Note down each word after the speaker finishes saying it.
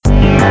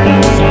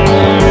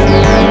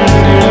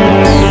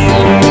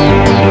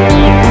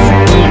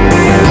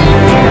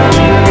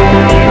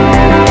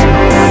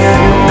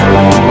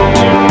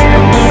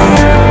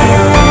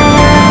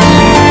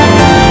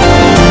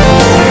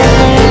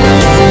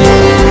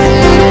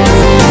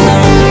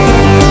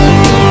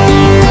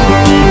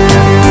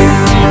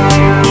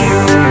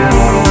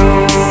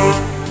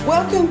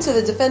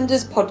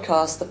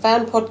podcast, the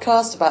fan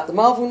podcast about the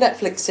Marvel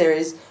Netflix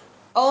series.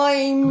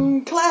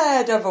 I'm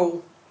Claire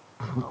Devil.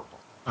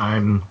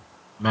 I'm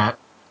Matt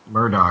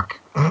Murdock.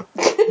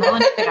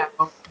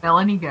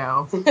 Melanie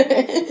Go.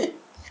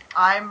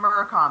 I'm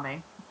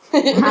Murakami.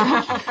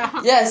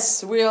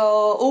 Yes, we are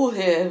all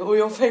here, all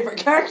your favourite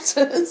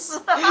characters.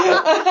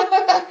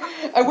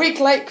 A week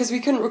late because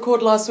we couldn't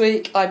record last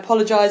week. I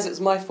apologise, it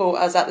was my fault.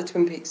 I was at the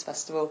Twin Peaks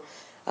Festival.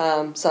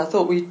 So I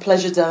thought we'd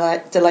pleasure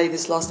delay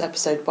this last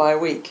episode by a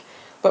week.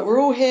 But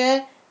we're all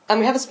here, and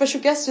we have a special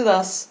guest with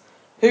us,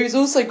 who's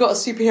also got a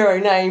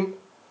superhero name,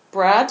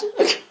 Brad.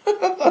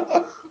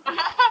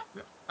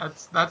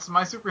 That's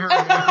my superhero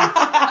name.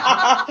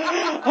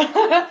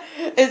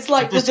 It's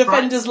like the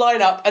Defenders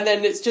lineup, and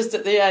then it's just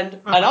at the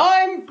end, and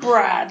I'm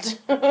Brad.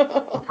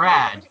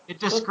 Brad. It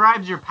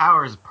describes your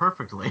powers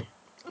perfectly.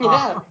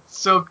 Yeah.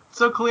 So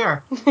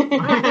clear. It'd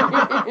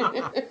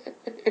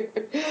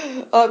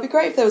be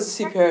great if there was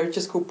a superhero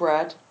just called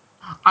Brad.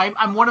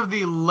 I'm one of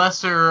the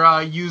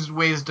lesser used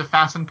ways to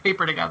fasten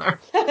paper together.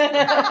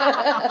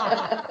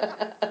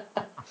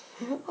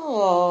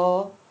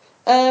 Aww.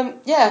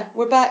 Yeah,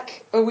 we're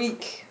back a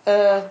week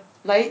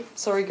late.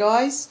 Sorry,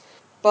 guys.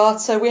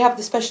 But we have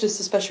the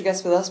special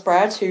guest with us,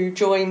 Brad, who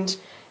joined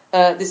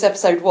this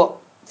episode,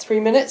 3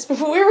 minutes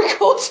before we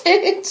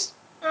recorded?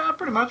 Yeah,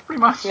 pretty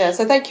much. Yeah,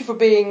 so thank you for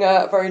being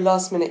a very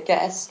last-minute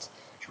guest.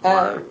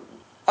 Sure.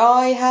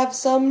 I have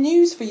some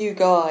news for you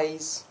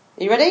guys.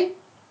 Are you ready?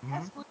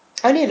 Mm-hmm.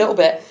 Only a little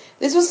bit.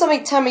 This was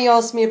something Tammy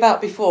asked me about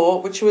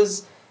before, which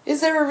was,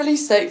 is there a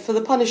release date for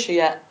The Punisher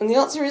yet? And the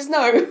answer is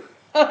no.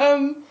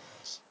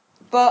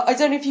 But I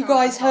don't know if you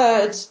guys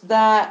heard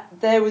that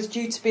there was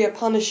due to be a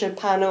Punisher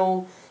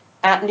panel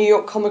at New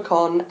York Comic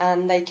Con,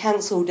 and they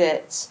cancelled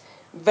it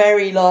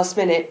very last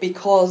minute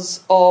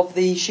because of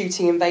the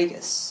shooting in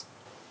Vegas.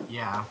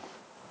 Yeah.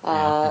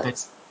 Did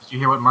you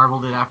hear what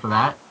Marvel did after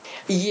that?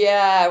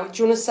 Yeah,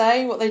 do you want to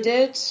say what they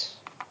did?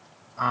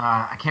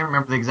 I can't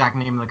remember the exact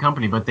name of the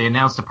company, but they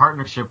announced a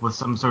partnership with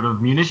some sort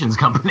of munitions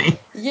company.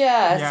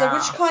 Yeah. So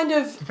which kind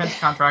of... Defense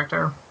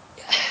contractor.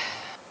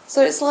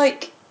 So it's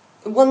like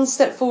one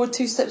step forward,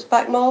 two steps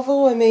back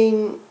Marvel? I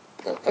mean,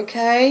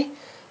 okay.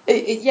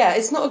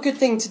 It's not a good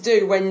thing to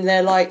do when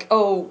they're like,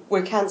 oh,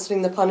 we're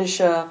cancelling the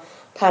Punisher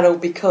panel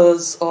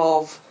because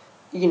of,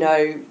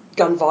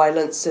 gun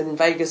violence in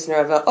Vegas and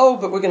whatever. Oh,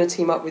 but we're going to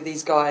team up with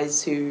these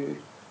guys who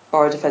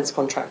are a defense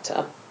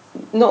contractor.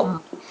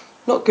 Not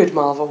good,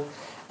 Marvel.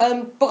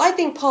 But I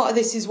think part of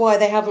this is why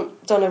they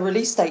haven't done a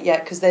release date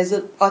yet, because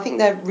I think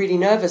they're really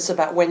nervous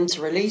about when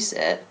to release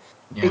it.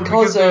 Yeah.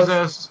 Because there's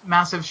a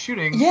massive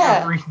shooting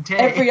every day.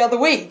 Every other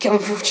week,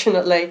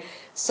 unfortunately.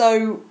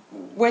 So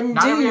when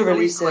Not do every you other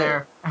release week, it?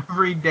 Claire.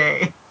 Every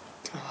day.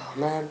 Oh,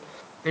 man.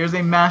 There's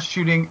a mass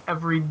shooting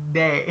every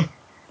day.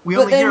 We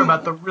But only hear then-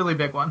 about the really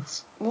big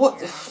ones.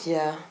 What?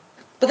 Yeah.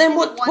 But then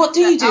what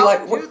do that you do?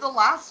 outdo the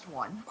last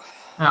one.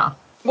 Yeah.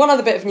 One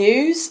other bit of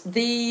news.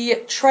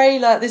 The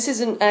trailer, this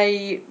isn't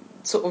a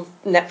sort of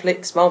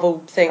Netflix, Marvel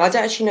thing. I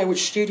don't actually know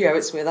which studio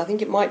it's with. I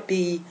think it might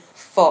be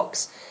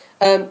Fox.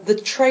 The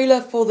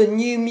trailer for the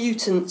New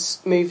Mutants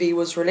movie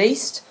was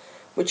released,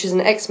 which is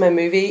an X-Men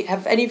movie.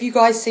 Have any of you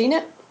guys seen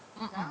it?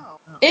 No.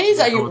 It is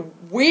a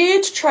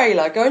weird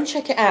trailer. Go and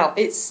check it out.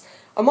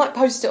 I might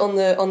post it on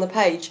the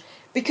page,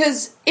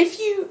 because if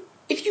you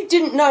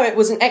didn't know it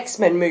was an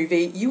X-Men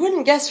movie, you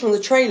wouldn't guess from the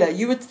trailer.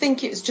 You would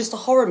think it's just a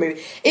horror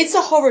movie. It's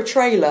a horror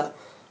trailer.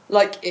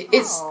 Like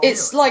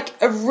it's like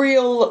a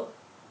real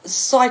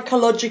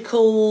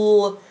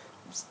psychological,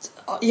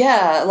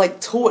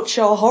 like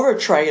torture horror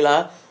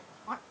trailer.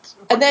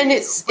 And then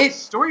What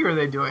story are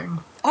they doing?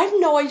 I have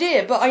no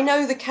idea, but I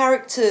know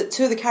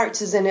two of the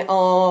characters in it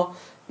are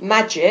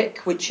Magic,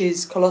 which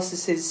is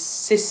Colossus's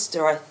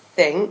sister, I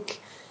think.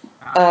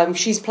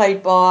 She's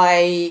played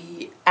by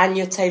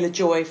Anya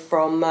Taylor-Joy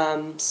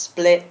from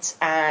Split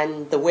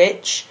and The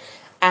Witch.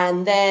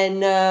 And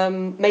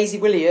then Maisie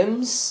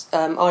Williams,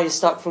 Arya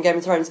Stark from Game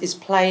of Thrones, is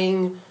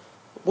playing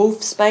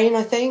Wolfsbane,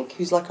 I think,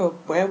 who's like a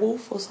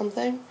werewolf or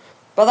something.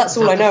 But that's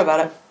all I know about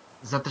it.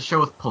 Is that the show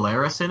with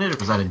Polaris in it, or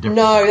was that a different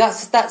No,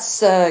 show?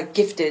 that's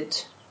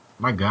Gifted.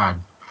 My God.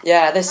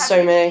 Yeah, there's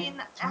so many.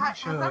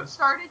 Has that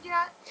started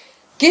yet?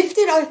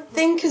 Gifted, I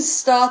think, has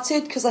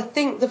started, because I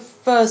think the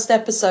first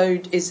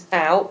episode is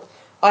out.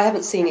 I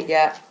haven't seen it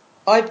yet.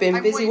 I've been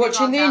I'm busy waiting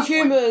watching on The that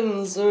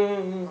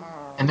Inhumans.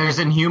 And there's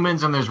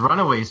Inhumans and there's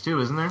Runaways too,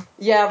 isn't there?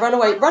 Yeah,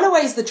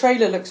 Runaways, the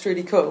trailer looks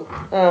really cool.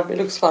 It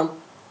looks fun.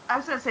 I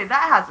was going to say,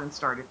 that hasn't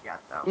started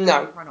yet, though.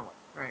 No. Runaway.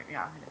 Right,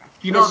 yeah.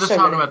 Let's so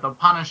talk many. about the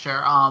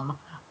Punisher.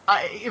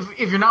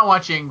 If you're not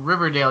watching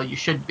Riverdale, you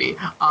should be.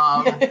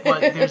 But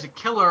there's a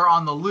killer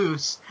on the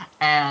loose,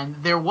 and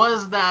there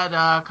was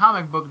that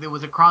comic book that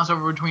was a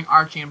crossover between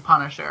Archie and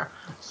Punisher.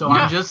 So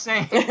I'm just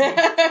saying.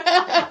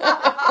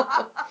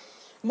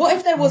 What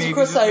if there was a Maybe,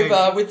 just crossover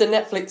maybe. with the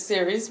Netflix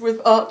series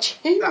with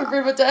Archie, with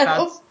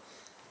Riverdale?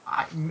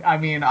 I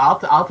mean,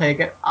 I'll take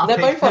it. They're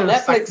both on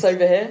Netflix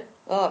over here.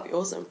 Oh, that'd be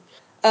awesome.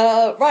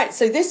 Right,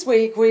 so this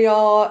week we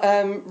are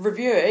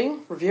reviewing?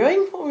 What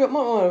we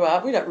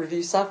about? We don't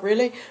review stuff,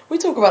 really. We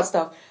talk about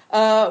stuff.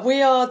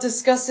 We are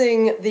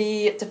discussing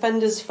the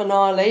Defenders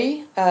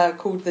finale,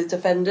 called The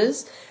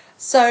Defenders.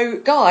 So,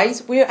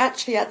 guys, we're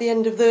actually at the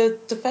end of the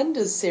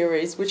Defenders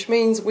series, which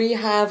means we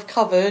have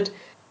covered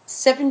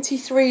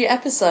 73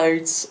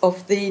 episodes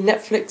of the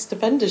Netflix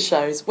Defenders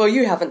shows. Well,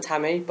 you haven't,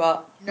 Tammy,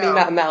 but me,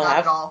 Matt, and Mel not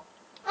have. at all.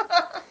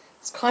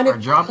 It's kind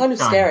of done.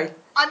 scary.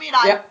 I mean,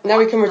 Yep, now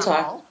we can watched them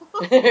retire.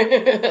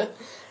 all.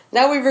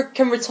 Now we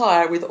can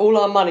retire with all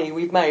our money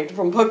we've made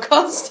from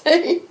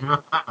podcasting.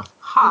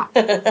 Ha!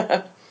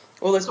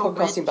 All those So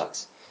podcasting rich.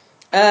 bucks.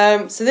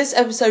 So this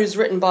episode is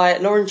written by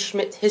Lauren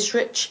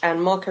Schmidt-Hisrich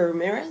and Marco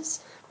Ramirez,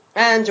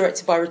 and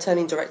directed by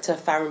returning director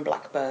Farron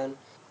Blackburn.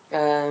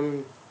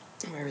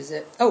 Where is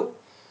it? Oh.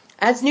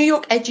 As New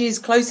York edges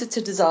closer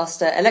to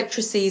disaster,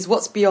 Elektra sees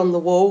what's beyond the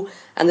wall,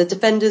 and the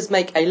Defenders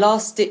make a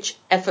last-ditch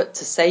effort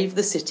to save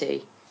the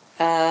city.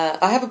 I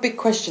have a big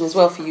question as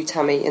well for you,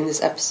 Tammy, in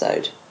this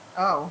episode.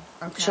 Oh,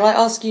 okay. Shall I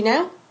ask you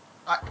now?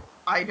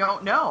 I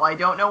don't know. I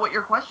don't know what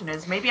your question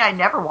is. Maybe I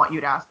never want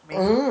you to ask me.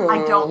 Mm.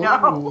 I don't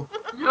know.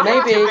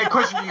 Maybe. That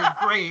question you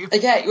grave.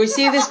 Okay, we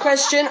see this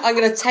question. I'm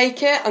going to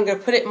take it. I'm going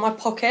to put it in my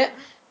pocket.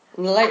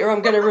 And later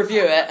I'm going to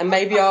review it. And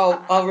maybe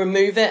I'll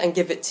remove it and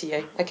give it to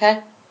you. Okay?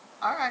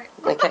 All right.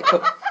 Okay,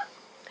 cool.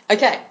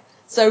 Okay,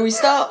 so we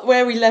start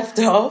where we left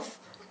off.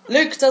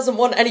 Luke doesn't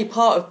want any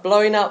part of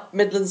blowing up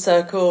Midland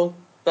Circle,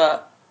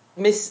 but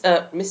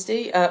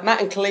Misty,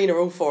 Matt and Colleen are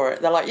all for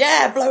it. They're like,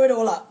 yeah, blow it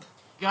all up.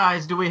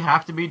 Guys, do we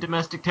have to be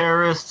domestic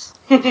terrorists?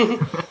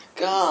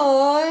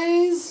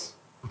 Guys,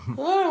 I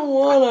don't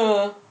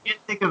wanna. Can't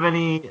think of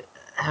any.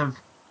 Have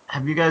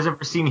you guys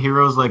ever seen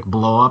heroes like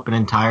blow up an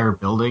entire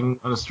building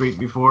on a street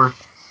before?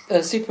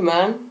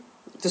 Superman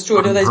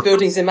destroyed all those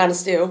buildings in Man of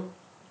Steel.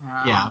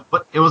 Yeah,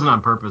 but it wasn't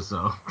on purpose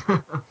though.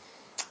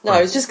 No,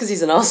 it's just because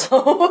he's an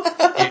asshole.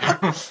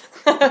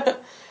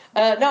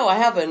 Yeah. No, I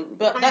haven't.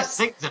 But Put that's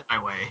things in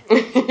my way.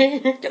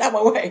 get out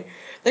of my way.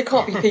 There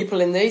can't be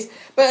people in these.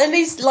 But at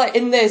least, like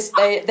in this,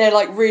 they're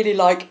like really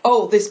like,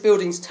 oh, this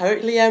building's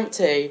totally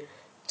empty,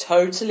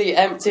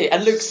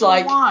 and Luke's So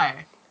like,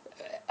 why?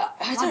 I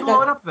Why don't blow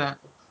know. it up then?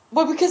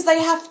 Well, because they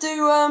have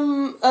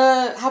to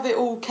have it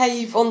all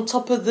cave on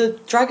top of the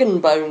dragon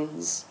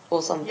bones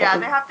or something. Yeah,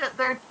 they have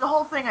to. The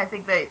whole thing. I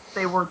think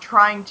they were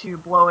trying to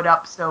blow it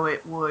up so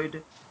it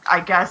would,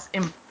 I guess,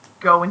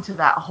 go into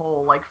that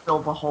hole, like fill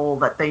the hole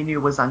that they knew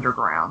was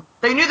underground.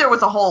 They knew there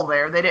was a hole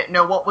there. They didn't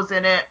know what was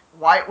in it,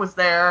 why it was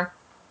there.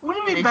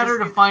 Wouldn't it They be better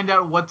just- to find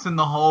out what's in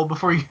the hole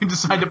before you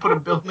decide to put a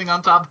building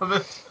on top of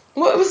it?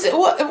 What was it?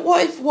 What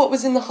if what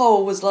was in the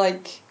hole was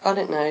like, I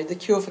don't know, the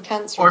cure for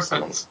cancer or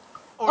something? Orphans.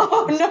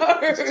 Oh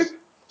no!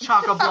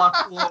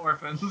 Chock-a-block full of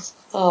orphans.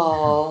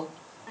 Oh.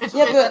 It's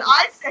Yeah, just- but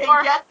I say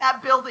get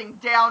that building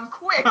down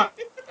quick.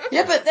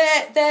 yeah, but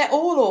they're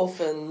all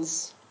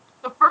orphans.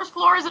 The first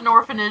floor is an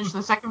orphanage,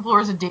 the second floor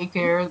is a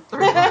daycare, the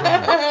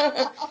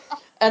third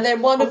And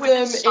then one of Oh,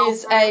 them it's so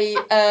is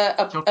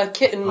a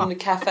kitten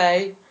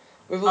cafe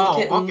with all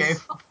the Oh,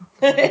 kittens.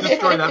 okay.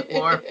 Destroy that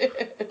floor.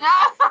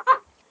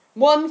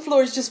 One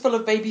floor is just full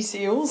of baby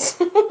seals.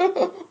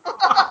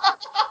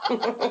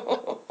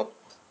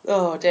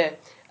 Oh dear.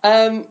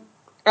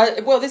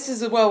 Well, this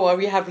is as well why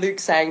we have Luke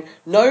saying,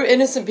 no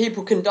innocent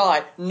people can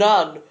die.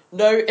 None.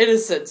 No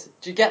innocent.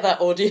 Do you get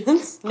that,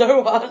 audience?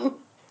 No one.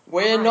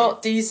 We're Right.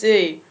 not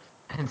DC.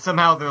 And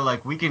somehow they're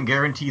like, we can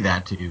guarantee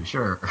that to you,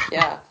 sure.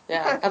 Yeah,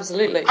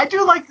 absolutely. I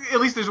do like at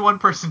least there's one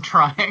person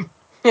trying.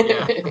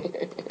 Yeah.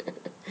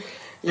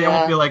 They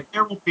won't Yeah. be like,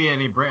 there won't be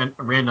any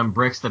random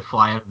bricks that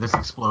fly out of this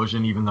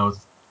explosion, even though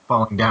it's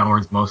falling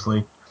downwards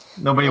mostly.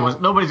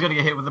 Nobody's gonna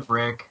get hit with a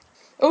brick.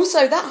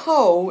 Also, that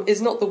hole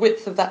is not the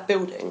width of that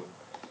building.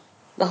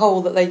 The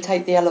hole that they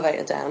take the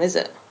elevator down, is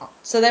it?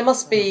 So there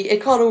must be...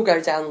 It can't all go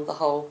down the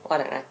hole. I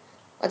don't know.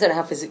 I don't know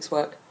how physics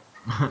work.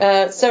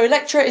 So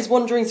Elektra is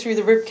wandering through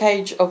the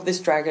ribcage of this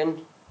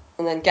dragon,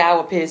 and then Gao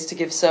appears to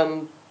give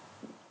some,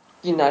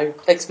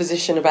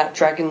 exposition about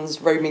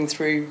dragons roaming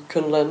through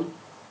Kunlun,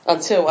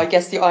 until, I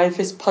guess, the Iron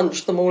Fist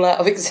punched them all out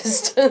of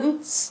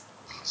existence.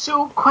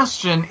 So,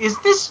 question: is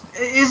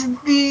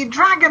the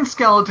dragon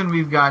skeleton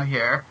we've got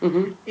here?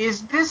 Mhm.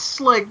 Is this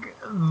like,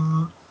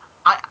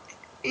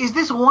 is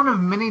this one of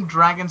many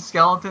dragon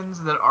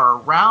skeletons that are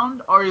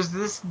around, or is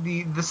this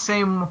the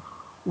same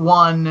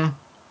one,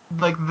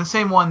 like the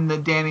same one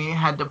that Danny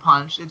had to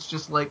punch? It's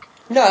just like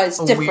No, it's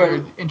a different.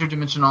 weird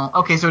interdimensional.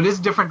 Okay, so it is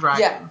a different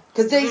dragon. Yeah,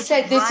 because they there's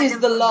said this is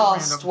dragons the under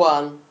last random-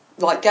 one.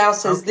 Like Gao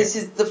says, Okay. this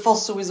is the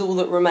fossil is all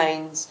that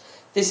remains.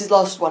 This is the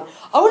last one.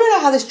 I want to know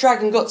how this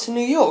dragon got to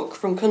New York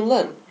from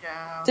Kunlun.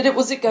 Yeah.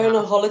 Was it going Yeah.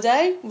 on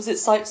holiday? Was it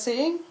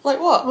sightseeing? Like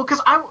what? Well, because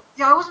I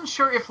wasn't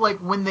sure if like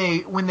when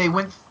they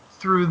went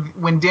through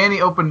when Danny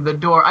opened the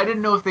door, I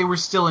didn't know if they were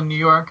still in New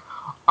York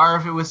or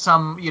if it was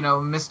some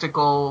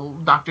mystical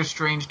Doctor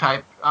Strange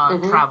type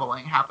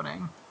traveling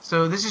happening.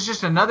 So this is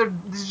just a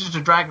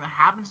dragon that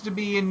happens to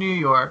be in New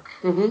York.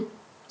 Mhm.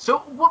 So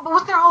what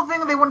was their whole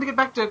thing? They wanted to get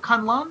back to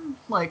Kunlun?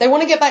 Like They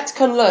want to get back to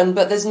Kunlun,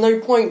 but there's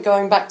no point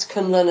going back to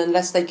Kunlun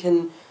unless they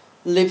can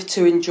live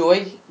to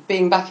enjoy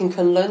being back in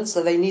Kunlun.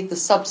 So they need the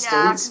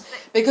substance,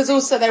 because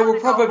also they will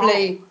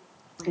probably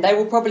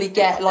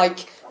get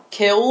like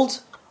killed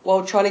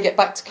while trying to get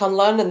back to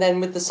Kunlun, and then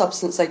with the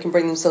substance they can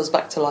bring themselves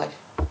back to life.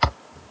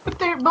 But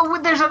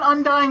there's an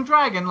undying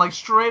dragon, like,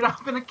 straight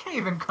up in a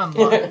cave in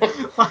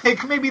Kunlun.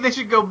 Like, maybe they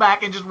should go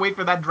back and just wait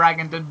for that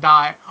dragon to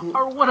die,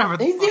 or whatever.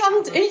 He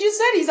just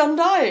said he's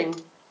undying.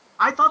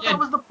 I thought that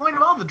was the point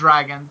of all the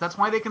dragons. That's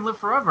why they can live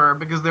forever,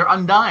 because they're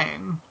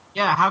undying.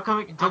 Yeah, how come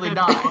Until they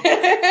die.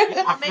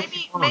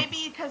 Well,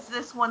 maybe because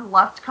this one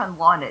left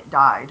Kunlun, it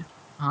died.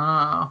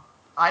 Oh.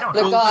 I don't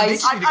Look, know.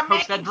 guys, I'm coax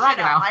making that shit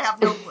dragon up. out. I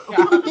have no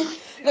clue.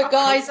 Look,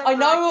 guys, I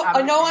know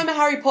I'm a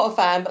Harry Potter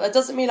fan, but that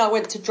doesn't mean I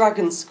went to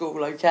dragon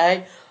school,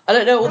 okay? I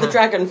don't know all the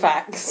dragon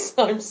facts.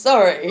 I'm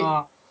sorry.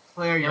 Claire,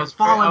 I you're was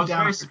falling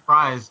down. very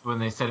surprised when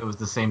they said it was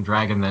the same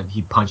dragon that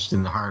he punched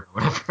in the heart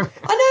or whatever.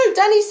 I know,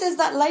 Danny says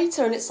that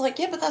later, and it's like,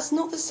 yeah, but that's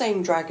not the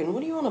same dragon.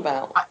 What are you on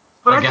about?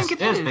 But I think guess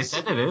it it is. is. They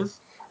said it is.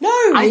 No,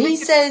 I he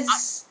think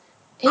says...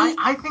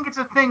 I think it's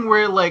a thing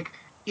where, like,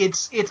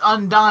 it's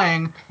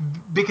undying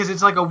because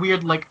it's like a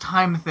weird, like,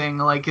 time thing.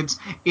 Like, it's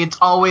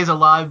always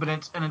alive, but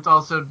it's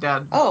also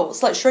dead. Oh,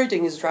 it's like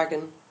Schrodinger's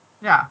dragon.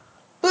 Yeah.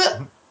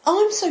 But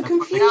I'm so Now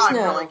confused I'm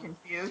now. really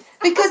confused.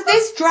 Because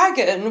this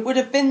dragon would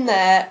have been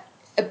there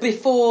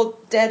before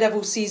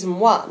Daredevil Season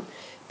 1.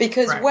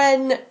 Because Right.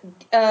 when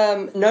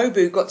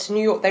Nobu got to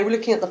New York, they were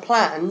looking at the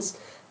plans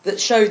that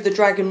showed the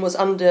dragon was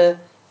under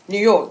New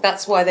York.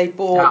 That's why they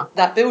bought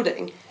that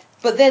building.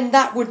 But then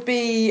that would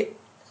be...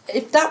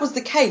 If that was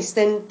the case,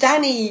 then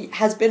Danny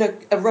has been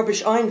a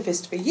rubbish Iron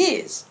Fist for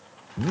years.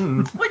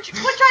 Which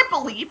I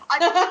believe.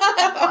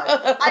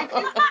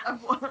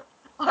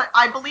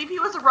 I believe he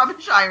was a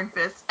rubbish Iron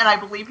Fist, and I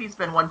believe he's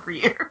been one for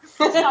years.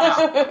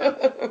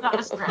 That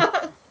is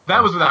correct.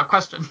 That was without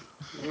question.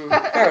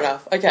 Fair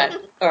enough. Okay.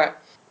 All right.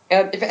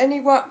 If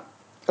anyone...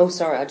 Oh,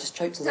 sorry, I just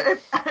choked on that.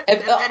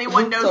 If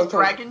anyone knows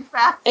dragon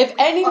facts, If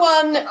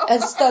anyone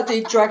has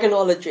studied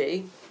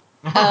dragonology,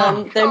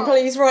 then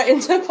please write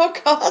into the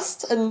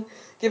podcast and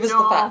give us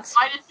the facts.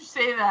 Why did you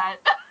say that?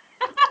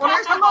 well,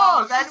 first of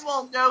all, then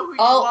we'll know who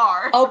you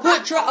are. I'll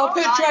put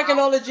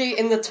dragonology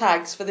in the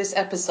tags for this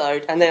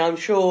episode, and then I'm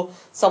sure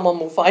someone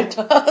will find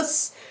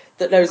us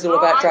that knows all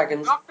about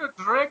dragons. Dr.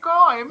 Draco,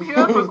 I'm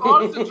here with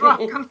all the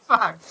dragon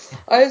facts.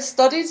 I have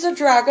studied the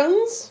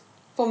dragons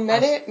for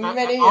many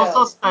I years.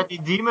 also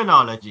studied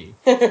demonology.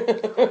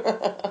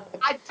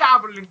 I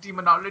dabble in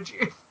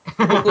demonology.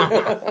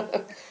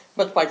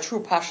 But my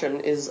true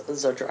passion is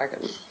the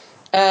dragon.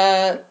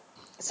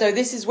 So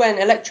this is when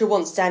Elektra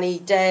wants Danny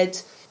dead,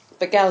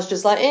 but Gal's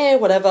just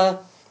like, whatever,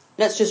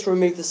 let's just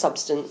remove the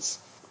substance.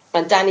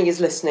 And Danny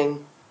is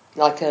listening,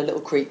 like a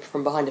little creep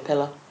from behind a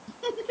pillar.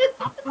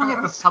 Look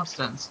at the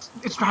substance.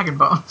 It's dragon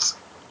bones.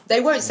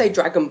 They won't say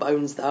dragon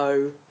bones,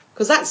 though,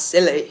 because that's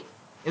silly.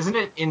 Isn't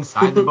it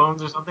inside the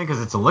bones or something? Because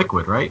it's a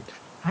liquid, right?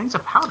 I think it's a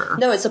powder.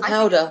 No, it's a I think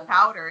powder. it's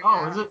powder.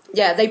 Oh, is it?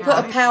 Yeah, they put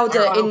a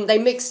powder in, they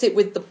mixed it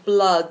with the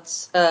blood,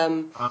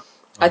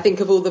 I think,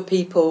 of all the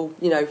people,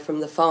 from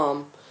the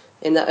farm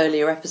in the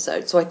earlier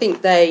episode. So I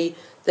think they're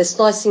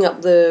slicing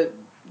up the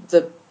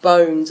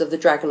bones of the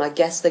dragon. I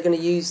guess they're going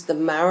to use the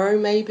marrow,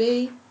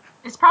 maybe?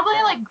 It's probably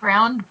like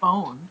ground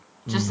bone.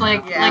 Just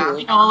like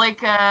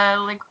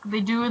like they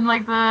do in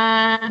like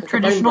the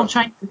traditional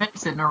Chinese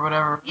medicine or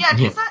whatever. Yeah,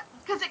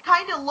 because it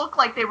kind of looked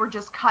like they were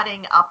just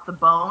cutting up the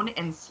bone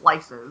in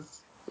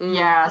slices.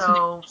 Yeah, So,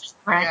 so they just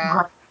grind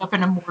it up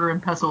in a mortar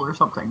and pestle or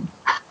something.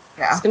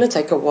 Yeah. It's going to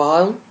take a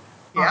while.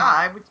 Yeah,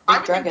 I would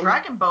think dragon.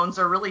 dragon bones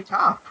are really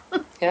tough.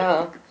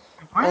 Yeah.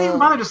 Why do you even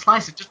bother to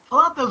slice it? Just pull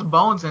out those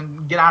bones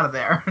and get out of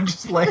there.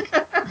 Just like...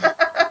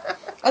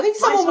 I think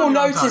someone will on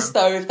your own notice, time.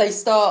 though, if they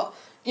start...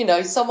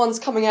 someone's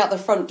coming out the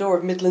front door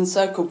of Midland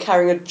Circle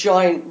carrying a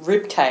giant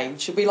rib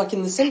cage. It'll be like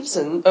in The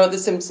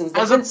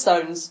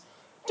Flintstones.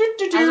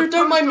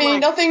 Don't mind me,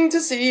 nothing to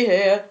see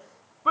here.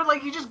 But,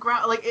 like, you just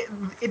grab... Like,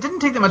 it didn't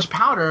take that much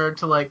powder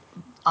to, like,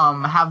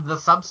 have the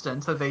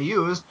substance that they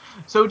used.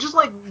 So just,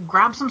 like,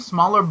 grab some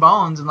smaller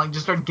bones and, like,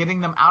 just start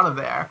getting them out of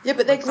there. Yeah,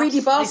 but they're Like, greedy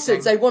stop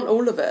bastards. slicing. They want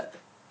all of it.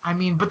 I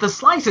mean, but the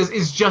slices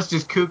is just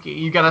as kooky.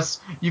 You get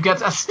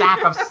a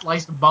stack of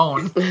sliced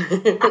bone.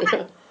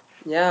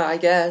 Yeah, I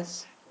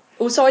guess.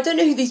 Also, I don't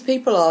know who these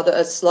people are that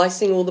are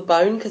slicing all the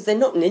bone, because they're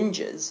not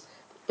ninjas.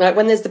 Like,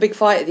 when there's the big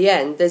fight at the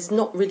end, there's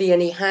not really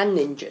any hand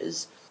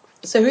ninjas.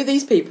 So who are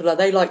these people? Are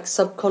they, like,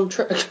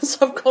 subcontractors?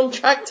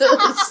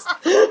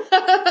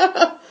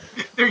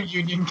 They're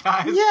union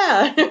guys.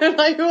 Yeah,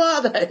 like, who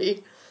are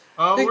they?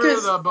 Oh,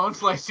 Because- we're the bone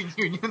slicing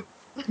union.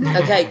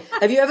 Okay,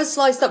 have you ever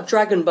sliced up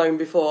dragon bone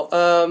before?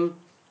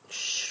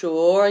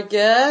 Sure, I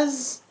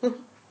guess. Well,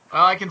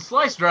 I can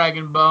slice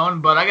dragon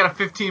bone, but I got a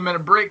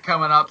 15-minute break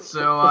coming up,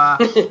 so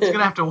it's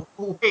gonna have to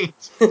wait.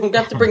 I'm going to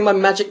have to bring my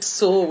magic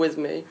saw with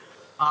me.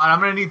 And I'm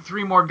gonna need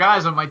 3 more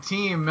guys on my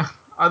team,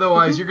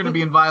 otherwise you're gonna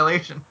be in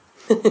violation.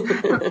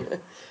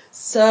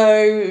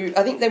 So,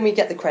 I think then we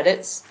get the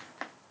credits.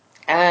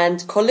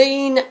 And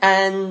Colleen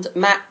and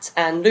Matt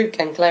and Luke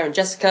and Claire and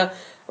Jessica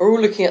are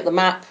all looking at the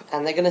map,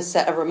 and they're going to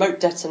set a remote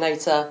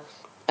detonator.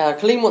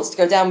 Colleen wants to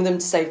go down with them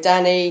to save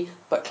Danny,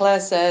 but Claire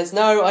says,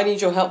 no, I need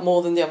your help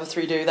more than the other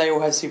three do. They all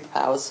have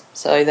superpowers.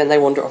 So then they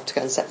wander off to go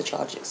and set the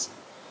charges.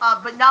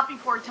 But not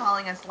before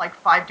telling us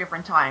 5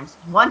 different times,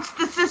 once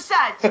this is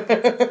set,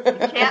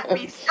 it can't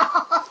be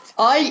stopped.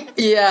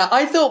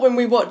 I thought when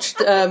we watched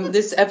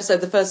this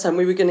episode the first time,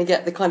 we were going to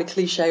get the kind of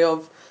cliche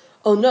of,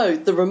 oh no,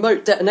 the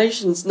remote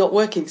detonation's not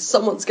working.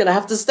 Someone's going to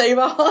have to stay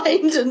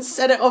behind and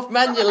set it off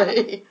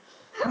manually.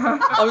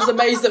 I was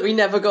amazed that we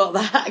never got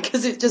that,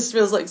 because it just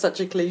feels like such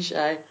a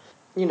cliche,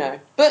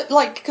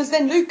 But, because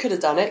then Luke could have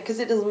done it, because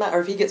it doesn't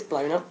matter if he gets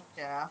blown up.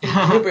 Yeah.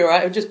 He'll be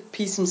alright, he'll just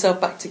piece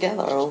himself back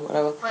together or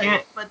whatever.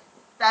 But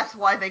that's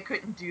why they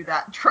couldn't do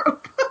that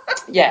trope.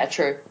 Yeah,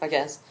 true, I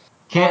guess.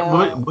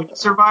 Would he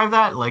survive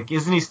that?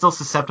 Isn't he still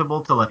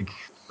susceptible to, I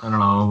don't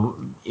know,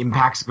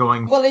 impacts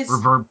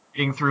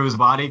reverberating through his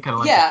body? Kind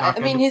of yeah, the shock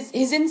I mean,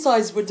 his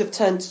insides would have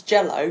turned to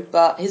jello,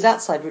 but his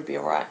outside would be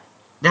alright.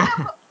 Yeah,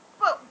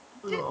 but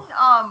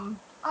didn't,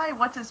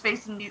 what's his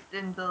face in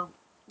the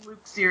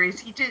Luke series,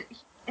 he did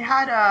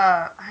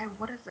that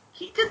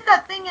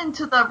thing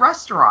into the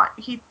restaurant.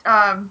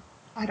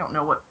 I don't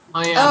know what.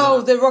 Oh,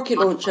 yeah. The rocket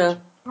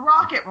launcher. The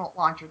rocket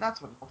launcher,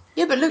 that's what it was.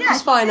 Yeah, but Luke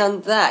was fine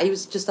under that. He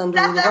was just under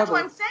all the rubble. That's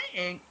what I'm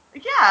saying.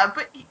 Yeah,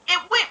 but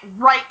it went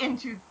right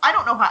into... I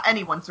don't know how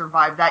anyone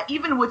survived that,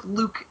 even with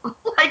Luke,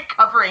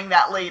 covering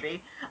that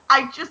lady.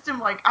 I just am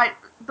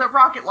the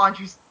rocket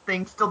launcher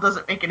thing still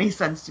doesn't make any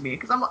sense to me,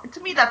 because to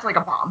me that's like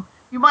a bomb.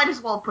 You might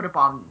as well put a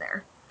bomb in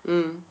there.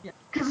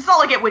 Because it's not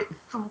like it went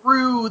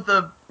through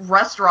the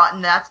restaurant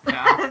and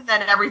and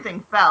then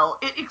everything fell.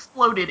 It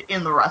exploded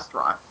in the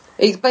restaurant.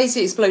 It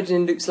basically exploded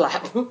in Luke's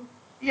lap.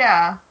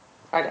 Yeah.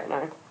 I don't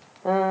know.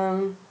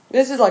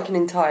 This is like an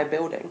entire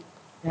building.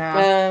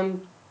 Yeah.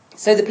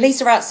 So the police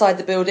are outside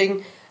the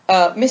building.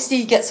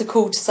 Misty gets a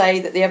call to say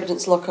that the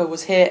evidence locker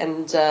was hit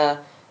and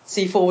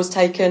C4 was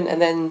taken,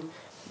 and then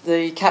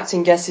the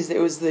captain guesses that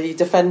it was the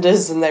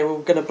defenders and they were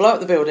going to blow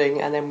up the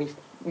building, and then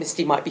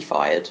Misty might be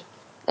fired.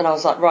 And I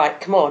was like,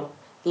 right, come on.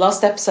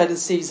 Last episode of the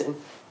season.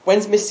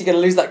 When's Misty going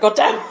to lose that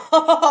goddamn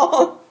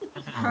arm?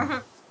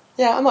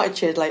 Yeah, I might have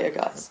cheered later,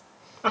 guys.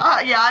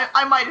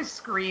 I might have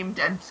screamed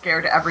and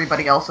scared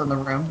everybody else in the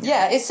room.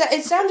 Yeah,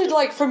 it sounded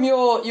like from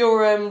your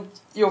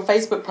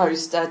Facebook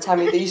post,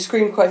 Tammy, that you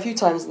screamed quite a few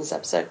times in this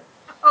episode.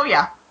 Oh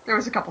yeah, there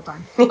was a couple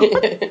times.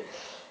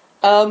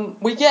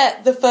 We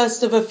get the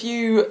first of a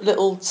few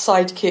little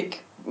sidekick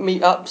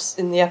meetups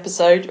in the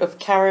episode of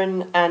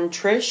Karen and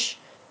Trish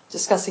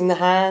discussing the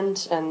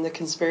hand and the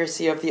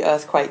conspiracy of the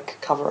earthquake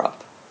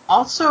cover-up.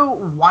 Also,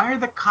 why are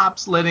the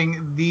cops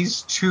letting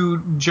these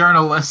two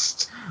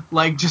journalists,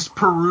 just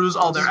peruse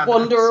all their evidence?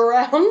 Wander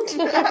around?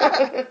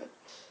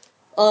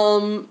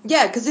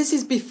 Yeah, because this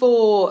is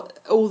before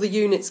all the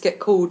units get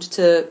called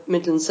to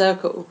Midland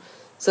Circle.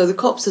 So the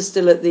cops are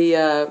still at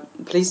the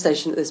police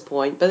station at this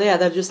point. But yeah,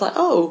 they're just like,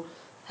 oh,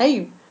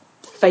 hey,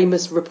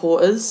 famous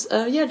reporters,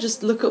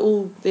 just look at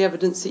all the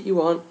evidence that you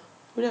want.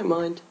 We don't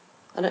mind.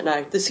 I don't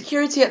know. The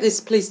security at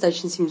this police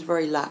station seems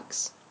very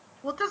lax.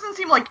 Well, it doesn't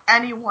seem like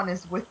anyone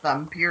is with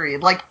them,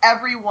 period.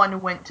 Everyone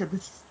went to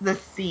this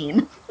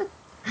scene.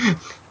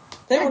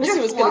 They want to see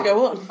what's going to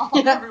go on.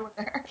 Everyone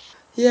there.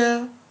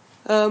 Yeah.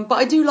 But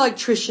I do like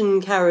Trish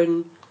and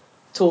Karen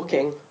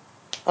talking.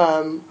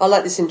 I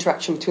like this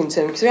interaction between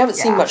them, because we haven't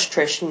seen much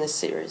Trish in this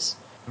series.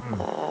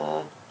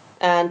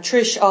 And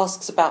Trish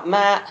asks about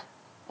Matt,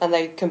 and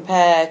they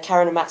compare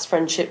Karen and Matt's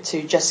friendship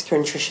to Jessica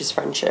and Trish's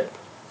friendship.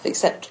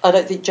 Except I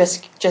don't think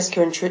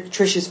Jessica and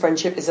Trish's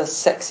friendship is a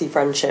sexy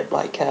friendship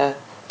like Karen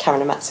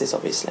and Matt's is,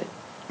 obviously.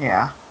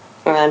 Yeah.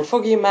 And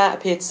Foggy and Matt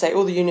appear to say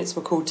all the units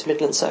were called to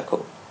Midland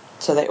Circle.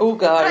 So they all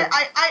go.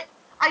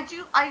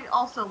 I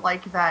also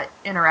like that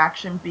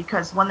interaction,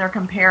 because when they're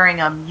comparing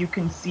them, you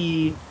can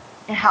see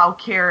how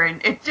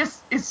Karen, it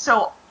just is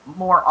so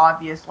more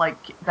obvious,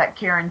 that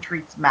Karen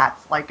treats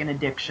Matt's like an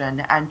addiction,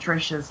 and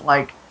Trish is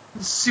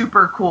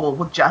super cool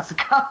with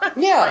Jessica.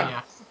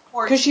 Yeah.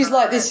 Because she's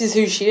like, this is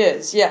who she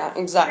is. Yeah,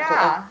 exactly.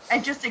 Yeah,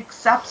 and just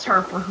accepts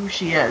her for who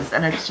she is.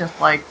 And it's just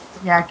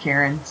yeah,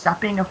 Karen,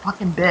 stop being a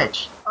fucking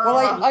bitch.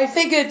 Well, I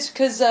figured,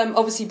 because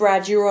obviously,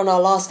 Brad, you were on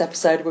our last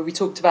episode where we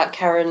talked about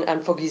Karen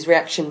and Foggy's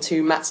reaction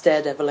to Matt's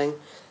daredeviling,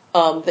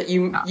 that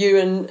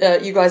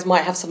you guys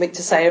might have something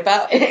to say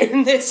about it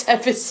in this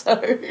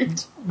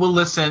episode. Well,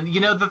 listen,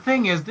 the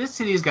thing is, this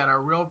city's got a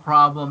real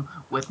problem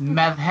with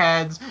meth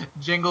heads,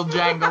 jingle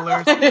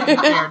janglers, and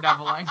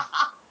daredeviling.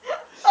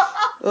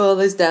 Oh,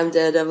 those damn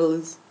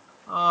daredevils.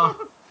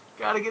 Oh,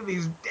 gotta get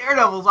these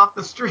daredevils off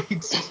the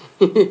streets.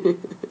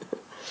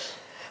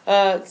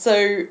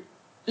 So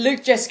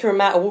Luke, Jessica, and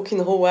Matt are walking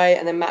the hallway,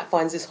 and then Matt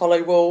finds this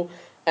hollow wall,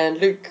 and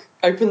Luke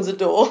opens a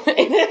door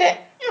in it,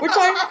 which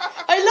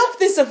I love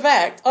this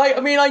effect. I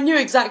mean, I knew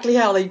exactly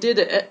how they did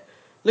it.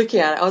 Looking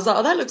at it, I was like,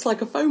 oh, that looks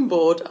like a foam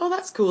board. Oh,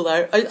 that's cool,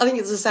 though. I think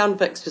it's the sound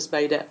effects just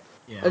made it.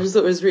 Yeah. I just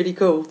thought it was really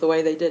cool, the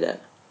way they did it.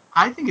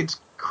 I think it's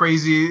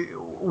crazy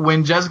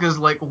when Jessica's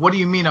like, what do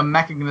you mean a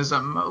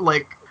mechanism?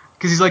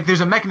 Because he's like, there's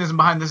a mechanism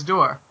behind this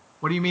door.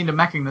 What do you mean, a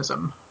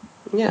mechanism?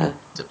 Yeah.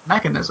 It's a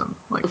mechanism.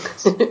 Like,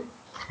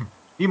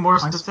 be more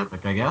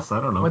specific, I guess.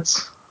 I don't know.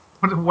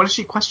 What is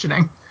she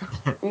questioning?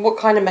 What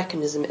kind of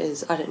mechanism it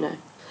is, I don't know.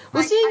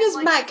 Well, seeing as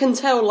Matt can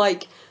tell,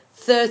 like,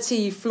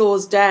 30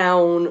 floors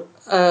down,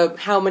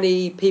 how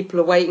many people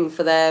are waiting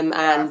for them,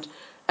 and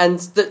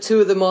that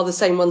two of them are the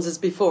same ones as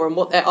before, and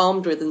what they're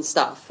armed with and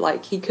stuff,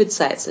 like, he could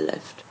say it's a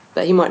lift,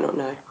 but he might not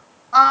know.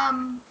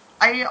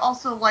 I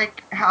also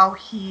like how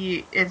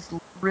he is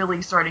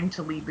really starting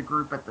to lead the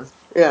group at this.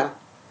 Yeah.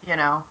 You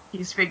know,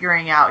 he's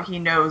figuring out, he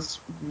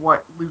knows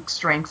what Luke's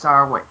strengths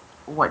are,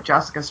 what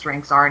Jessica's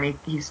strengths are, and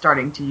he's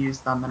starting to use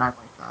them, and I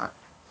like that.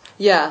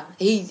 Yeah,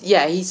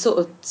 he sort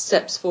of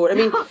steps forward. I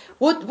mean,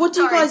 what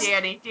do you guys...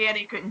 Danny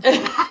couldn't do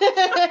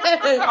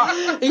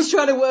that. He's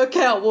trying to work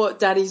out what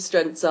Danny's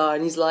strengths are,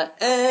 and he's like,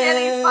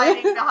 Danny's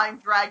hiding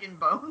behind dragon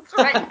bones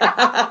right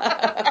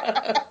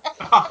now.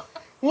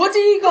 What do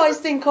you guys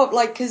think of,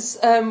 like, because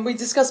we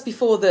discussed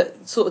before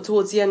that sort of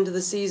towards the end of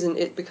the season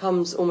it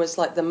becomes almost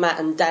like the Matt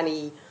and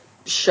Danny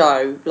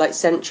show, like,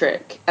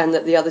 centric, and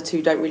that the other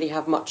two don't really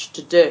have much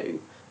to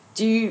do.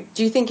 Do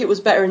you think it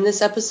was better in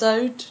this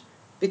episode?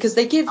 Because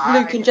they give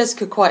Luke and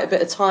Jessica quite a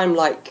bit of time,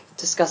 like,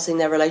 discussing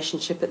their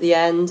relationship at the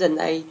end, and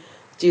they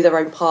do their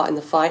own part in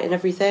the fight and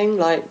everything.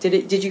 Like,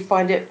 did you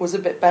find it was a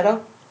bit better?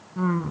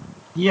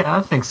 Yeah,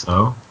 I think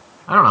so.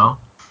 I don't know.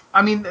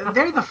 I mean,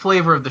 they're the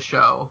flavor of the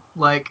show.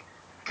 Like,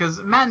 because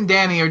Matt and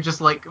Danny are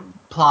just, like,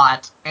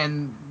 plot,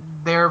 and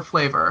their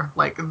flavor.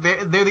 Like,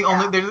 they're the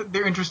only...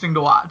 They're interesting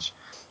to watch.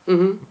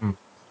 Mm-hmm.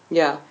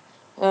 Yeah.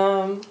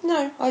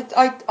 No,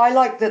 I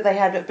like that they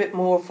had a bit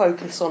more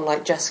focus on,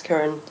 like,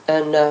 Jessica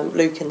and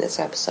Luke in this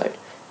episode.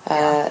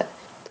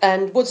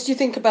 And what did you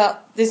think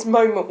about this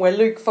moment where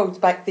Luke folds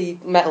back the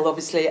metal,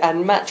 obviously,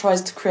 and Matt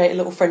tries to create a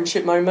little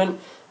friendship moment,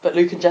 but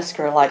Luke and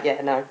Jessica are like,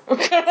 yeah, no.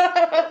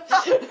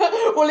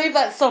 We'll leave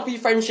that soppy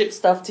friendship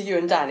stuff to you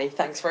and Danny,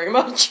 thanks very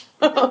much.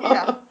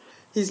 Yeah.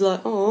 He's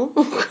like, oh,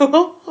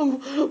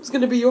 I was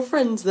going to be your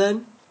friends then.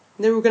 And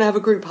then we're going to have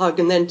a group hug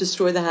and then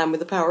destroy the hand with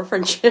the power of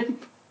friendship.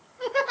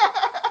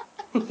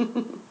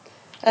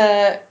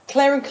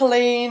 Claire and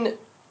Colleen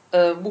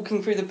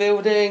walking through the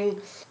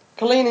building.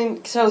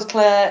 Colleen tells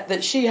Claire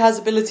that she has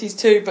abilities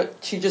too, but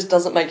she just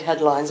doesn't make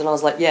headlines. And I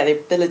was like, yeah, the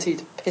ability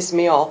to piss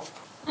me off.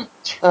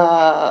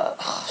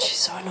 She's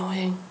so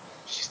annoying.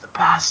 She's the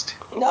best.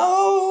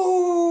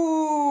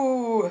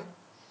 No.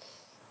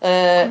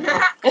 I've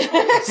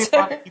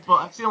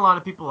seen a lot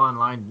of people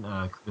online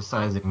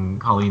criticizing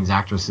Colleen's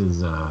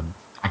actress's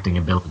acting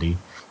ability.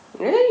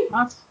 Really?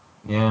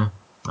 Yeah,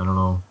 I don't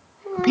know.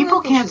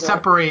 People can't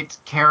separate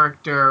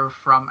character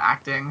from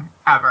acting,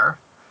 ever.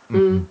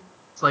 Mm.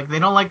 It's like, they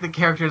don't like the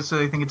character, so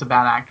they think it's a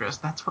bad actress.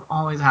 That's what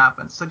always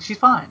happens. It's like, she's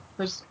fine.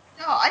 No,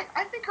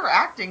 I think her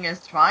acting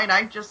is fine.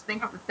 I just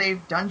think that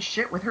they've done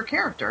shit with her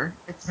character.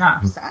 It's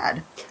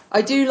sad.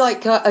 I do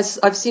like...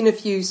 I've seen a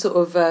few sort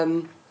of...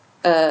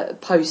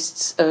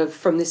 posts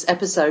from this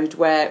episode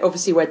where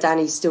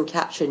Danny's still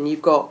captured and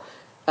you've got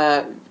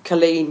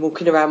Colleen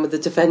walking around with the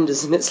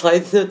defenders, and it's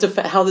like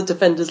how the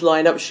defenders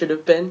lineup should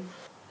have been,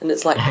 and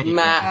it's like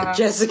Matt,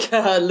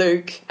 Jessica,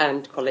 Luke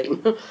and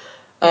Colleen.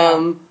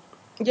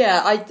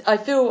 I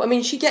feel, I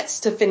mean, she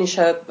gets to finish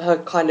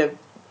her kind of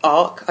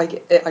arc, I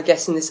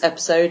guess, in this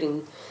episode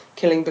in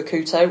killing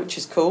Bakuto, which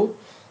is cool.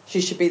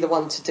 She should be the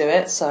one to do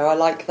it, so I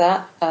like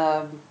that.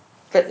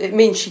 But it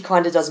means she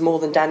kind of does more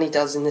than Danny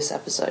does in this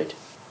episode.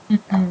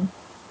 Mm-hmm.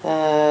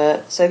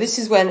 So this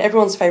is when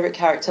everyone's favourite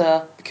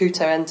character,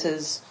 Bakuto,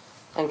 enters,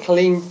 and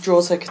Colleen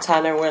draws her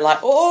katana, and we're like,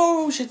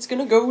 oh, shit's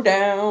gonna go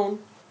down.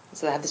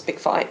 So they have this big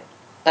fight.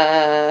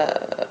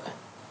 And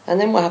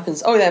then what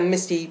happens? Oh, then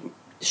Misty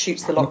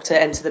shoots the lock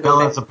to enter the building.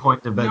 Bella's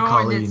appointed by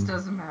Colleen. No, it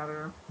doesn't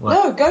matter. What?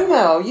 No, go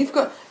Mel. You've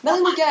got...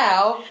 Melanie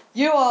Gao,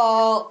 you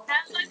are...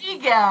 Melanie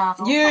Gao.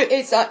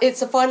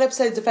 It's a final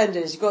episode of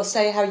Defenders. You've got to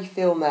say how you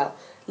feel, Mel.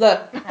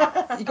 Look,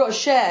 you've got to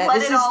share.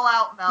 Let it all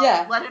out, Mel.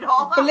 Yeah. Let it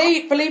all out.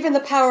 Believe in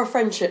the power of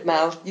friendship,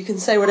 Mel. You can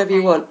say whatever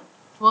you want.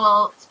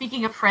 Well,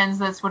 speaking of friends,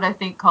 that's what I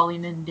think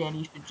Colleen and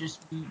Danny should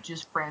just be,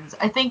 just friends.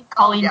 I think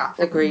Colleen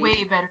is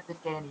way better than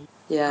Danny.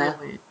 Yeah.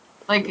 Really.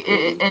 Like,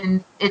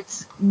 and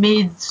it's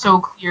made so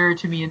clear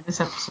to me in this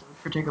episode,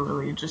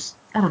 particularly. Just,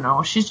 I don't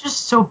know, she's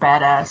just so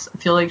badass. I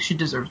feel like she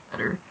deserves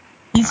better.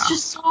 He's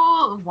just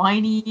so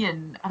whiny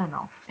and, I don't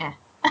know,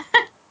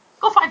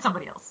 Go find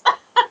somebody else.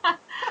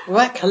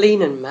 What,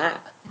 Colleen and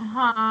Matt?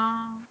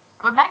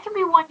 But Matt can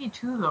be whiny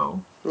too,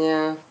 though.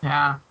 Yeah.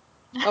 Yeah.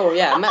 Oh,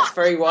 yeah, Matt's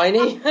very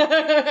whiny.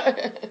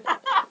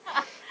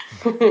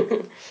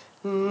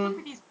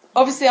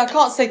 Obviously, I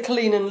can't say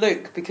Colleen and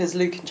Luke, because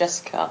Luke and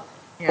Jessica,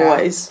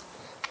 always.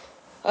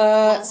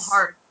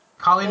 Hard.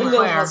 Colleen and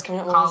Claire.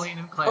 Colleen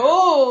and Claire.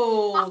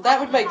 Oh, that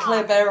would make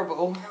Claire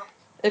bearable.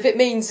 If it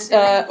means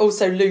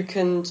also Luke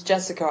and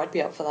Jessica, I'd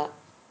be up for that.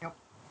 Yep.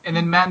 And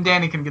then Matt and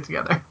Danny can get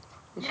together.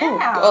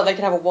 Yeah. Oh, they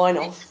can have a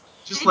wine-off.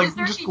 Just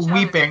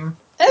weeping.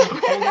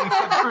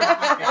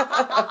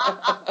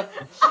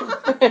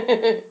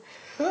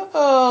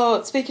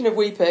 Oh, speaking of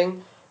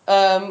weeping,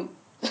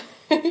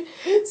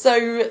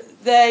 So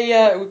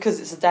they, because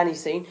it's a Danny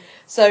scene,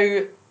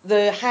 so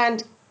the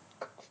hand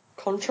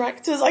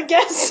contractors, I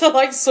guess, are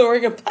like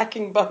sawing and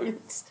packing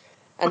bones.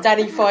 And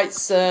Danny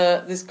fights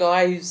this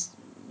guy who's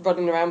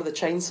running around with a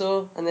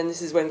chainsaw, and then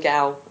this is when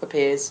Gal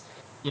appears.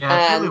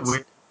 Yeah, it's really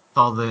weird.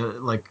 All the,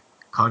 like,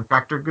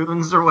 contractor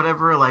goons or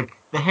whatever, like,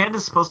 the hand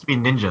is supposed to be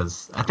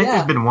ninjas. I think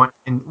there's been one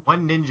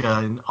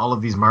ninja in all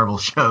of these Marvel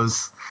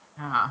shows.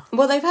 Yeah.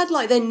 Well, they've had,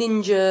 like, their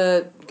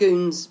ninja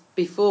goons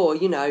before,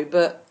 you know,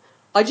 but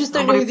I just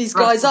don't know who these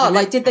guys are.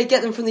 Like, did they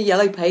get them from the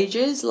Yellow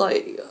Pages?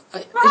 Like,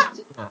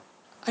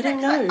 I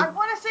don't know. I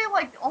want to say,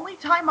 like, the only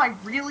time I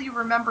really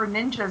remember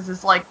ninjas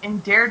is, like, in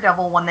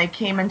Daredevil when they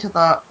came into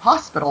the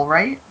hospital,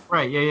 right?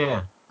 Right,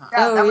 yeah.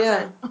 That was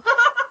it.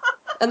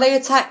 And they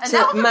attacked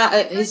Matt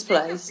at his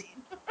place.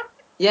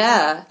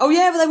 Yeah. Oh,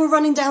 yeah, but they were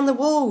running down the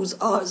walls.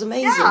 Oh, it was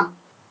amazing.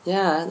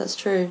 Yeah, that's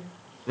true.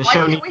 Why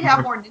can't we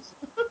have more ninjas?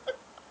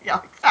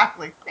 Yeah,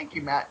 exactly. Thank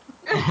you, Matt.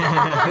 More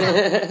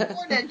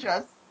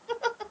ninjas.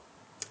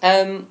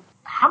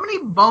 How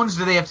many bones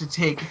do they have to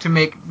take to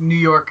make New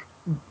York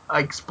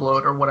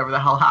explode or whatever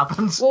the hell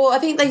happens? Well, I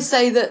think they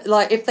say that,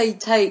 like, if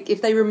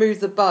they remove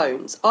the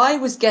bones, I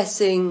was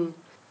guessing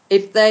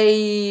if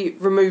they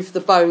remove the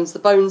bones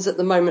at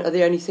the moment are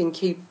the only thing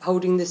keep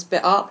holding this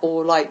bit up,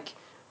 or like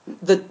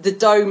the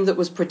dome that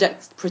was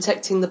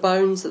protecting the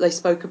bones that they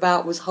spoke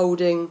about was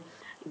holding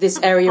this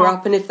area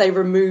up, and if they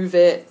remove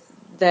it,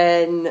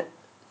 then,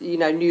 you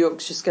know, New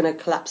York's just going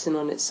to collapse in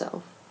on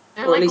itself.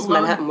 They're or like at least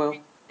Manhattan will.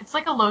 It's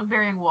like a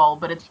load-bearing wall,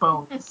 but it's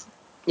bones.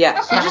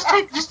 Yeah. So just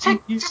take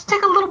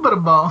a little bit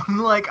of bone.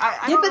 Like I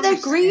yeah, don't but they're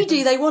understand.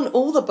 greedy. They want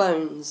all the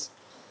bones.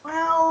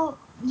 Well,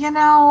 you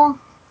know.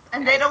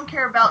 And they don't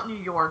care about New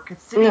York.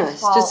 It's cities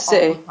fall just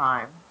city. all the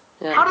time.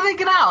 Yeah. How do they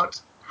get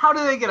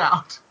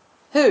out?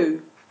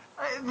 Who?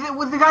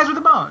 With the guys with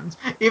the bones.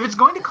 If it's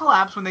going to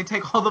collapse when they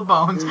take all the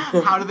bones,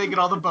 how do they get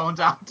all the bones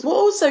out? Well,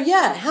 also,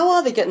 yeah, how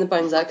are they getting the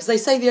bones out? Because they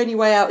say the only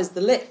way out is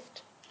the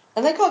lift.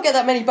 And they can't get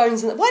that many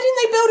bones in the... Why didn't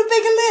they build a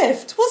bigger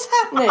lift? What's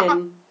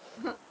happening?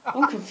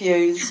 I'm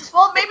confused.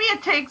 Well, maybe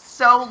it takes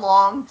so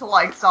long to,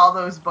 like, saw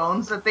those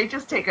bones that they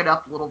just take it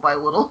up little by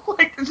little.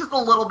 Like, just a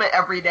little bit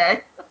every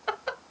day.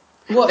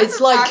 What, this it's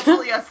is like...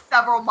 actually a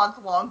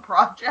several-month-long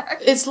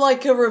project. It's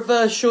like a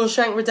reverse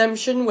Shawshank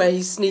Redemption where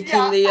he's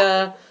sneaking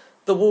the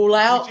wall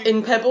out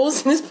in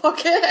pebbles in his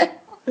pocket.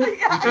 Which,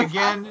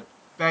 again,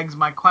 begs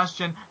my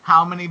question,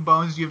 how many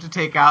bones do you have to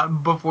take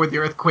out before the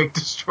earthquake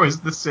destroys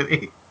the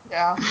city?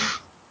 Yeah.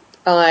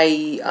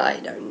 I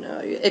don't know.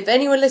 If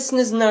anyone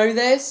listeners know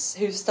this,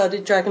 who've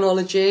studied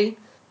dragonology,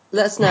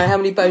 let us know how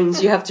many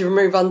bones you have to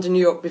remove under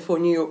New York before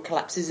New York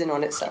collapses in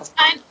on itself.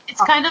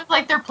 It's kind of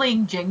like they're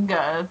playing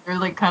Jenga. They're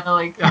like kind of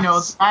like, you know,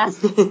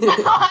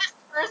 the last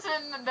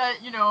person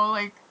that, you know,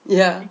 like,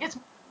 it gets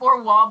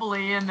more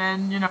wobbly, and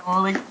then, you know,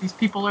 like, these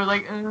people are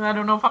like, I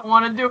don't know if I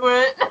want to do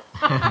it.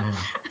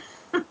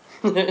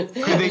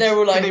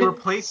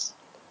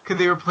 Could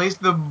they replace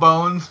the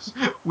bones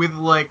with,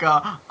 like,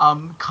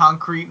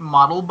 concrete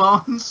model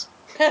bones?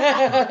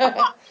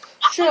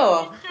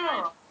 Sure.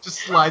 Just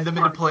slide them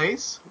into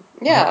place?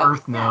 Yeah. The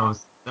Earth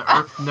knows. The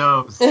Earth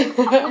knows.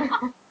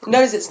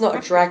 Knows it's not a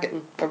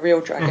dragon, a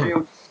real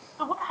dragon.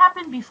 So what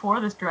happened before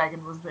this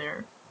dragon was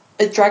there?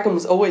 A dragon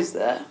was always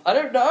there. I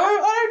don't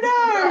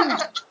know.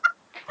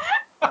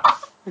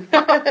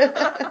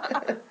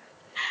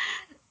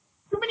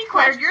 Too many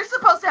questions. You're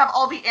supposed to have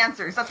all the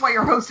answers. That's why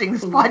you're hosting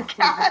this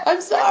podcast.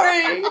 I'm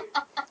sorry.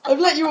 I've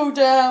let you all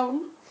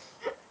down.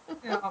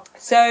 Yeah.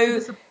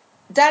 So,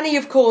 Danny,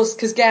 of course,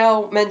 because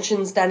Gal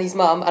mentions Danny's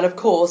mum, and of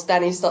course,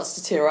 Danny starts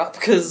to tear up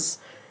because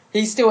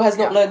he still has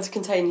not learned to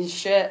contain his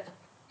shit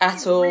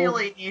at all. He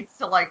really needs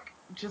to, like,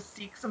 just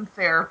seek some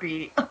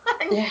therapy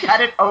and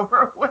get it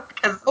over with.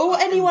 All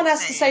anyone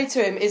has to say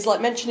to him is,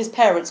 like, mention his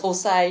parents or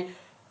say,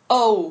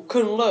 oh,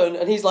 couldn't learn,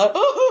 and he's like,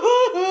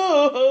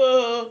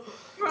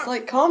 it's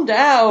like, calm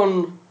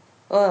down.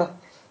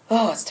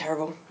 It's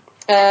terrible.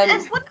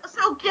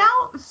 So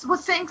Gal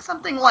was saying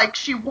something like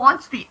she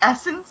wants the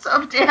essence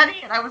of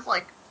Danny, and I was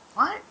like,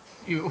 what?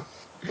 You.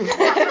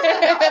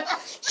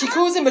 She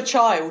calls him a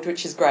child,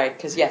 which is great,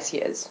 because yes, he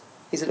is.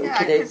 He's a little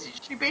kiddie. Yeah, because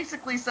she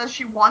basically says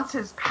she wants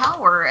his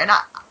power, and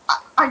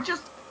I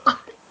just...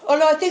 Oh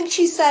no, I think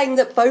she's saying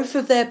that both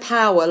of their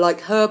power,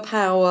 like her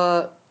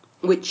power,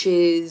 which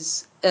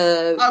is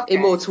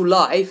immortal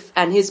life,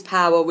 and his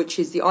power, which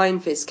is the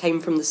Iron Fist,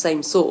 came from the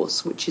same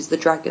source, which is the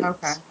dragons.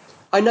 Okay.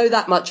 I know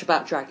that much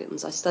about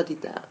dragons. I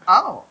studied that.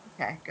 Oh,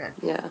 okay, good.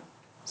 Yeah.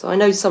 So I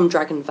know some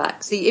dragon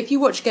facts. See, if you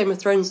watch Game of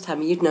Thrones,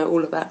 Tammy, you'd know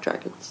all about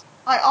dragons.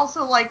 I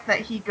also like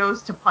that he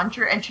goes to punch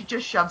her and she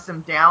just shoves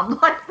him down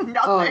like nothing.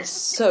 Oh, it's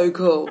so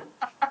cool.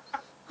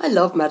 I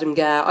love Madame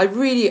Gao. I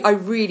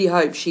really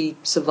hope she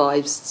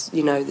survives,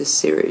 you know, this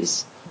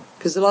series.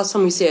 Because the last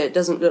time we see her, it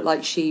doesn't look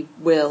like she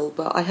will,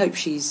 but I hope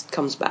she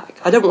comes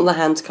back. I don't want the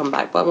hand to come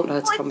back, but I want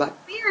her to come back.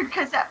 It's weird,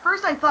 because at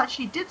first I thought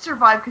she did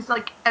survive, because,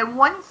 like, at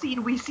one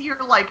scene we see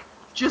her, like,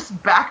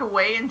 just back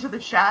away into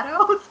the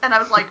shadows, and I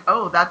was like,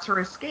 oh, that's her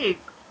escape.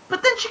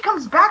 But then she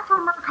comes back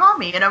from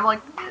Murakami, and I'm like,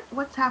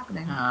 what's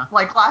happening?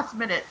 Like, last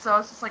minute. So I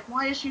was just like,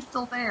 why is she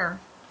still there?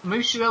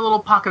 Maybe she's got a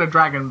little pocket of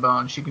dragon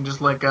bone. She can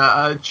just, like,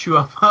 chew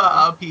up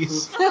a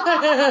piece.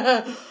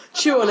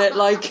 Chew on it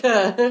like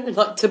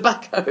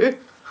tobacco.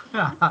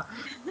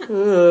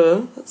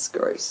 That's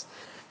gross.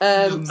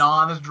 Just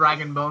gnaw on this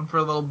dragon bone for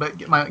a little bit,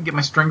 get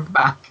my strength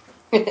back.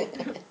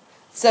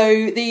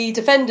 So the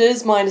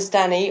defenders, minus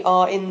Danny,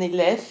 are in the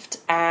lift,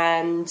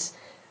 and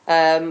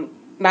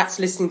Matt's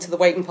listening to the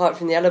waiting part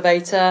from the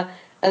elevator,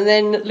 and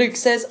then Luke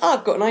says,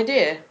 I've got an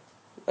idea,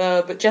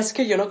 but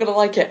Jessica, you're not going to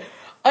like it.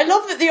 I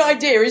love that the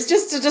idea is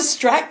just to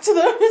distract them.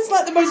 It's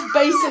like the most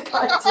basic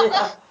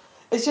idea.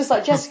 It's just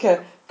like,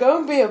 Jessica, go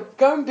and be a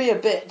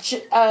bitch,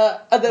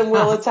 and then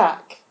we'll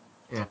attack.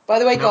 Yeah. By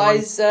the way,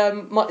 guys,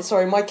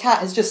 my cat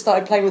has just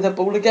started playing with her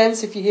ball again,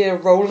 so if you hear a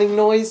rolling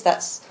noise,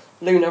 that's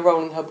Luna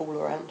rolling her ball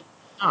around.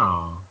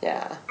 Oh.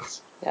 Yeah.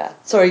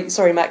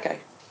 Sorry, Matt, go.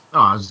 Oh,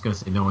 I was just going to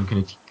say no one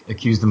can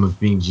accuse them of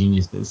being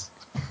geniuses.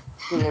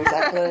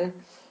 Exactly.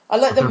 I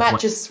like that Matt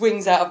just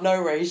swings out of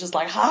nowhere. He's just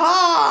like,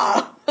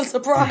 ha! A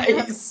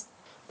surprise!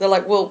 They're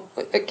like, well,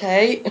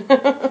 okay.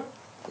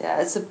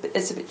 Yeah, it's a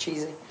bit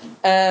cheesy.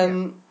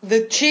 The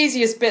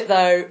cheesiest bit,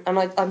 though,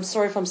 and I'm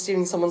sorry if I'm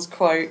stealing someone's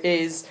quote,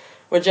 is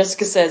when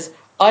Jessica says,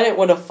 I don't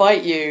want to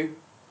fight you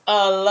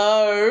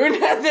alone,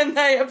 and then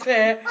they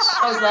appear.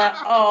 I was like,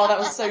 oh, that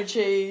was so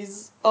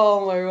cheese.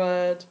 Oh, my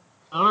word.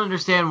 I don't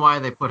understand why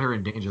they put her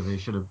in danger. They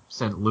should have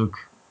sent Luke.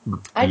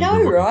 I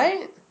know,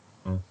 right?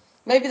 Yeah.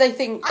 Maybe they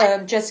think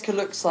Jessica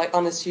looks like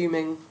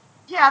unassuming.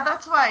 Yeah,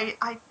 that's why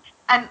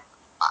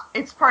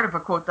it's part of a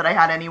quote that I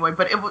had anyway,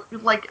 but it was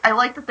like, I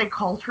like that they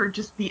called her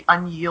just the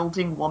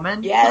unyielding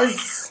woman.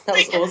 Yes, that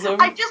was awesome.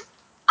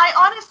 I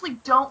honestly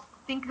don't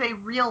think they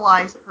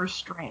realize her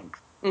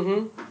strength.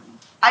 Mm-hmm.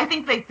 I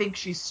think they think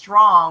she's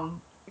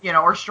strong,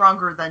 or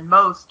stronger than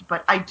most,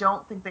 but I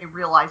don't think they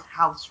realize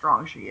how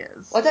strong she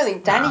is. Well, I don't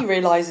think Danny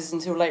realises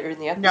until later in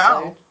the episode.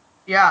 No.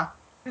 Yeah.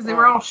 Because they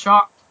were all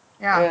shocked.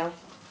 Yeah.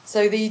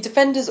 So the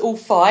defenders all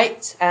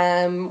fight,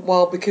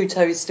 while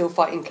Bakuto is still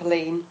fighting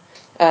Colleen.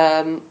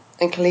 And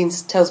Colleen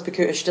tells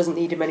Bakuto she doesn't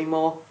need him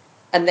anymore.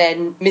 And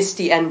then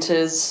Misty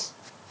enters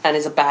and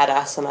is a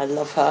badass, and I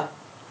love her.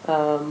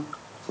 And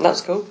that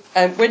was cool.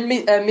 When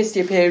Misty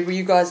appeared, were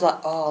you guys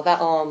like, oh,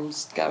 that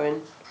arm's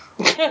going?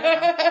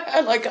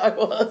 Like I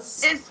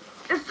was.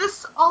 Is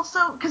this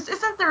also, because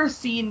isn't there a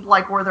scene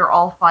like where they're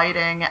all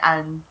fighting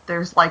and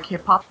there's like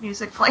hip hop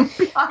music playing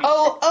behind?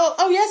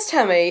 Oh yes,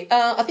 Tammy.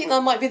 I think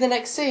that might be the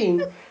next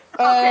scene. Okay,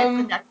 it's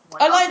the next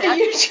one. I like that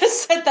you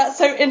just said that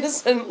so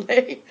innocently.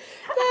 Isn't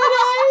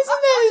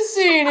that a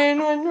scene in?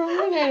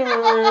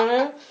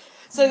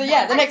 So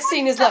the next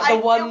scene is like the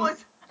one.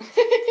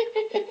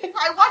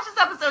 I watched this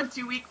episode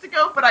 2 weeks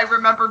ago, but I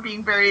remember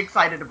being very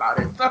excited about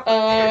it. So.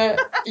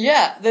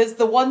 Yeah, there's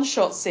the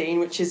one-shot scene,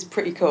 which is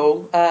pretty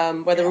cool,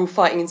 where they're all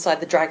fighting inside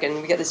the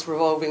dragon. We get this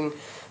revolving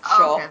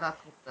shot. Okay, that's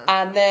what this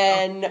and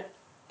then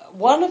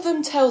one of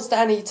them tells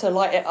Danny to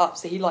light it up,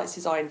 so he lights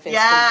his Iron Fist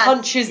Yes, and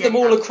punches them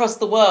all across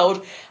the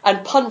world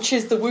and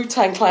punches the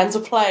Wu-Tang Clan to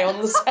play on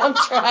the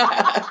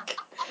soundtrack.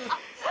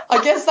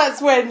 I guess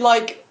that's when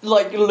like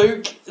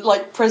Luke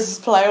presses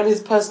play on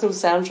his personal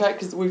soundtrack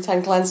because the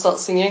Wu-Tang Clan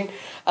starts singing,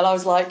 and I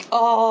was like,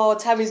 oh,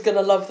 Tammy's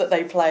gonna love that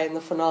they play in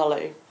the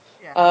finale.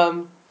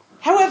 Yeah.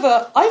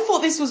 However, I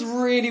thought this was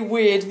really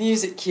weird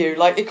music cue.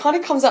 Like, it kind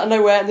of comes out of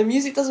nowhere, and the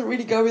music doesn't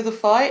really go with the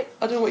fight.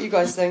 I don't know what you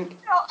guys think.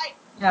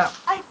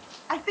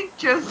 I think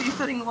Josie's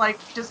sitting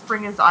just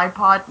bring his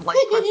iPod and press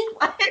play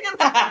in the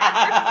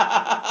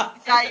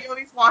background. Yeah, he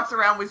always walks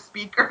around with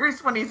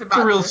speakers when he's about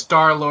It's a real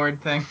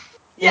Star-Lord thing.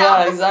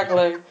 Yeah,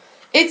 exactly.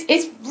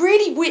 It's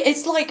really weird.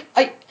 It's like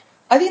I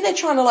think they're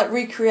trying to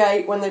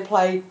recreate when they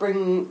play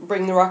Bring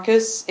the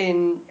Ruckus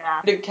in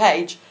Luke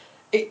Cage.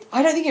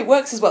 I don't think it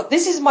works as well.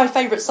 This is my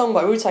favourite song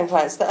by Wu-Tang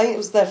Clan. I think it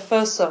was their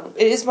first song.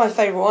 It is my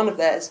favourite one of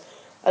theirs.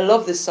 I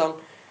love this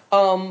song.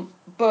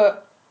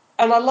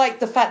 And I like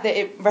the fact that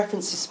it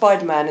references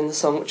Spider-Man in the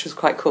song, which was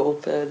quite cool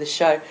for this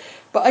show.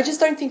 But I just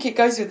don't think it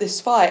goes with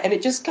this fight, and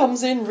it just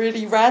comes in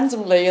really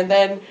randomly, and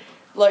then,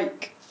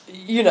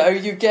 you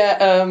get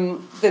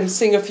them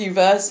sing a few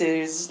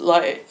verses,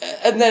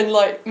 and then,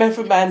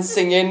 Method Man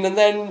singing, and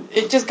then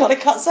it just kind of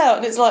cuts out,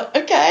 and it's like,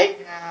 okay,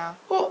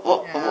 what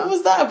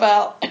was that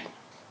about?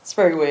 It's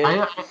very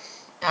weird.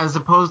 As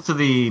opposed to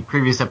the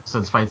previous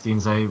episode's fight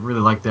scenes, I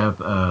really liked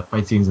the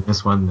fight scenes in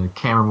this one. The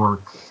camera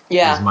work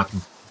was much.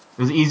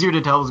 It was easier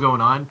to tell what was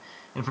going on,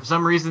 and for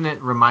some reason,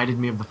 it reminded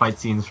me of the fight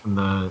scenes from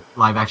the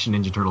live-action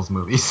Ninja Turtles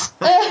movies.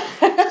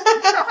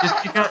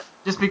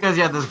 just because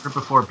you had this group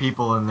of 4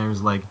 people, and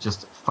there's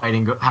just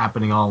fighting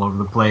happening all over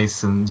the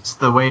place, and just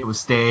the way it was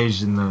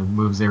staged and the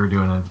moves they were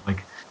doing, it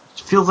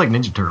feels like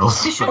Ninja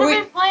Turtles. They should have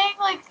been playing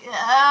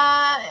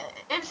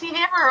MC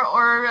Hammer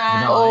or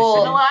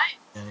Vanilla Ice.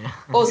 Yeah.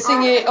 Or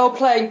singing, or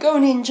playing Go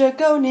Ninja,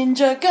 Go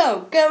Ninja,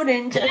 Go! Go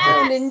Ninja,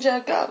 Go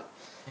Ninja, Go!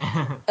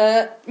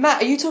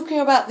 Matt, are you talking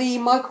about the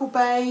Michael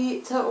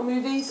Bay Turtle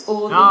movies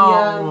or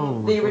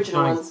the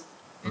original ones?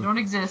 They don't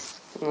exist.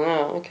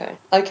 Oh, okay.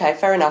 Okay,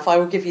 fair enough. I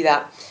will give you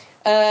that.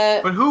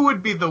 But who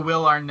would be the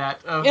Will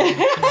Arnett of...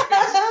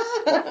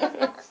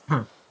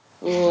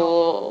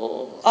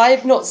 Oh,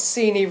 I've not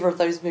seen either of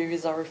those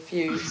movies. I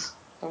refuse.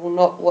 I will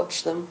not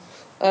watch them.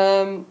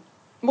 Wasn't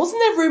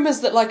there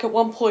rumours that, like, at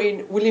one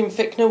point William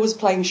Fichtner was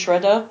playing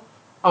Shredder?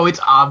 Oh,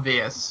 it's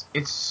obvious.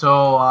 It's so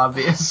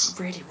obvious. It's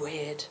really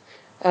weird.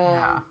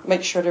 Yeah.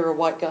 Make Shredder a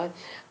white guy.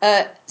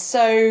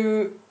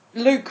 So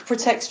Luke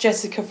protects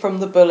Jessica from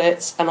the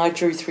bullets, and I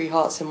drew 3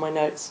 hearts in my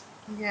notes.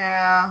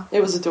 Yeah.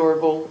 It was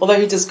adorable, although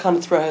he does kind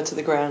of throw her to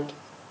the ground.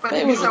 But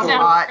it it was was so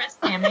adorable. hot.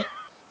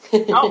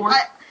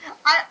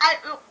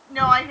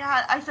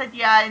 I said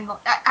yeah, and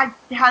I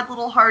had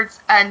little hearts,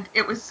 and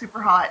it was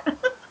super hot.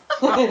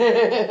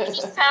 It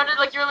sounded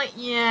like you were like,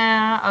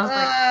 yeah. I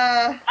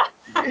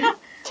was like...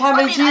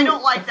 Tammy, I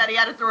don't like that he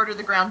had to throw her to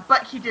the ground,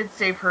 but he did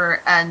save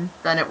her, and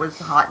then it was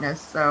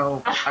hotness,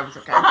 so I was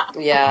okay.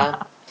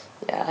 Yeah,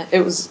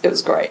 it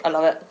was great. I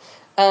love it.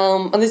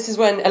 And this is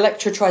when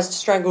Elektra tries to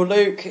strangle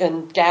Luke,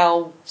 and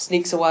Gal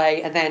sneaks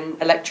away, and then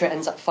Elektra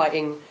ends up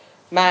fighting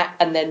Matt,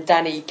 and then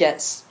Danny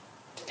gets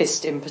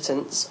fist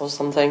impotence or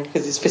something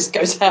because his fist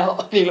goes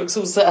out and he looks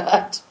all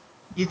sad.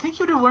 You'd think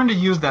you'd have learned to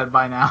use that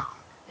by now.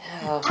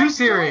 Yeah. 2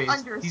 series,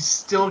 he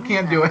still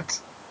can't do it.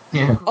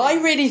 Yeah. I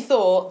really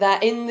thought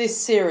that in this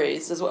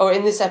series, or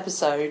in this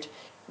episode,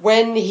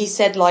 when he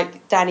said,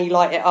 like, Danny,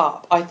 light it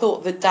up, I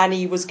thought that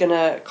Danny was going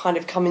to kind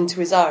of come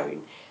into his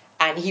own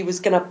and he was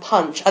going to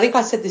punch. I think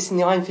I said this in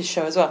the Iron Fist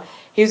show as well.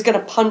 He was going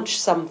to punch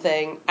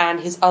something and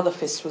his other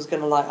fist was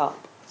going to light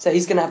up. So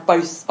he's going to have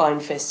both Iron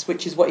Fists,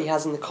 which is what he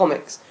has in the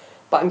comics.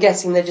 But I'm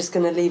guessing they're just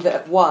going to leave it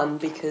at 1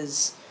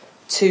 because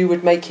 2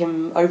 would make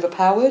him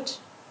overpowered,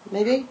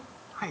 maybe?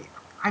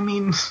 I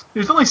mean,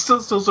 there's only still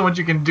so much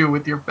you can do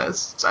with your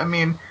fists. I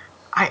mean,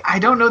 I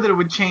don't know that it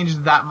would change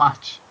that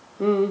much.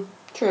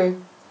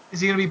 True.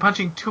 Is he going to be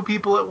punching 2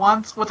 people at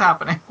once? What's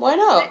happening? Why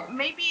not?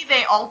 Maybe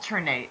they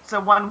alternate,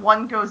 so when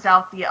one goes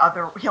out, the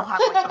other, he'll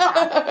have like the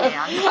back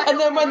hand. And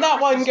then when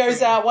that one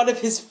goes out, one of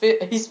his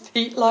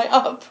feet light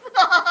up.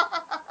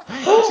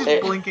 He's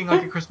just blinking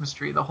like a Christmas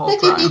tree the whole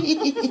time.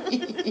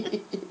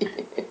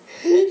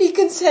 He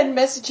can send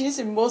messages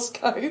in Morse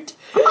code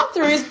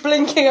through his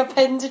blinking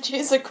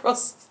appendages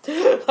across,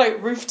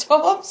 like,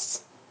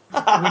 rooftops.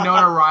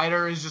 Winona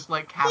Ryder is just,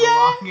 like,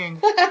 cataloging.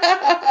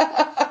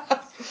 I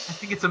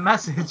think it's a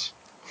message.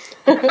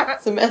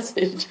 It's a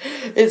message.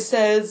 It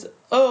says,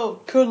 "Oh,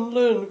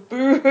 Kunlun,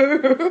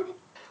 boo-hoo."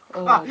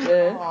 Oh,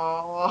 dear.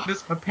 Oh.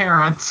 Miss my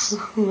parents.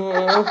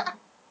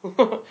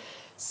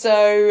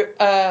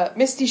 So,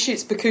 Misty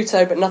shoots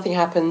Bakuto, but nothing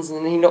happens,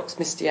 and then he knocks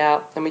Misty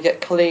out, and we get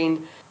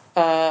Colleen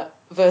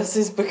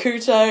versus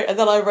Bakuto, and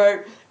then I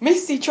wrote,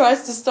 Misty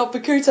tries to stop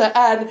Bakuto,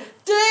 and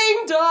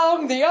ding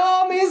dong, the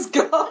arm is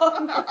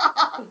gone.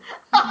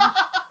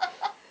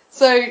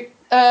 So,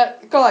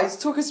 guys,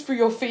 talk us through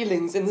your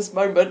feelings in this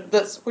moment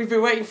that we've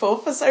been waiting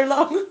for so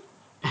long.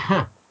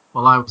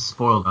 Well, I was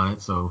spoiled on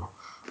it, so...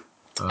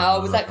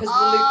 was that because of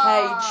the Luke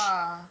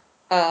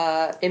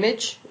Cage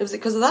image? Was it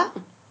because of that?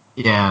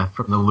 Yeah,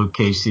 from the Luke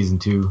Cage season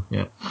 2,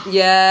 yeah.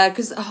 Yeah,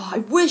 because I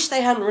wish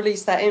they hadn't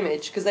released that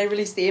image, because they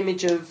released the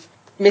image of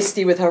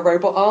Misty with her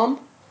robot arm,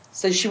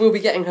 so she will be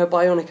getting her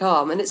bionic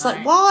arm, and it's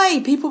like,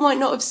 why? People might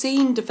not have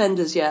seen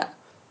Defenders yet.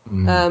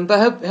 But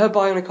her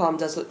bionic arm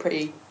does look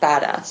pretty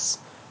badass.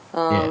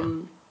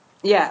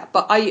 Yeah,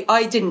 but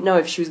I didn't know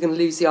if she was going to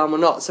lose the arm or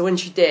not, so when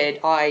she did,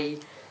 I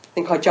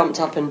think I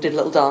jumped up and did a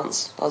little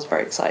dance. I was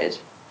very excited.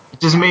 It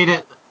just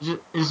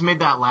made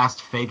that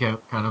last fake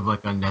out kind of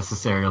like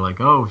unnecessary, like,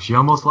 oh, she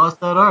almost lost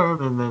that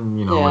arm, and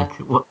then, like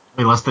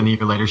less than a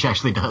year later she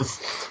actually does.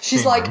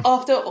 She's like,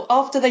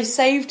 after they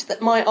saved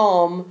my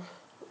arm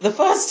the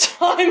first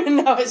time and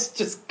now it's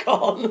just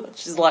gone.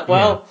 She's like,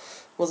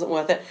 wasn't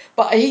worth it.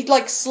 But he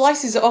like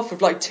slices it off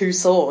with like 2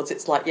 swords.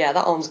 It's like, yeah,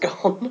 that arm's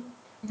gone.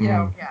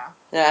 Yeah.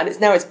 Yeah, and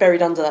it's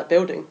buried under that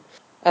building.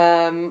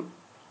 Yeah,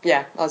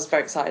 I was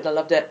very excited. I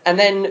loved it. And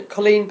then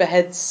Colleen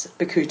beheads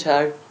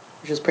Bakuto,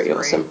 which was pretty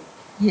awesome.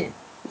 Yeah.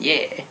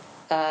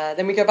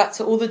 Then we go back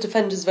to all the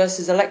Defenders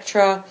versus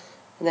Elektra,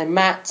 and then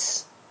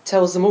Matt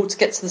tells them all to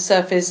get to the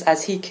surface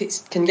as he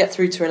can get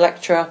through to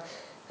Elektra,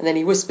 and then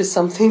he whispers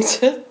something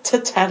to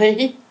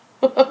Tanny.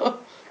 I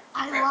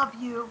love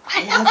you.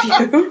 I love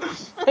you.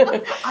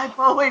 I've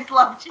always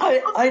loved you.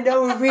 I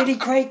know a really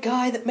great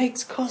guy that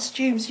makes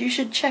costumes. You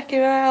should check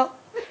him out.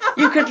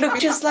 You could look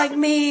just like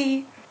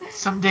me.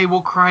 Someday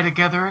we'll cry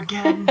together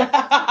again.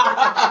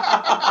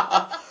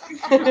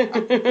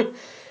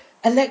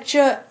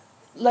 Elektra,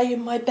 lay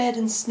in my bed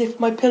and sniff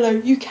my pillow.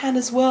 You can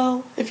as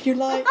well, if you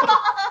like.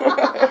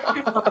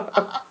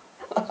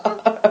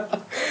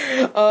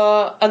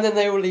 And then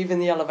they all leave in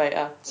the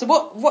elevator. So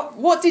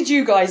what did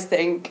you guys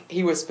think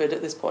he whispered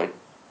at this point?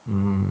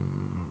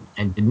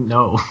 I didn't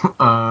know.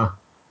 Tell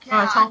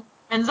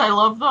friends I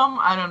love them?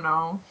 I don't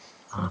know.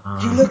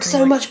 You look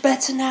so much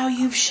better now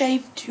you've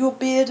shaved your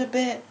beard a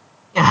bit.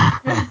 Yeah,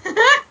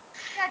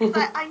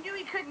 because I knew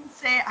he couldn't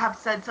have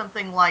said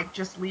something like,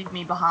 just leave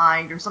me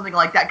behind, or something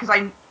like that,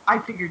 because I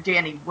figured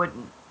Danny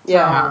wouldn't.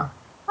 Yeah.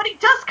 But he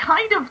does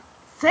kind of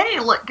say,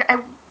 look,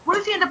 what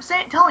does he end up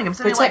telling him?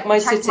 Something Protect like, my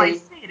protect my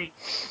city. city.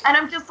 And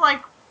I'm just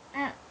like,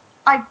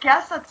 I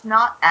guess that's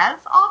not as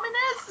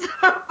ominous.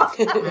 But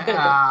it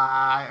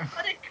kind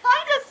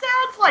of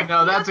sounds like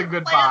No, that's a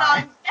good plan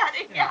buy. on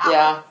getting out.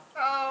 Yeah.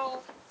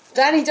 So,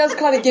 Danny does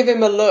kind of give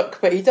him a look,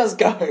 but he does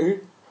go.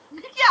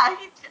 yeah,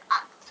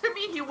 to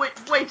me, he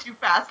went way too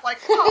fast. Like,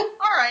 oh,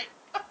 all right.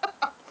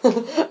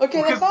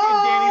 Okay, then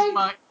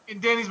bye. In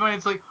Danny's mind,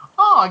 it's like,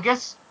 oh, I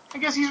guess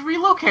he's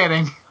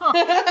relocating.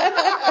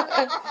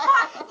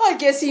 I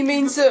guess he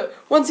means that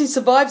once he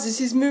survives this,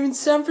 he's moving to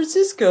San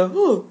Francisco.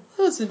 Oh,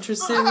 that's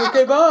interesting.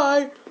 Okay,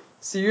 bye.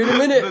 See you in a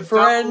minute, the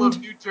friend. Devil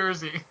of New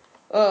Jersey.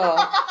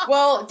 Oh.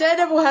 Well,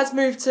 Daredevil has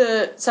moved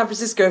to San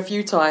Francisco a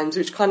few times,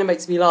 which kind of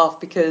makes me laugh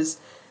because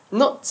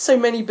not so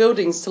many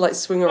buildings to like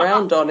swing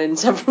around on in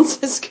San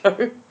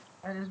Francisco.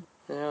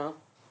 Yeah.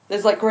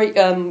 There's like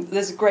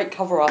there's a great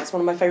cover art. It's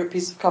one of my favourite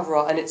pieces of cover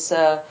art, and it's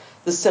the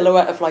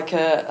silhouette of like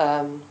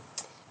a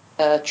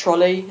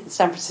trolley,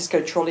 San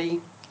Francisco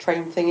trolley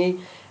train thingy,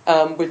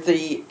 with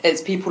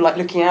it's people like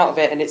looking out of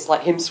it, and it's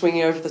like him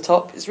swinging over the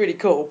top. It's really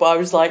cool. But I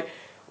was like,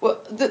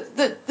 well,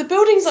 the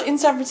buildings in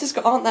San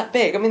Francisco aren't that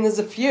big. I mean, there's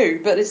a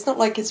few, but it's not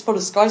like it's full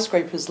of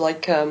skyscrapers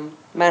like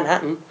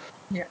Manhattan.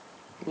 Yeah.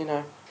 You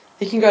know,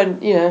 he can go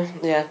and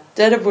yeah.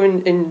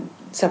 Daredevil in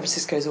San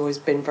Francisco has always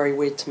been very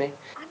weird to me.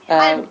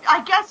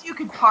 I guess you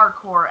could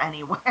parkour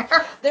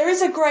anywhere. There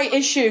is a great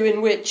issue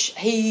in which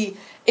he,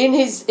 in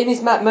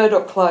his Matt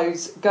Murdock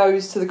clothes,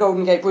 goes to the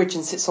Golden Gate Bridge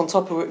and sits on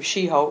top of it with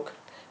She-Hulk,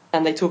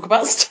 and they talk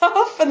about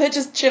stuff, and they're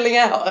just chilling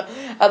out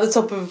at the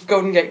top of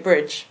Golden Gate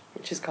Bridge,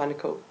 which is kind of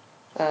cool.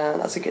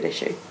 That's a good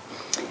issue.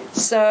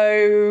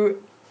 So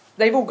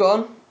they've all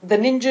gone. The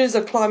ninjas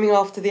are climbing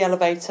after the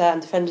elevator, and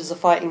defenders are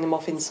fighting them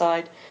off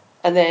inside.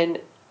 And then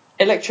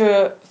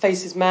Elektra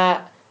faces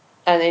Matt.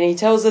 And then he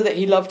tells her that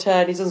he loved her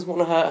and he doesn't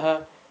want to hurt her.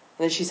 And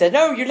then she said,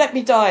 no, you let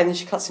me die. And then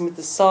she cuts him with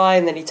the sigh,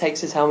 and then he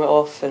takes his helmet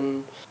off.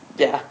 And,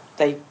 yeah,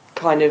 they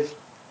kind of,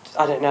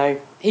 I don't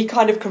know, he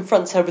kind of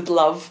confronts her with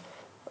love.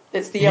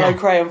 It's the yellow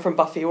crayon from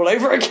Buffy all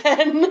over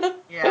again.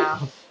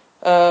 Yeah.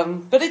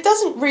 But it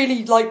doesn't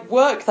really,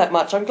 work that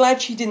much. I'm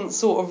glad she didn't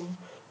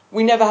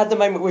we never had the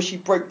moment where she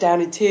broke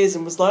down in tears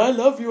and was like, I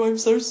love you, I'm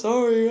so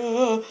sorry.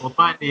 Well,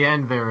 by the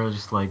end, they were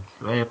just like,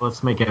 hey,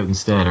 let's make out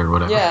instead, or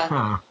whatever.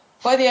 Yeah.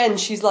 By the end,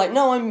 she's like,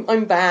 no,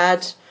 I'm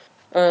bad.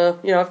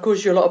 I've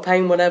caused you a lot of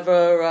pain,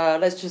 whatever.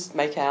 Let's just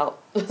make out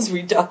as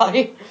we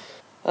die.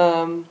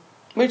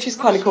 Which is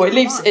kind of cool. It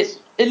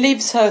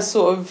leaves her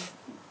sort of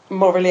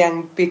morally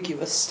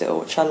ambiguous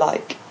still, which I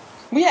like.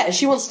 Well, yeah,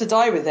 she wants to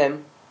die with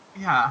him.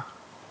 Yeah.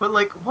 But,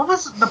 what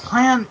was the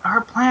plan,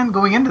 her plan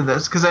going into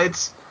this? Because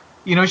it's,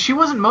 she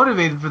wasn't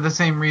motivated for the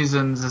same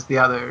reasons as the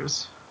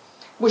others.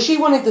 Well, she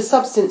wanted the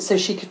substance so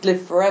she could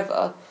live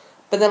forever.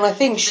 But then I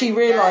think she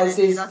realises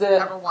she doesn't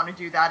ever want to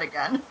do that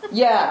again.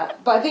 Yeah,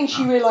 but I think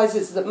she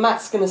realises that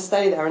Matt's going to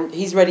stay there and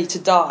he's ready to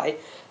die.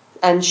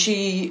 And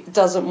she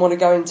doesn't want to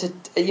go into,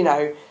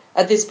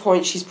 at this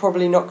point she's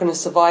probably not going to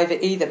survive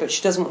it either, but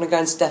she doesn't want to go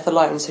into death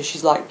alone. So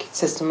she's like,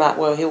 says to Matt,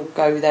 well, he'll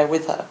go there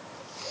with her.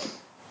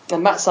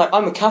 And Matt's like,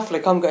 I'm a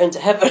Catholic, I'm going to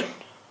heaven.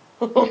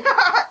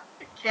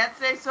 Can't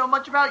say so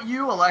much about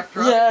you,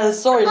 Elektra. Yeah,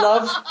 sorry,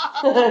 love.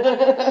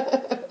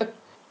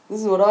 This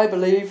is what I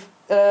believe.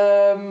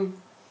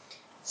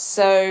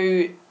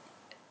 So,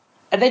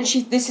 and then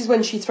this is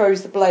when she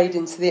throws the blade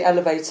into the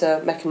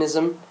elevator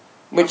mechanism,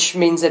 which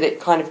means that it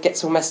kind of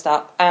gets all messed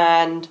up.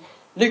 And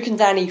Luke and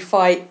Danny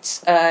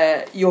fight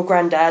your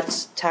granddad,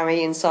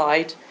 Tammy,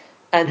 inside,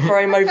 and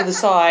throw him over the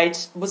side.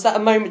 Was that a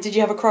moment? Did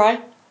you have a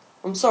cry?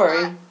 I'm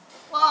sorry.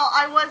 Well,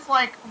 I was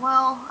like,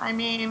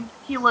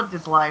 he lived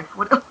his life.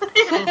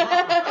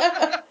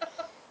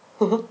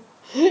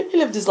 He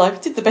lived his life.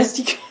 He did the best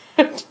he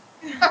could.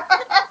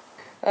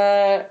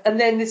 And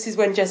then this is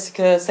when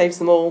Jessica saves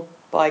them all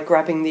by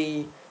grabbing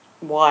the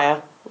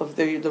wire of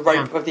the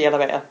rope of the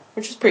elevator,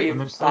 which was pretty and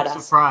badass. So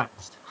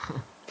surprised.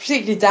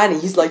 Particularly Danny,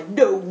 he's like,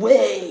 no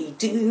way,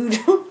 dude.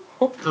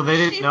 So they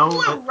didn't know.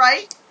 Flew,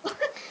 right?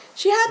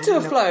 She had to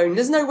have flown.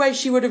 There's no way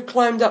she would have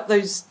climbed up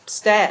those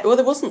stairs. Well,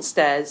 there wasn't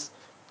stairs.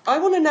 I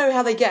want to know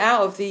how they get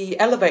out of the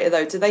elevator,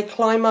 though. Do they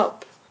climb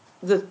up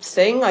the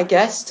thing, I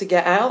guess, to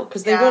get out?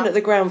 Because they weren't at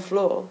the ground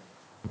floor.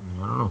 I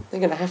don't know. They're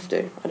going to have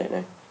to. I don't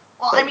know.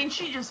 Well,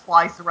 she just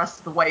flies the rest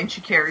of the way and she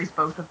carries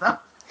both of them.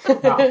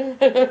 And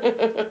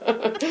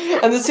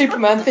the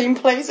Superman theme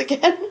plays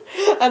again.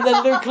 And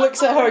then Luke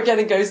looks at her again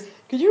and goes,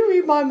 can you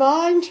read my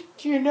mind?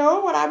 Do you know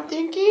what I'm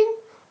thinking?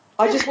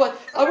 I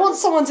want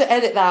someone to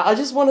edit that. I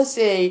just want to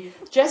see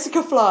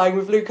Jessica flying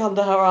with Luke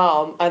under her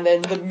arm and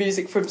then the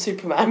music from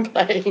Superman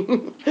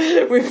playing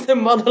with the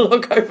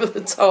monologue over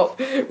the top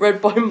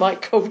read by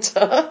Mike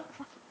Coulter.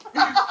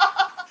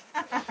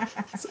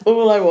 That's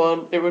all I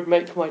want. It would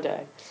make my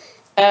day.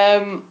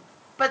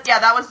 But yeah,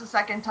 that was the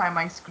second time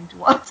I screamed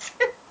once.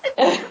 When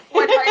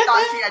I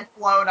thought she had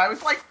flown, I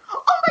was like,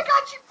 oh my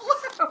god, she flew!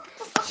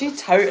 She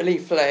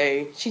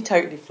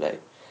totally flew.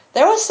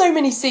 There are so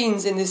many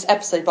scenes in this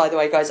episode, by the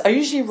way, guys. I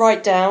usually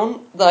write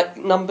down,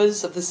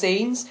 numbers of the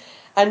scenes,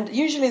 And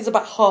usually there's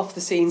about half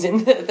the scenes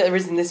that there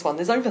is in this one.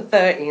 There's over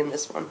 30 in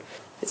this one.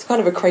 It's kind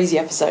of a crazy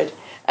episode.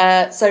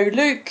 So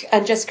Luke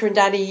and Jessica and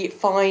Danny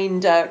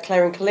find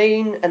Claire and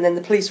Colleen, and then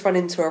the police run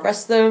in to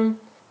arrest them.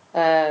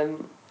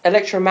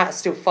 Elektra and Matt are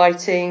still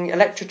fighting.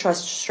 Elektra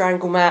tries to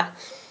strangle Matt,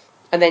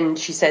 and then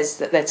she says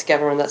that they're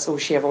together and that's all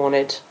she ever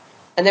wanted.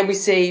 And then we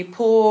see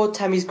poor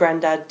Tammy's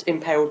granddad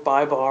impaled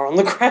by a bar on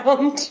the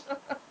ground.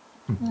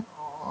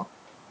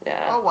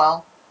 Yeah. Oh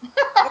well.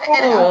 Oh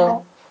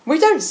well. We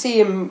don't see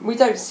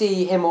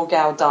him or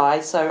Gal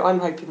die, so I'm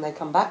hoping they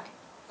come back.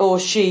 Or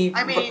she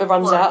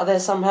runs out of there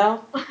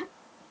somehow.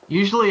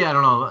 Usually, I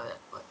don't know,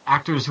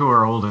 actors who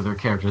are older, their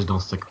characters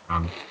don't stick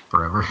around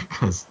forever,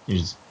 because you're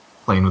just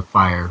playing with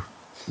fire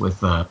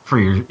for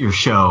your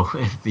show,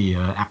 if the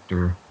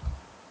actor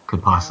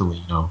could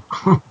possibly,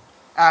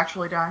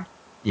 Actually die.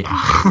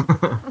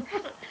 Yeah.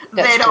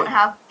 They don't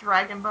have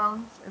dragon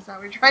bones? Is that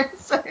what you're trying to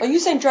say? Are you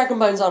saying dragon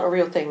bones aren't a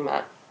real thing,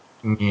 Matt?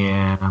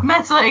 Yeah.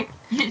 Matt's like,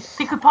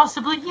 they could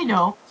possibly,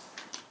 die.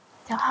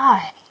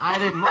 I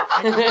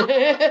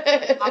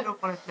don't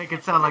want to make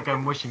it sound like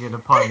I'm wishing it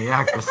upon the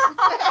actress.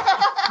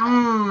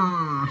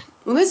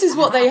 Well, this is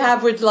what they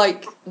have with,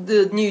 like,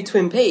 the new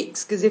Twin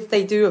Peaks, because if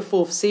they do a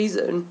 4th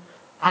season...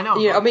 I know.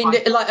 Yeah, I mean,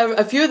 like,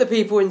 a few of the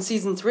people in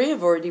season 3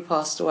 have already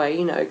passed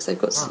away, because they've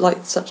got,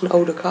 like, such an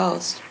older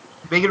cast.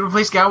 They could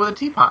replace Gal with a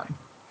teapot.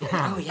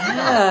 Oh,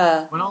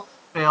 yeah. When all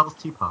fails,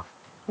 teapot.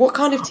 What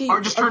kind of teapot?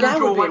 Or just turn her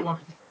into a white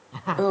woman.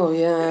 Oh,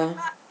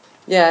 yeah.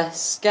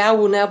 Yes, Gal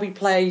will now be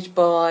played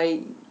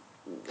by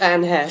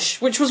Anne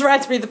Hesh, which was rare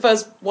to be the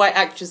first white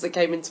actress that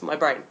came into my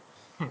brain.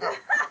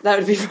 That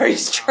would be very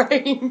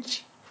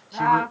strange.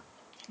 Yeah.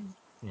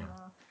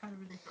 Kind of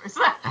ridiculous.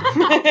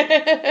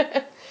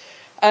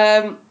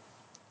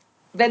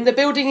 Then the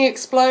building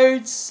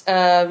explodes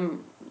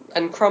and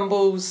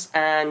crumbles,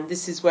 and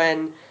this is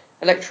when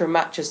Elektra and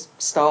Matt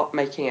just start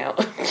making out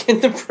in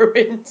the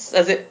ruins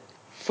as it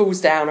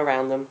falls down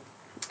around them.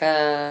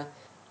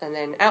 And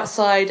then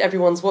outside,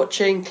 everyone's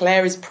watching.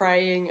 Claire is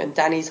praying, and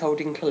Danny's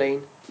holding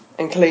Colleen.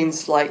 And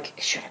Colleen's like,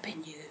 it should have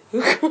been you.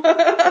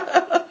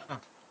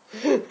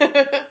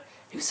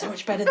 He was so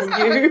much better than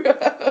you.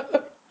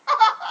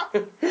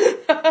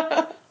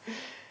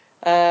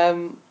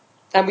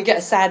 And we get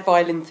a sad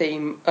violin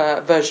theme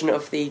version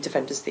of the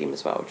Defenders theme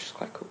as well, which is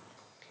quite cool.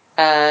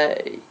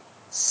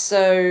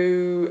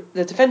 So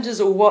the Defenders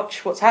all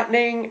watch what's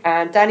happening,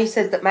 and Danny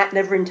says that Matt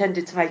never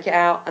intended to make it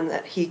out, and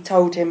that he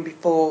told him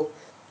before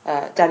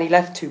Danny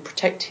left to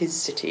protect his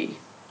city.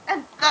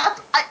 And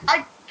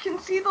I can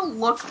see the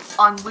look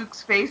on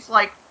Luke's face,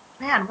 like,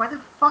 man, why the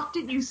fuck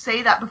didn't you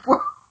say that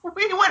before we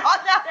went on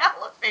that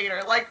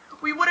elevator? Like,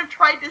 we would have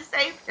tried to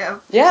save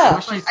him.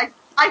 Yeah.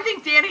 I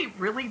think Danny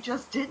really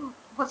just didn't.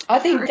 I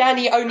think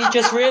Danny only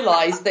just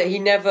realised that he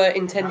never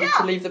intended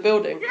to leave the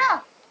building.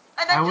 Yeah.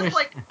 And I'm just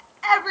like,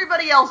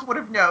 everybody else would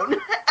have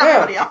known.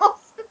 Everybody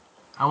else.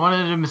 I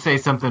wanted him to say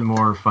something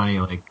more funny,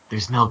 like,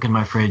 there's milk in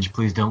my fridge,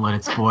 please don't let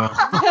it spoil.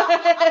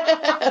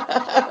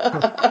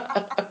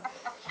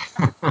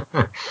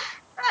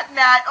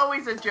 Matt,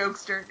 always a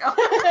jokester.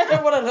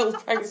 What a little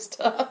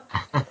prankster.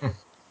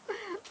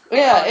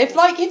 Yeah, if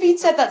he'd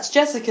said that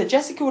to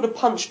Jessica would have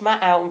punched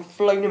Matt out and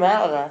flown him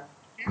out of there.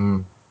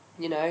 Mm.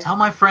 Tell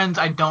my friends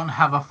I don't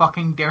have a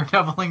fucking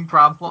daredeviling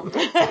problem.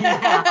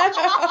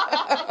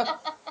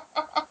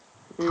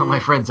 Tell my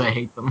friends I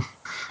hate them.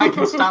 I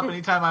can stop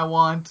anytime I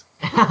want.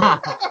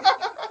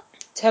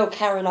 Tell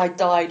Karen I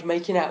died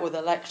making out with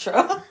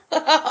Elektra.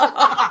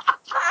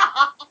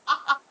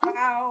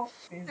 Wow.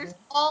 There's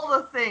all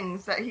the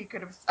things that he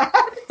could have said.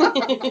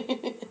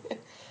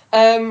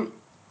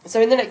 So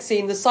in the next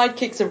scene, the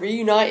sidekicks are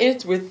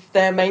reunited with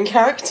their main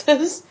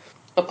characters,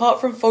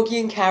 apart from Foggy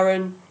and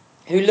Karen,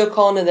 who look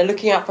on and they're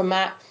looking out for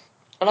Matt.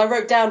 And I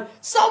wrote down,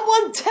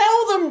 someone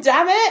tell them,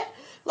 damn it!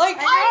 Like,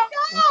 I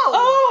know!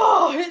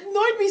 Oh, it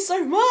annoyed me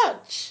so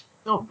much.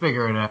 They'll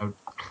figure it out.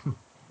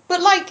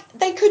 But, like,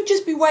 they could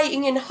just be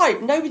waiting in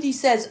hope. Nobody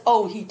says,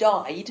 oh, he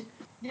died.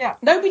 Yeah.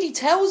 Nobody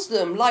tells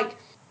them. Like,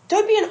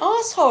 don't be an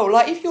asshole.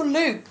 Like, if you're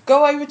Luke,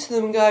 go over to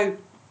them and go,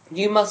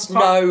 you must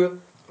know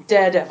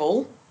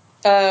Daredevil.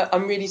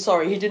 I'm really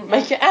sorry he didn't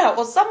make it out,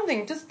 or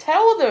something. Just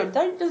tell them.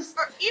 Don't just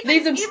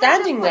leave them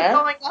standing just, like, there.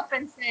 Going up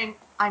and saying,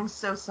 I'm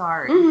so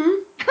sorry.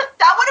 Mm-hmm.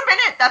 That would have been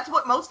it. That's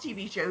what most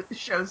TV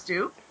shows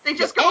do. They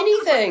just go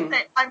anything. And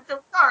say, I'm so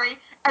sorry,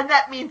 and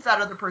that means that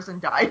other person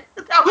died.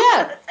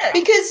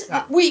 Because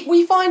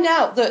we find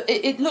out that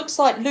it looks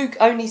like Luke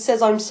only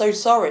says I'm so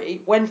sorry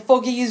when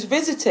Foggy is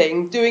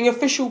visiting, doing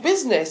official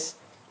business.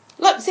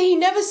 Look, see, he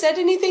never said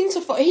anything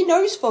to Foggy. He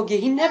knows Foggy.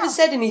 He never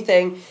said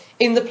anything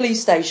in the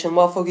police station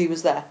while Foggy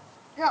was there.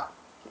 Yeah.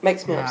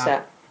 Makes me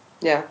upset.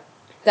 Yeah,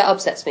 that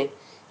upsets me.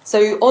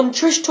 So on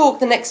Trish Talk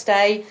the next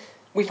day,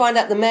 we find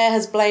out the mayor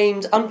has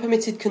blamed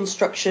unpermitted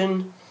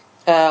construction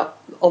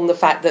on the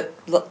fact that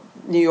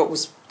New York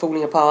was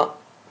falling apart.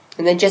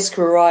 And then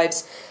Jessica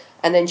arrives,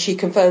 and then she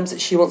confirms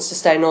that she wants to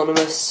stay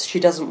anonymous.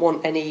 She doesn't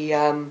want any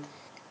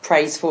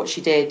praise for what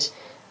she did.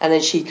 And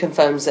then she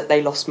confirms that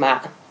they lost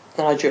Matt.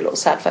 And I drew a little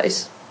sad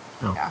face.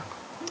 Oh.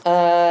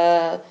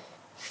 Yeah.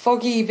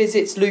 Foggy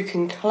visits Luke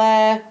and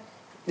Claire.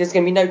 There's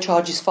going to be no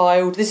charges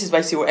filed. This is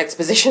basically what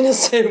exposition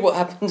as to what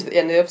happened at the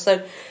end of the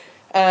episode.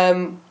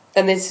 And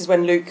this is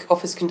when Luke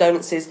offers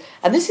condolences.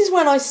 And this is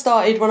when I was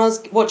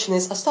watching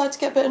this, I started to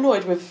get a bit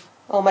annoyed with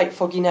our mate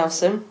Foggy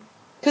Nelson.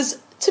 Because,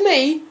 to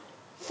me,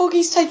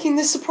 Foggy's taking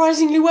this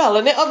surprisingly well,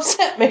 and it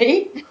upset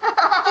me.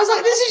 I was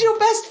like, this is your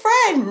best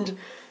friend!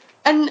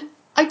 And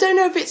I don't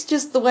know if it's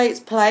just the way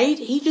it's played.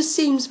 He just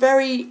seems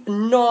very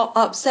not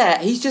upset.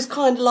 He's just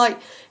kind of like,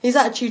 his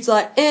attitude's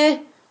like,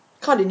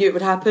 kind of knew it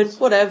would happen,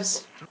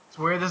 whatevs. It's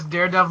where this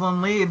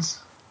daredeviling leads.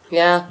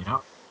 Yeah.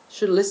 Yep.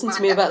 Should have listened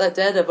to me about that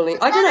daredeviling.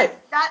 I don't know.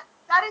 That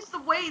is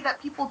the way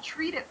that people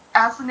treat it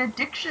as an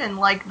addiction.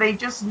 Like, they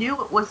just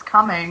knew it was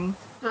coming,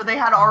 so they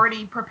had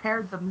already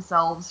prepared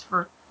themselves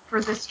for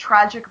this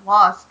tragic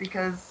loss,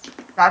 because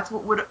that's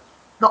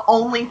the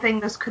only thing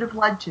this could have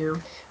led to.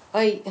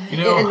 It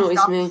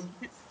annoys me.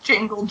 It's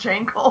jingle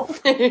jangle.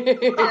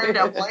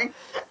 Daredeviling.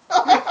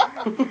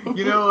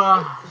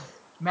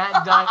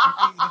 Matt died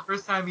the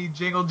first time he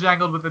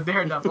jingle-jangled with a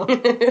daredevil.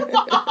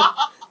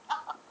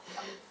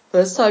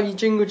 First time you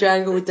jingle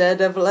jangle with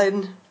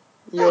daredeviling,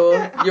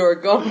 you're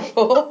gone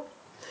for.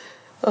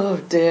 Oh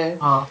dear.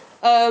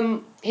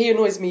 He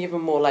annoys me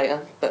even more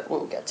later, but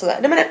we'll get to that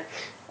in a minute.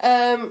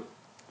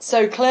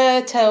 So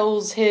Claire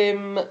tells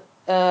him,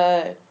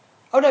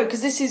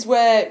 because this is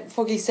where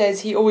Foggy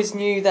says he always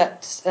knew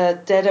that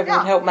Daredevil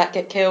would help Matt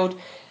get killed,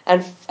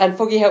 and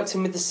Foggy helped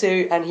him with the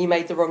suit, and he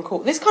made the wrong call.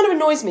 This kind of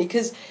annoys me,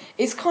 because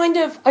it's kind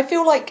of, I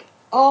feel like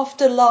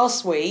after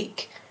last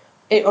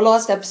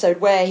episode,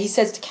 where he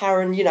says to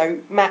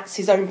Karen, Matt's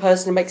his own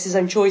person and makes his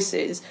own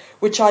choices,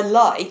 which I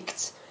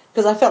liked,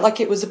 because I felt like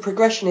it was a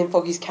progression in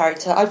Foggy's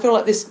character. I feel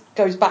like this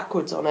goes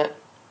backwards on it.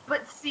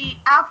 But see,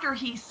 after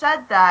he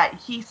said that,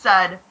 he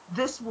said,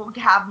 this will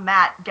have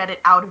Matt get it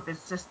out of his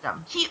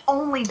system. He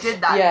only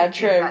did that. Yeah,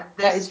 true.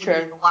 That is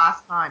true. The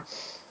last time.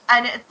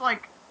 And it's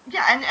like,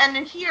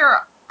 and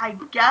here, I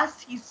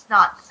guess he's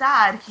not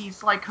sad.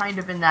 He's like kind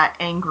of in that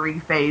angry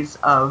phase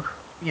of,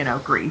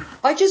 grief.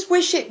 I just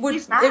wish it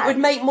would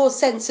make more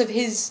sense of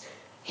his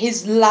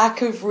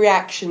lack of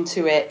reaction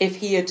to it if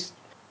he had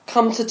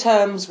come to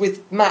terms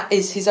with Matt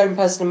is his own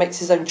person and makes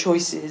his own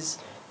choices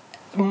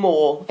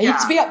more. Yeah.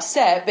 He'd be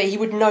upset, but he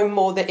would know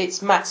more that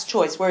it's Matt's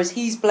choice, whereas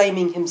he's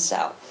blaming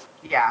himself.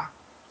 Yeah.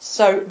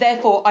 So,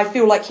 therefore, I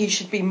feel like he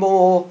should be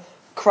more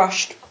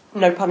crushed,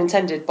 no pun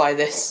intended, by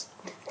this.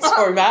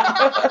 Sorry, Matt.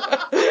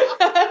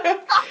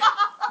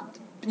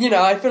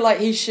 I feel like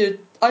he should...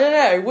 I don't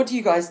know, what do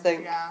you guys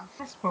think? Yeah.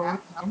 I suppose.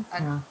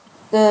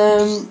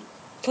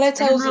 Claire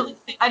tells...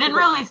 I didn't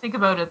really think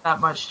about it that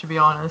much, to be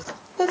honest.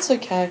 That's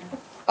okay.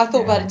 I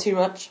thought about it too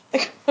much,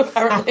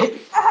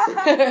 apparently.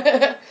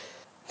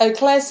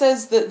 Claire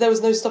says that there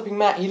was no stopping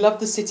Matt. He loved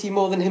the city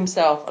more than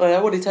himself. And I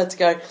wanted her to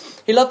go,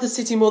 he loved the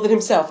city more than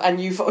himself. And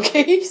you,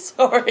 Foggy.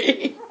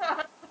 Sorry.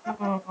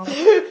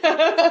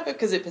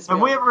 Because it pissed me off.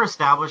 Have we ever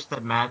established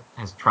that Matt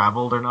has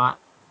traveled or not?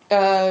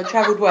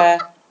 Travelled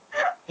where?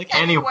 Like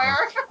anywhere.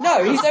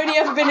 No, he's only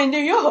ever been in New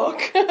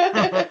York.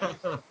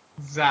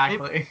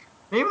 Exactly.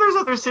 Maybe there's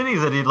other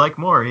cities that he'd like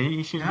more.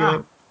 He should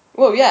go.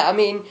 Well, yeah, I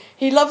mean,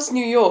 he loves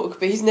New York,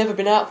 but he's never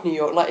been out of New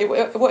York. Like,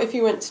 what if he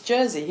went to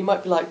Jersey? He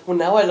might be like, well,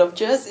 now I love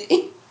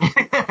Jersey. Why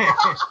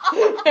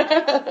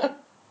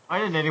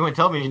didn't anyone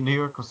tell me New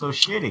York was so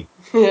shitty?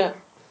 Yeah.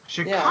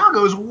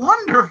 Chicago's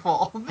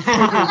wonderful. This is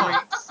a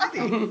great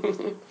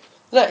city.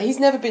 Look, he's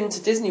never been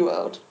to Disney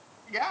World.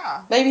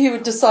 Yeah. Maybe he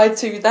would decide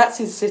that's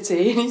his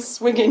city, and he's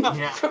swinging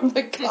from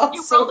the castle.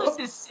 Disney World is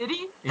his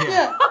city?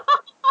 Yeah.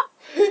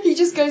 He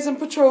just goes and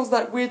patrols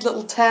that weird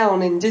little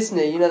town in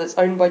Disney, that's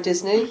owned by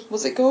Disney.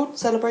 What's it called?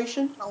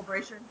 Celebration?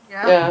 Celebration,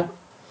 yeah. Yeah.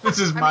 This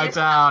is my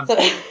town.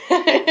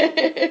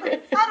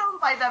 It's not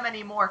owned by them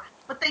anymore,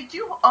 but they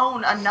do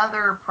own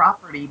another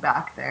property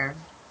back there.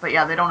 But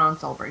yeah, they don't own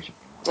Celebration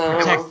anymore.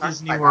 Protect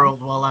Disney World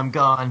while I'm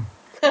gone.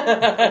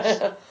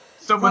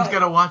 Someone's got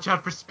to watch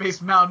out for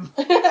Space Mountain.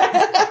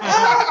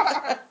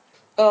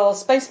 Oh,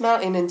 Space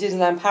Mountain and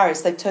Disneyland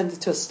Paris, they've turned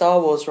into a Star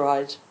Wars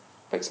ride.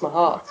 Breaks my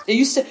heart. It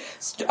used to...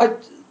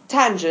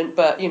 tangent,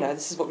 but,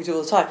 this is what we do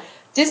all the time.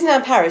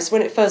 Disneyland Paris,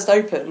 when it first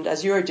opened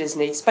as Euro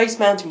Disney, Space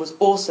Mountain was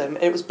awesome.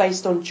 It was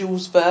based on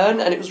Jules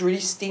Verne, and it was really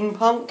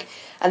steampunk.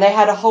 And they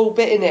had a whole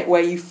bit in it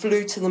where you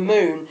flew to the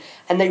moon,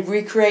 and they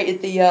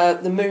recreated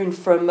the moon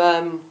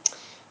from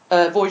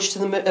Voyage to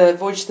the Moon.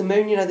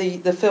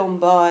 The film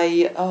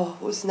by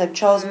what was his name,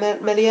 Charles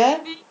Méliès.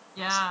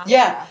 Yeah.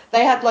 Yeah,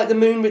 they had like the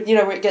moon with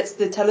where it gets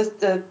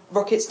the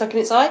rocket stuck in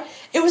its eye.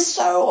 It was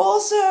so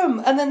awesome,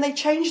 and then they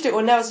changed it.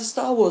 Well, now it's a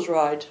Star Wars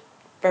ride.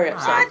 Very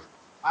upset.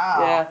 Wow.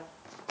 Yeah,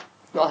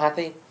 not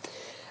happy.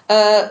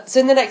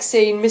 So in the next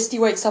scene, Misty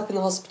wakes up in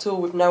the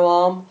hospital with no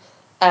arm,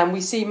 and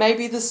we see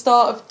maybe the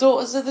start of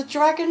Daughters of the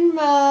Dragon,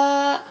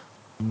 Matt.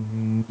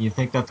 You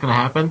think that's gonna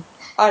happen?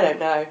 I don't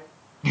know.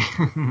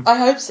 I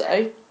hope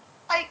so.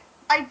 I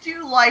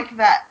do like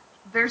that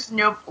there's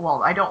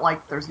I don't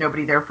like there's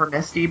nobody there for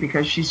Misty,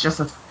 because she's just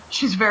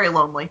She's very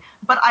lonely.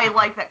 But I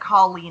like that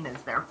Colleen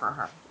is there for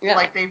her. Yeah.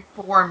 Like, they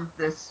formed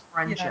this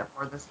friendship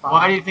or this bond.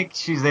 Why do you think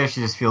she's there?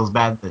 She just feels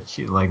bad that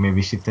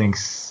maybe she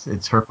thinks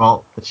it's her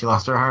fault that she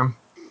lost her arm?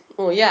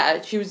 Well,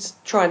 yeah, she was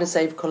trying to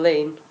save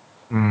Colleen.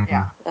 Mm-hmm.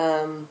 Yeah.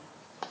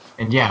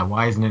 And yeah,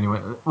 why isn't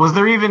anyone... Was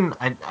there even...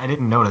 I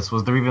didn't notice.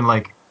 Was there even,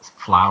 like,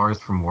 flowers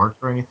from work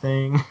or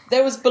anything?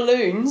 There was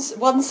balloons.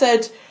 One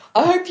said,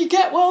 I hope you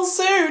get well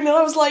soon. And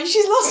I was like,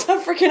 she's lost her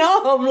freaking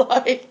arm.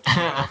 Like,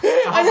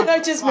 I know,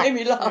 it just made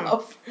me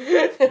laugh.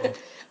 I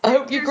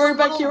hope you grew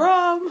back your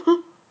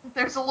arm.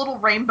 There's a little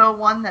rainbow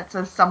one that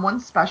says someone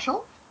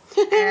special.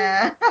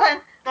 And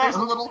there's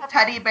a little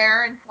teddy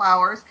bear and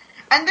flowers.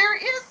 And there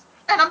is,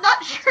 and I'm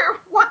not sure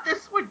what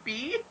this would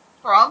be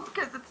from,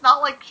 because it's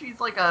not like she's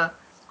like a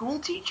school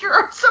teacher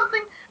or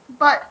something.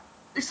 But,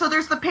 so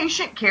there's the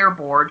patient care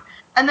board.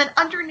 And then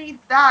underneath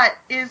that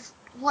is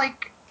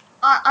like,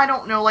 I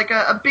don't know, like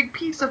a big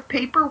piece of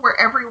paper where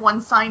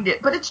everyone signed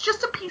it. But it's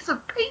just a piece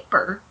of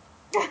paper.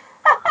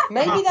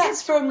 Maybe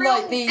that's from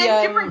like the... in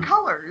different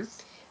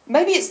colors.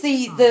 Maybe it's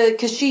the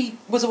because she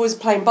was always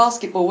playing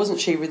basketball, wasn't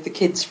she, with the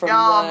kids from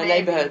the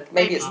neighborhood?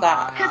 Maybe it's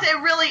that. Because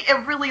it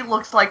really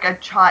looks like a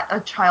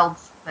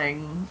child's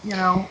thing, you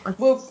know.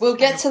 We'll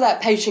get to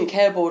that patient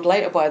care board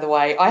later. By the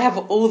way, I have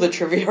all the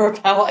trivia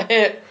about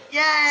it.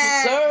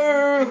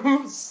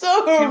 Yay!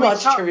 So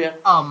much trivia.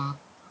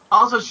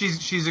 Also,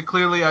 she's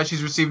clearly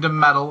she's received a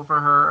medal for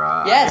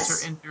her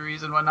her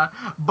injuries and whatnot.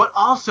 But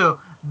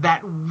also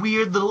that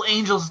weird little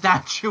angel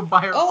statue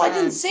by her. Oh, bed. I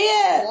didn't see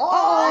it. What?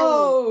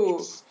 Oh,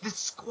 it's this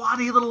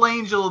squatty little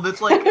angel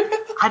that's like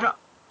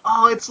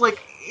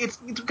it's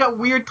got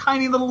weird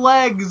tiny little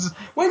legs.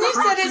 When you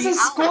said it's a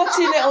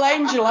squatty little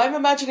angel, I'm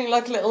imagining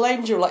like a little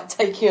angel like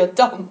taking a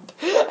dump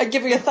and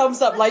giving a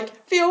thumbs up,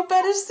 like feel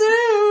better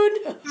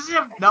soon. Does it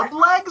have nub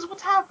legs?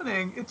 What's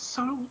happening? It's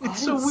so weird.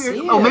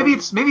 See Oh, it. maybe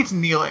it's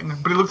kneeling,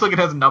 but it looks like it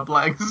has nub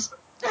legs.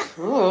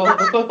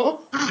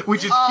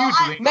 Which is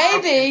hugely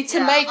maybe to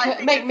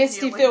make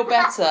Misty kneeling. feel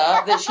better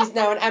that she's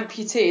now an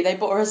amputee. They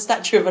bought her a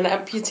statue of an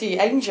amputee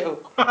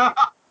angel. God.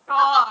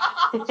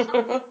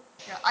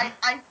 Yeah, I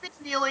think it's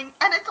kneeling,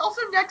 and it's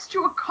also next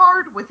to a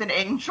card with an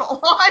angel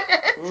on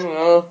it.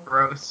 Oh,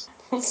 gross.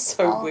 That's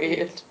so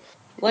weird.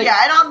 Like,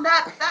 yeah, and on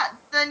that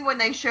then when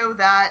they show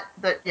that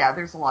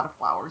there's a lot of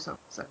flowers.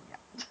 So yeah,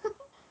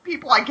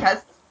 people, I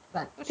guess,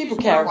 people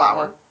care about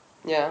her.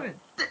 Yeah.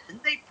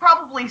 They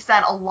probably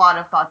sent a lot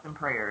of thoughts and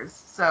prayers.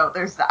 So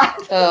there's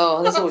that.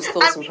 Oh, there's always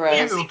thoughts and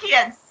prayers. We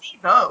can't see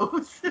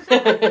those.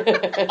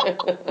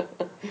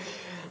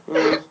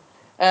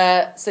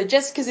 So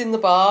Jessica's in the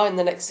bar in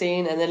the next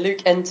scene, and then Luke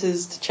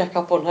enters to check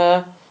up on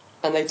her,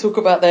 and they talk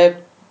about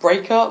their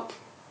breakup,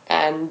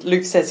 and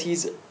Luke says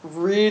he's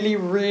really,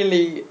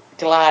 really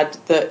glad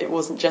that it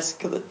wasn't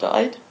Jessica that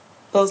died.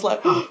 I was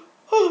like, yeah.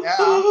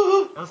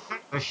 That's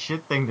kind of a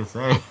shit thing to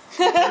say.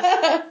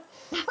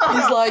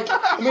 He's like,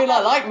 I mean,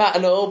 I like Matt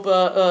and all,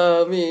 but,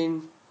 I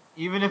mean...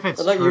 Even if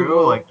it's like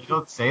true, like, you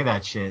don't say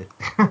that shit.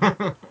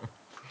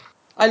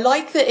 I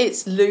like that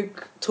it's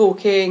Luke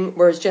talking,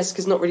 whereas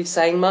Jessica's not really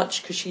saying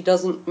much, because she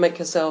doesn't make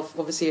herself,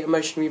 obviously,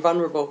 emotionally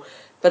vulnerable.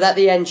 But at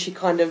the end, she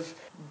kind of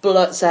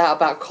blurts out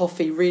about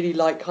coffee, really,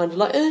 like, kind of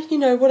like,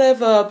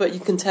 whatever. But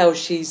you can tell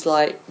she's,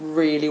 like,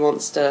 really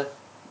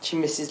she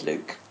misses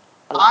Luke.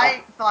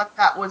 I thought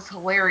that was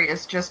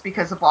hilarious just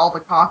because of all the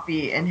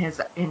coffee in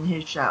his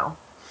show.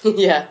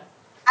 Yeah.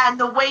 And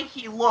the way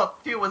he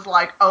looked, too, was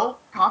like, oh,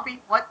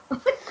 coffee? What?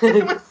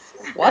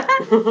 What?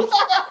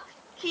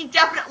 He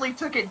definitely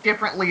took it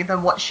differently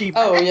than what she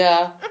meant. Oh,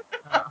 yeah.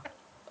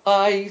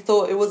 I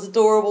thought it was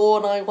adorable,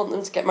 and I want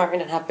them to get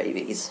married and have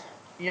babies.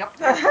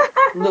 Yep.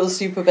 Little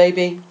super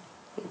baby.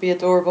 It'd be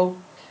adorable.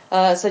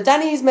 So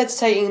Danny's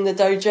meditating in the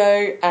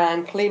dojo,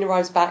 and Colleen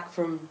arrives back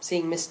from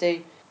seeing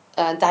Misty.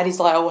 And Danny's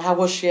like, oh, how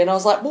was she? And I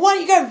was like, well, why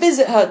don't you go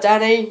visit her,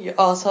 Danny, you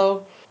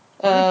arsehole?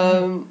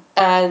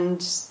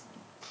 And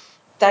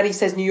Danny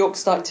says New York's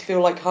starting to feel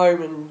like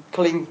home, and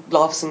Colleen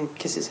laughs and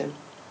kisses him.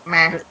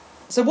 Meh.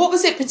 So what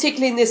was it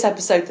particularly in this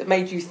episode that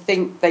made you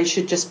think they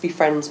should just be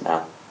friends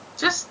now?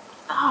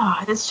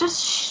 It's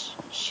just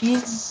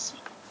she's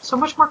so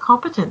much more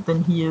competent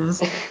than he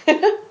is.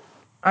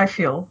 I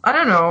feel. I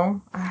don't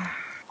know.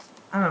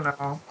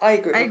 I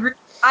agree.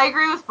 I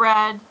agree with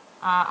Brad.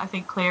 I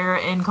think Claire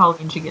and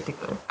Colleen should get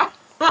together.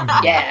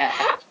 Yeah.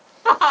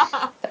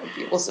 That would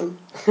be awesome.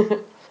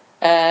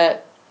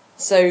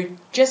 So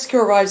Jessica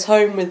arrives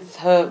home with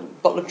her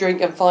bottle of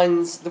drink and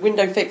finds the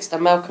window fixed,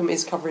 and Malcolm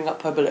is covering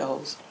up her bullet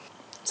holes.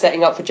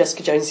 Setting up for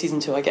Jessica Jones season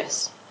 2, I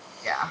guess.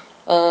 Yeah.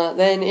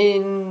 Then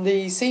in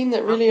the scene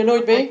that really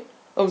annoyed me...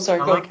 Oh, sorry,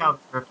 go on.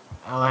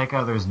 I like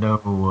how there's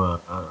no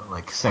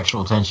like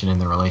sexual tension in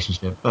the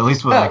relationship, at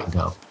least what I can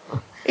tell.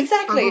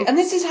 Exactly, and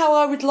this is how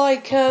I would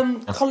like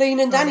Colleen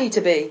and Danny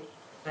to be.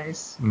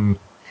 Nice.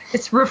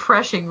 It's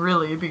refreshing,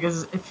 really,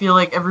 because I feel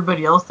like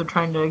everybody else, they're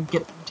trying to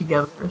get them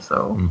together,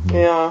 so... Mm-hmm.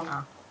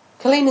 Yeah.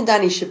 Colleen and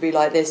Danny should be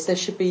like this. There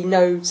should be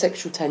no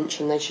sexual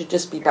tension. They should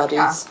just be buddies.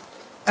 Yeah.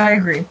 I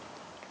agree.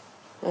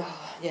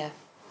 Oh, yeah.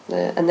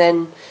 And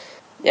then,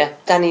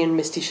 Danny and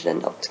Misty should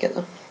end up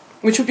together.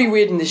 which would be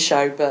weird in this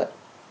show, but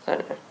I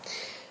don't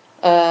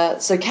know.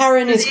 So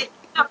Karen is... They end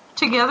up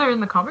together in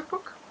the comic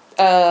book?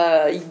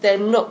 They're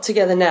not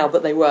together now,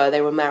 but they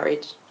were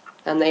married.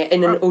 And they,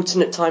 in an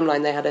alternate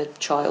timeline, they had a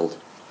child.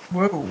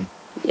 Whoa.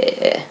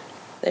 Yeah.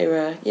 They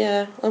were,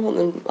 I want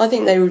them... I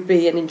think they would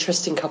be an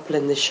interesting couple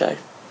in this show.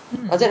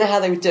 I don't know how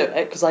they would do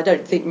it, because I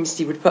don't think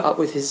Misty would put up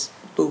with his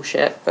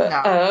bullshit, but,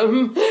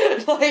 No.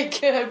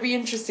 it'd be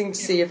interesting to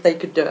see if they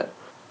could do it.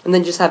 And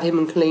then just have him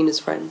and Colleen as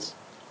friends.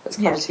 It's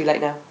kind of too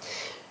late now.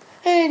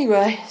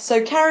 Anyway,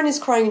 so Karen is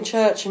crying in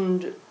church,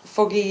 and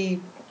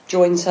Foggy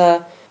joins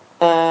her,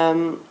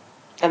 and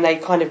they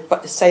kind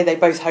of say they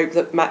both hope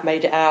that Matt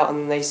made it out,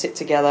 and they sit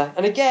together.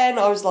 And again,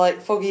 I was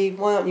like, Foggy,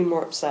 why aren't you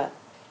more upset?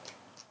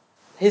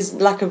 His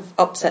lack of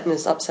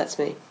upsetness upsets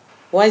me.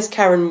 Why is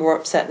Karen more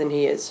upset than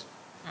he is?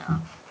 Yeah.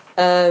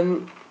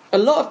 A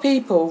lot of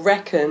people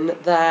reckon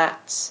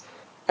that,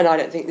 and I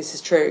don't think this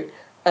is true,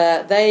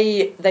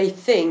 they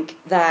think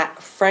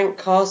that Frank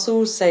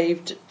Castle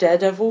saved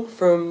Daredevil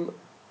from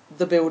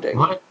the building.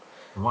 What?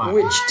 Why?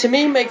 Which to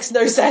me makes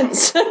no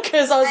sense,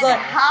 because I was And like,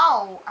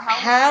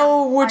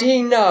 how would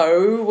he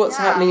know what's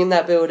happening in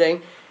that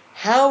building?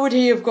 How would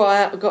he have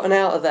gotten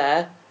out of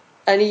there?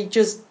 And he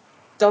just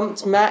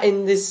dumped Matt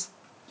in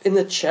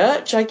the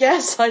church, I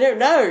guess? I don't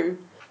know.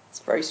 It's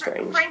very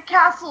strange. Frank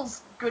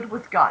Castle's good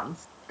with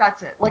guns.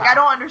 That's it. Like, I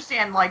don't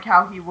understand, like,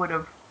 how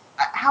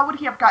would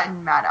he have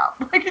gotten Matt out?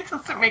 Like, it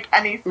doesn't make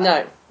any sense. No,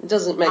 it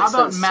doesn't make sense.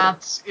 How about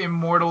Matt's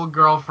immortal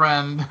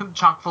girlfriend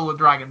chock full of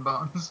dragon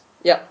bones?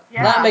 Yep,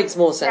 Yeah. that makes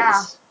more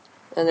sense.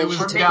 Yeah. And It then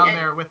was she down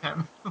there with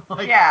him.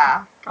 Like,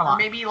 yeah. come Or on.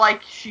 maybe,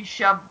 like, she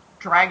shoved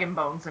dragon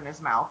bones in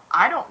his mouth.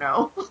 I don't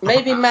know.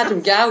 maybe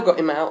Madame Gao got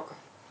him out.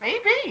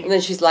 Maybe. And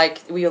then she's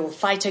like, we'll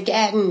fight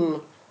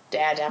again,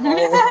 Daredevil.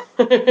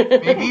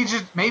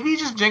 Maybe he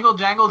just jingle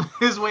jangled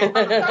his way out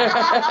of there.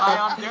 High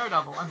on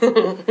Daredevil.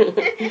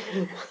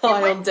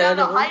 High on Down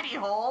a Daredevil. hidey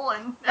hole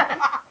and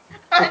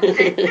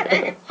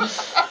ding.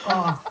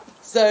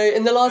 So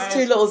in the last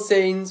two little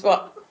scenes,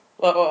 what?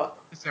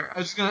 Sir, I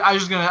was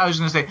just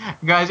gonna say,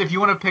 guys, if you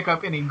want to pick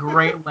up any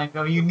great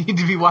lingo, you need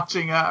to be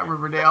watching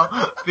Riverdale,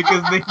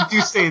 because they do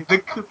say the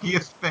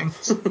kookiest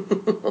things.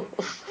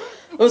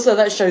 Also,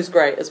 that show's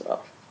great as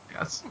well.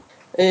 Yes.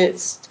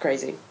 It's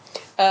crazy.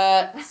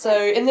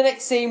 So in the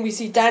next scene, we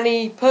see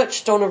Danny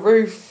perched on a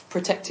roof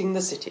protecting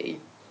the city.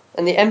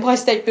 And the Empire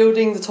State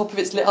Building, the top of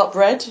it's lit up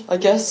red, I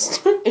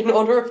guess, in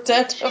honour of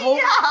Daredevil.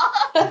 Yeah.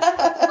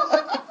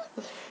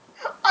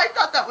 I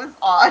thought that was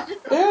odd.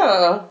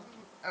 Yeah.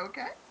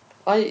 Okay.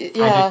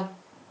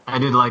 I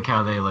did like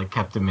how they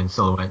kept him in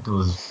silhouette.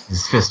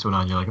 His fist went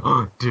on. You're like,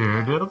 oh,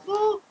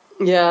 Daredevil.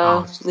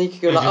 Yeah. You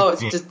could go like,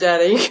 it's just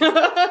Danny.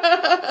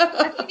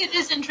 I think it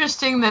is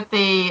interesting that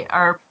they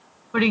are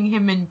putting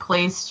him in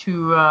place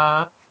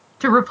to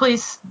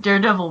replace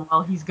Daredevil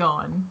while he's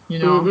gone. You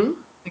know,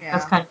 Mm-hmm.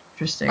 That's kind of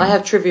interesting. I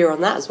have trivia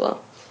on that as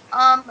well.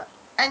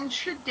 And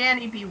should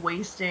Danny be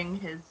wasting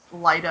his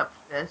light up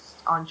fist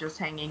on just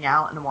hanging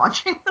out and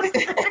watching the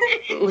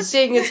city? Well,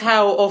 seeing as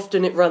how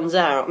often it runs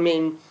out, I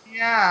mean...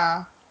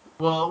 Yeah.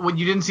 Well, what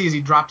you didn't see is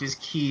he dropped his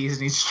keys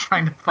and he's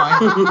trying to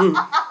find them.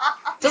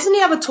 Doesn't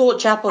he have a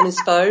torch app on his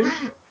phone?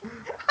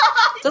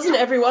 Doesn't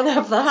everyone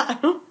have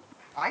that?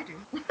 I do.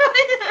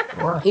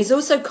 He's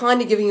also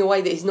kind of giving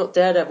away that he's not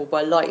Daredevil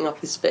by lighting up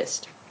his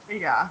fist.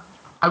 Yeah.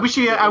 I wish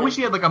he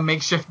had like a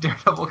makeshift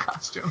Daredevil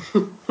costume,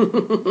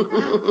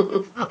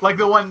 like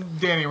the one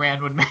Danny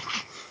Rand would make.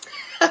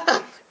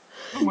 But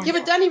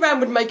Danny Rand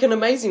would make an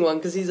amazing one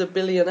because he's a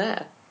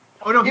billionaire.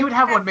 Oh no, he would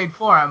have one made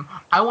for him.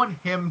 I want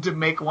him to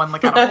make one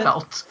like out of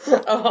felt,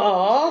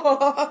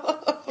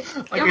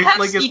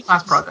 like his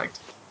class project.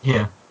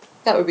 Yeah.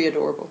 That would be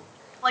adorable.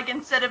 Like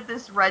instead of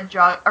this green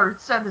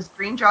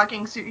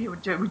jogging suit, it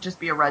would just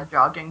be a red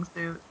jogging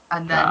suit,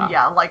 and then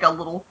like a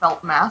little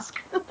felt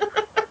mask.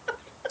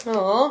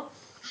 Aww.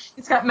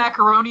 It's got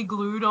macaroni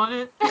glued on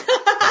it.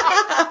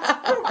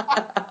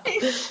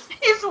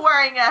 He's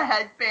wearing a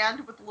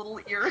headband with little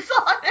ears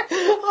on it.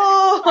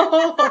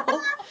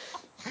 Oh.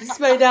 It's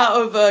made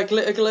out of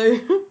glitter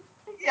glue.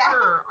 Yeah.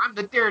 Grr, I'm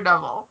the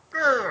Daredevil.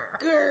 Grr.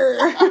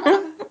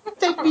 Grr.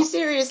 Take me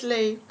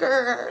seriously.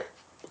 Grr.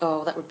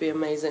 Oh, that would be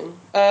amazing.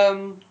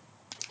 And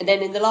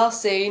then in the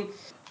last scene,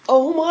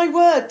 oh my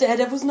word,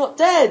 Daredevil's not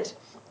dead.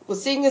 Well,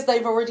 seeing as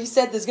they've already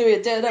said there's going to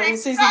be a Daredevil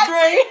season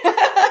 3.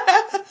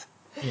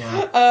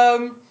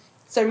 Yeah.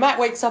 So Matt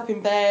wakes up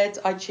in bed.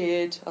 I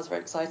cheered. I was very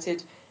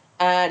excited.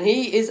 And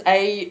he is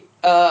a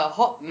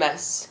hot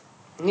mess.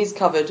 And he's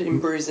covered in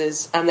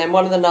bruises. And then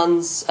one of the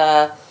nuns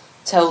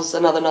tells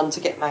another nun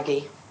to get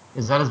Maggie.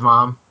 Is that his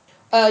mom?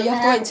 You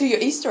have to wait until your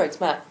Easter eggs,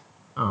 Matt.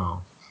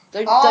 Oh.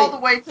 All the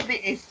way to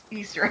the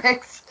Easter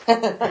eggs.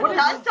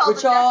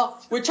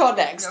 Which are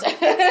next. I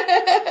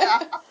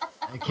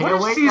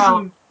can't wait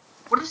now.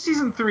 What if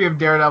season 3 of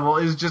Daredevil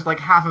is just like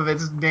half of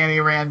it's Danny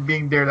Rand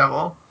being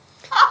Daredevil?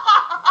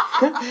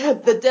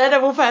 The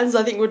Daredevil fans,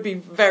 I think, would be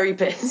very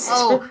pissed.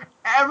 Oh,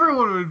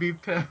 everyone would be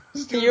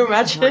pissed. Can you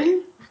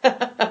imagine?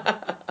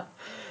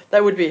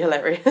 That would be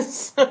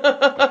hilarious.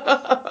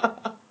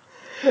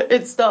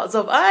 It starts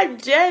off, I'm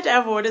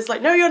Daredevil, and it's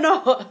like, no, you're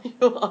not.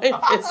 You're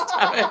Iris,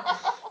 damn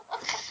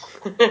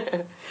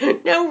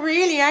it. No,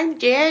 really, I'm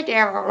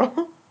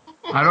Daredevil.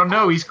 I don't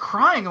know. He's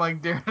crying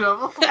like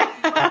Daredevil.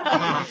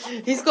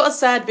 He's got a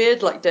sad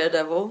beard like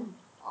Daredevil.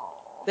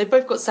 They've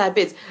both got sad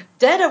beards.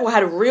 Daredevil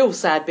had a real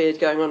sad beard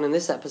going on in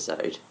this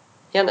episode.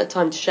 He hadn't had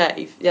time to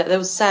shave. Yeah, there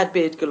was sad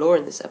beard galore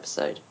in this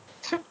episode.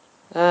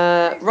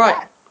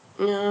 Right.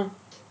 Yeah.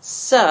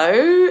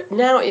 So,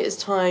 now it is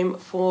time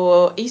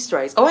for Easter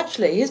eggs. Oh,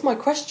 actually, here's my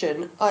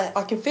question.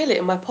 I can feel it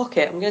in my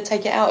pocket. I'm going to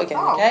take it out again,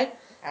 okay?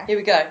 Here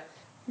we go.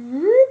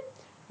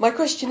 My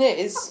question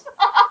is...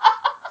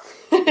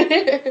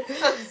 A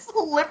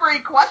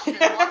slippery question.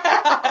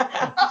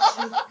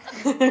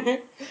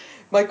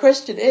 My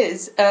question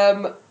is,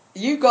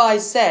 you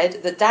guys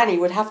said that Danny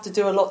would have to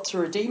do a lot to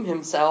redeem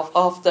himself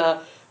after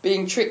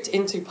being tricked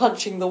into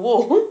punching the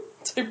wall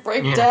to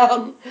break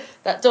down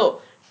that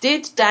door.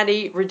 Did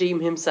Danny redeem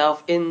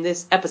himself in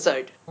this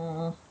episode?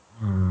 Did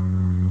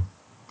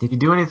he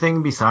do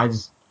anything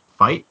besides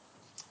fight?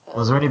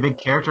 Was there any big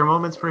character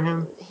moments for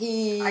him?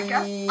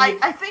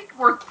 I think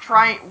we're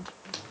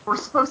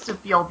supposed to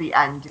feel the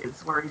end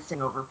is where he's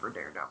singing over for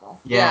Daredevil.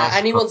 Yeah,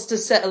 and he wants to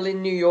settle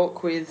in New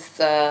York with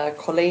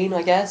Colleen,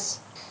 I guess.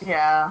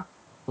 Yeah.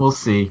 We'll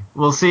see.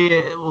 We'll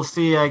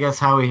see, I guess,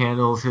 how he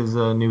handles his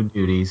new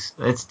duties.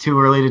 It's too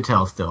early to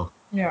tell still.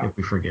 Yeah. If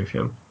we forgive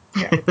him.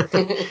 Yeah.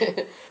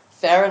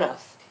 Fair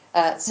enough.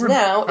 So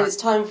now it's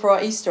time for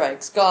our Easter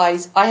eggs.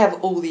 Guys, I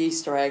have all the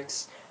Easter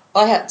eggs.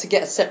 I had to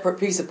get a separate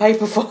piece of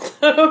paper for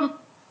them.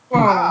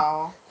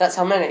 Wow. That's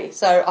how many.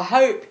 So I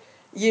hope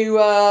you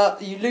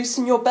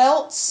loosen your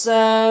belts.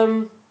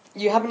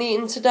 You haven't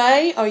eaten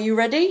today. Are you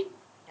ready?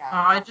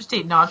 I just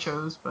ate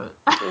nachos, but...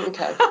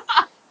 Okay.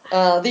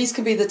 These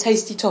can be the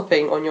tasty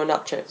topping on your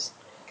nachos.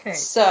 Okay.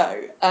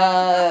 So,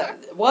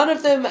 one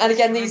of them, and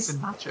again these... The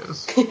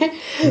nachos.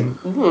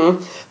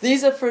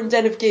 These are from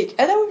Den of Geek.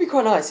 And that would be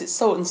quite nice. It's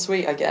salt and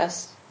sweet, I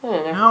guess. I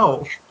don't know.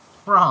 No.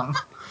 Wrong.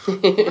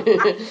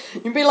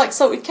 You'd be like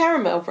salted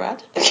caramel,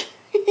 Brad.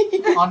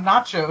 On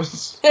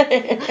nachos.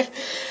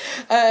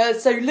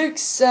 So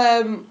Luke's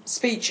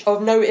speech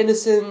of no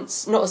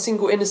innocence, not a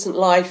single innocent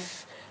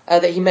life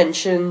that he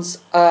mentions,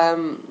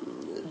 not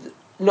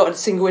a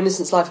single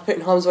innocent life put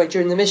in harm's way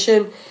during the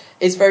mission,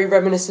 is very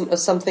reminiscent of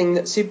something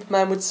that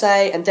Superman would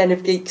say, and Den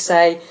of Geek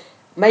say,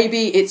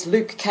 maybe it's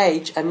Luke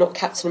Cage and not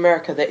Captain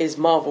America that is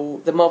Marvel,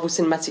 the Marvel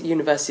Cinematic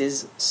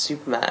Universe's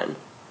Superman.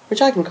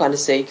 Which I can kind of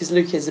see, because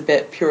Luke is a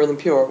bit purer than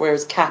pure,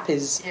 whereas Cap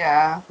is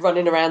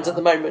running around at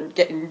the moment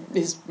getting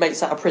his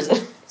mates out of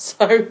prison.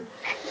 So,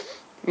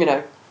 you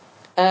know.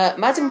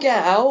 Madame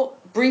Gao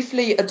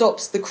briefly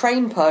adopts the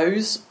crane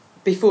pose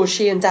before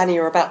she and Danny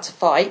are about to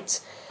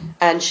fight,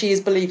 and she is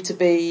believed to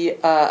be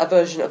a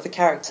version of the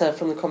character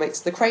from the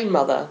comics, the Crane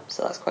Mother,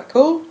 so that's quite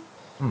cool.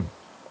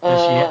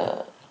 Does she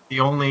have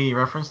the only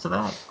reference to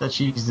that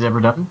she's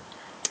ever done?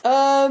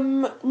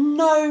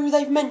 No,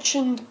 they've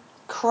mentioned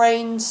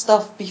crane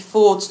stuff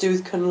before to do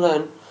with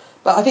Kunlun,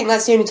 but I think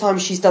that's the only time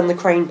she's done the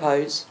crane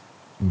pose.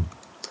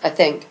 I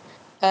think.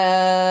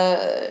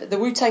 The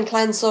Wu-Tang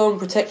Clan song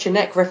Protect Your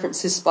Neck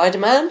references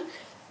Spider-Man,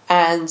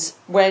 and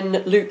when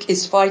Luke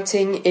is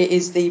fighting, it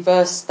is the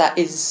verse that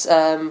is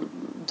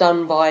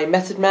done by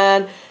Method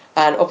Man,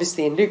 and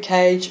obviously in Luke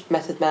Cage,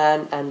 Method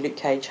Man and Luke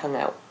Cage hung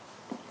out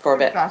for a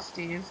bit.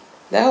 Besties.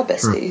 They are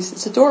besties. True.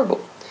 It's adorable.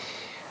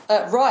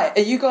 Right,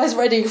 are you guys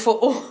ready for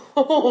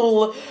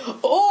all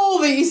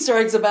the Easter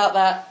eggs about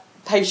that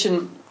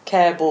patient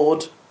care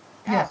board?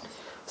 Yes.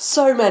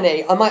 So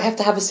many. I might have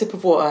to have a sip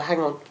of water. Hang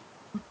on.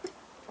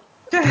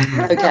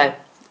 Okay.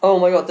 Oh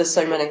my god, there's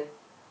so many.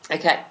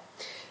 Okay.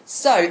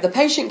 So, the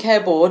patient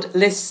care board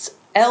lists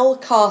Elle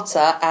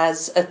Carter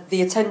as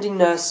the attending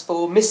nurse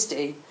for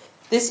Misty.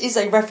 This is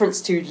a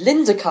reference to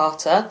Linda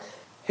Carter,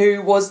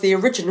 who was the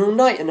original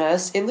night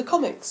nurse in the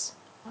comics.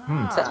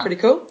 So that's pretty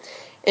cool.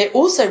 It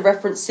also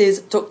references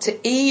Dr.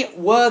 E.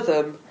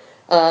 Wortham.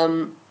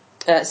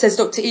 It says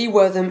Dr. E.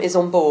 Wortham is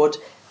on board.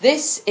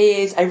 This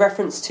is a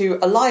reference to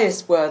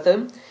Elias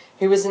Wortham,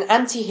 who was an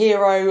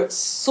anti-hero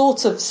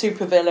sort of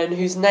supervillain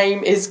whose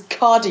name is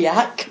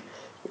Cardiac,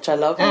 which I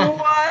love,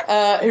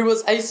 who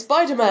was a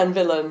Spider-Man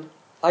villain.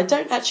 I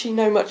don't actually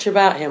know much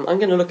about him. I'm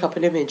going to look up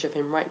an image of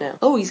him right now.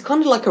 Oh, he's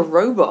kind of like a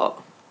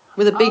robot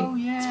with a big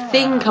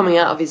thing coming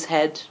out of his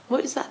head.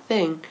 What is that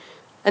thing?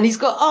 And he's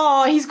got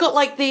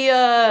like the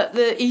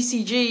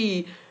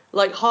ECG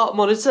like heart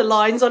monitor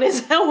lines on his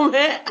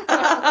helmet.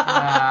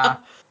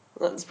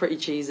 That's pretty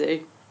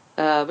cheesy.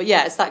 But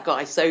yeah, it's that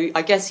guy. So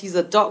I guess he's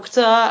a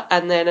doctor,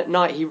 and then at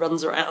night he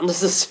runs around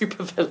as a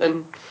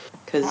supervillain.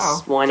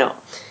 Because why not?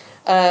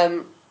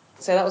 So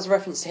that was a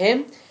reference to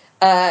him.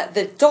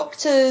 The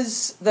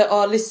doctors that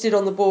are listed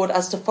on the board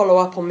as to follow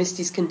up on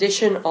Misty's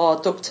condition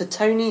are Dr.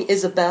 Tony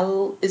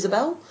Isabel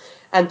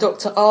and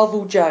Dr.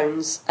 Arvel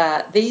Jones.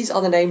 These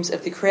are the names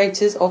of the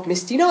creators of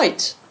Misty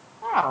Knight.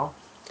 Wow.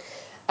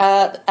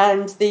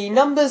 And the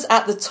numbers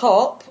at the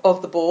top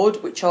of the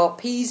board, which are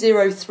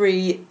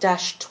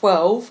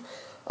P03-12,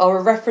 are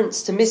a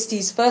reference to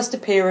Misty's first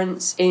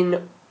appearance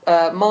in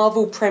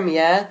Marvel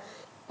Premiere,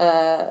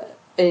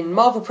 in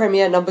Marvel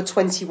Premiere number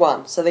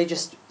 21. So they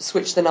just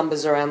switched the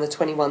numbers around, the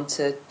 21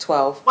 to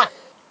 12. What?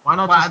 Why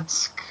not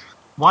just...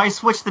 Why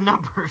switch the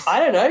numbers? I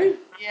don't know.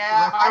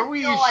 Yeah, Are I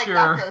we feel like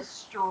sure? that's a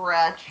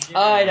stretch. Yeah.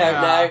 I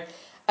don't know.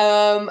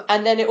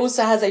 And then it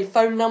also has a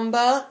phone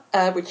number,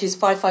 which is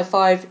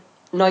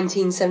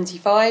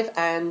 555-1975,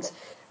 and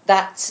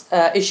that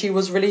issue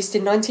was released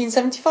in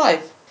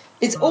 1975.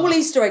 It's all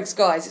Easter eggs,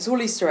 guys. It's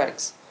all Easter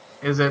eggs.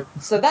 Is it?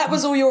 So that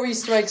was all your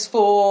Easter eggs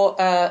for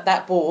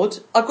that board.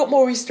 I've got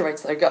more Easter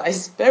eggs, though,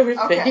 guys. Bear with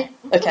me.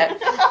 Okay.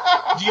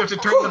 Do you have to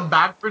turn them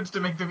backwards to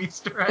make them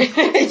Easter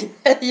eggs?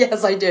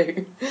 Yes, I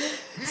do.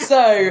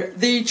 So,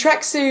 the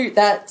tracksuit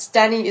that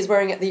Danny is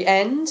wearing at the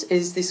end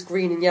is this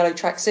green and yellow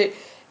tracksuit,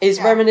 is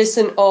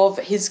reminiscent of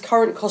his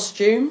current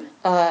costume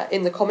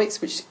in the comics,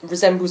 which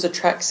resembles a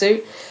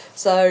tracksuit.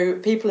 So,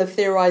 people have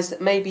theorised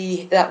that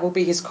maybe that will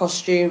be his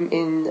costume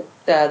in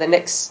the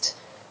next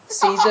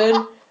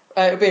season.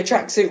 It'll be a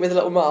tracksuit with a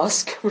little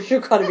mask, which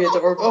will kind of be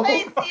adorable.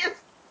 Laziest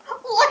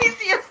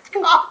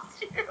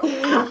costume.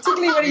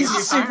 Particularly when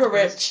he's super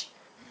rich.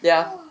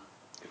 Yeah,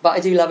 but I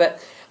do love it.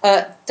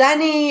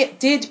 Danny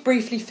did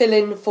briefly fill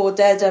in for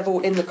Daredevil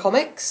in the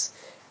comics.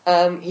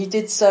 He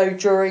did so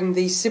during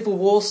the Civil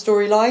War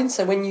storyline.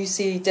 So when you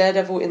see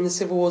Daredevil in the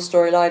Civil War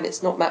storyline,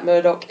 it's not Matt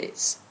Murdock,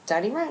 it's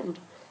Danny Rand.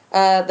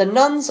 The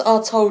nuns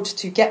are told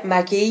to get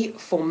Maggie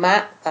for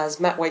Matt as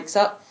Matt wakes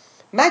up.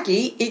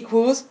 Maggie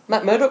equals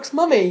Matt Murdock's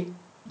mummy.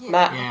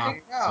 Matt. Yeah.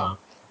 So.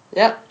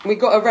 Yeah, we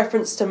got a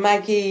reference to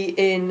Maggie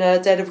in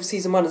Daredevil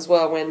Season 1 as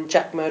well when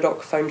Jack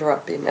Murdock phoned her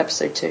up in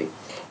Episode 2.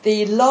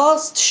 The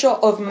last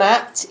shot of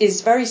Matt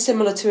is very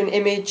similar to an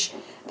image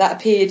that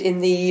appeared in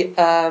the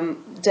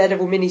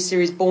Daredevil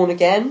miniseries Born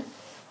Again,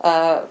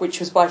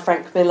 which was by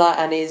Frank Miller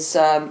and is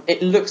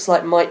it looks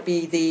like might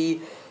be the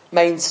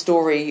main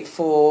story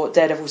for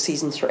Daredevil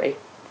Season 3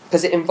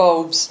 because it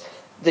involves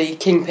the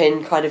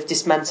Kingpin kind of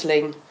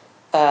dismantling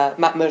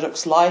Matt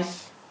Murdock's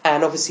life.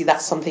 And obviously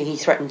that's something he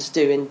threatened to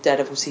do in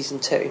Daredevil Season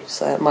 2,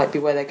 so that might be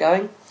where they're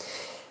going.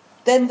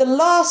 Then the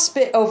last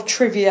bit of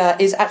trivia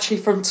is actually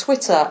from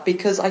Twitter,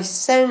 because I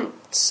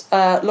sent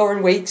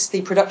Lauren Weeks,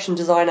 the production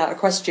designer, a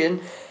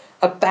question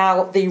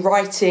about the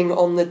writing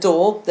on the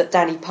door that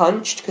Danny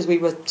punched, because we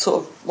were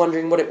sort of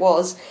wondering what it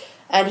was.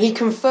 And he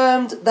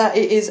confirmed that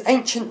it is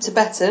ancient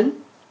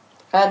Tibetan,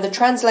 and the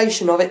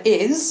translation of it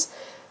is,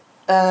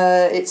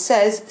 it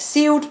says,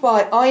 sealed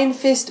by Iron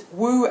Fist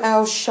Wu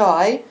Ao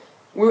Shai,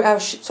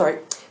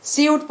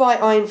 sealed by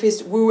Iron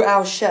Fist Wu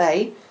Ao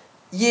Shai,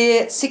 year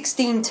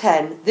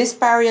 1610. This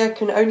barrier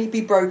can only be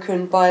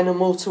broken by an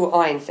immortal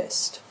Iron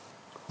Fist.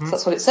 So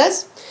that's what it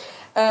says.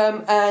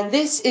 And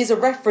this is a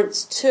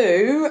reference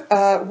to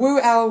Wu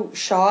Ao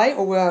Shai,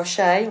 or Wu Ao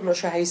Shai, I'm not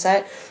sure how you say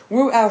it.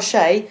 Wu Ao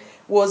Shai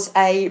was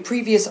a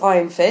previous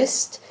Iron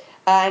Fist,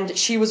 and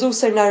she was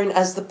also known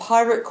as the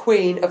Pirate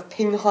Queen of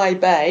Pinghai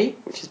Bay,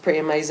 which is pretty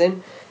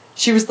amazing.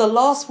 She was the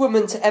last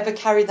woman to ever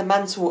carry the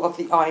mantle of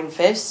the Iron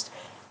Fist,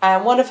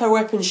 and one of her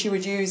weapons she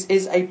would use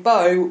is a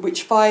bow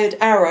which fired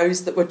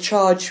arrows that were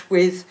charged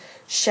with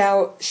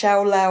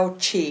Xiao Lao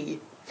Chi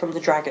from the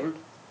dragon.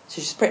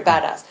 So she's pretty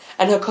badass.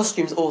 And her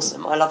costume's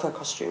awesome. I love her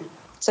costume.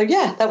 So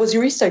yeah, that was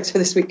your Easter eggs for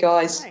this week,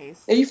 guys.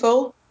 Nice. Are you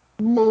full?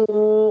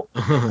 My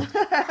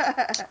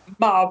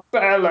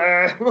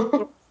belly.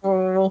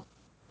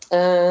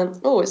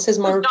 It says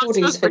my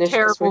recording's finished this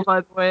terrible, week.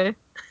 by the way.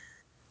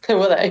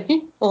 Were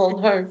they? Oh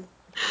no.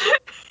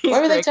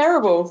 Why were they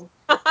terrible?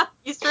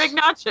 Easter egg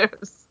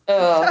nachos.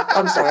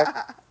 I'm sorry.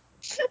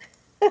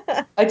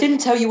 I didn't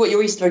tell you what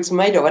your Easter eggs were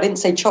made of. I didn't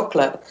say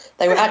chocolate.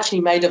 They were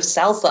actually made of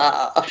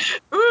salsa.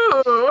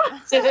 Ooh.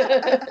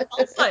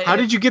 How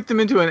did you get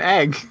them into an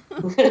egg?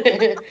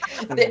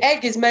 The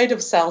egg is made of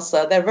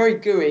salsa. They're very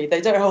gooey.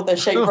 They don't hold their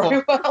shape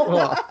very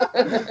well.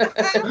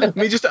 Let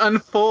me just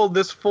unfold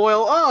this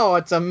foil. Oh,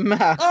 it's a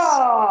mess.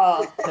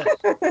 Oh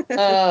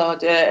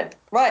dear.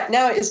 Right,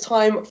 now it is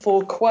time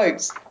for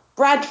quotes.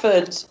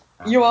 Bradford,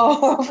 you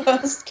are our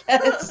first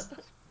guest.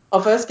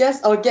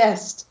 Our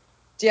guest.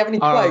 Do you have any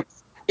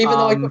quotes? Even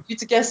though I got you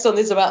to guest on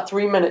this about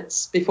 3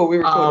 minutes before we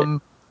recorded.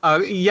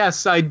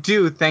 Yes, I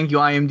do. Thank you,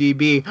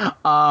 IMDb.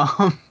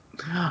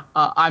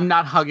 I'm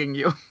not hugging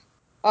you.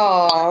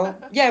 Oh,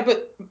 yeah,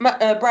 but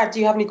Brad, do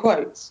you have any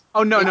quotes?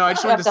 Oh, no, I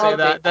just wanted to say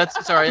that.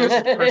 That's sorry, this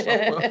is a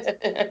personal quote.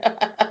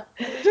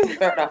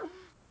 Fair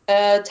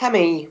enough.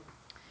 Tammy.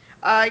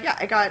 Yeah,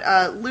 I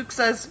got, Luke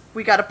says,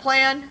 we got a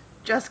plan.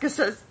 Jessica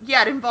says,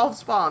 yeah, it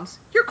involves bombs.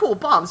 You're cool,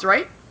 bombs,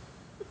 right?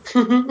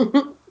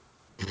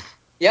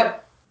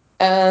 Yep.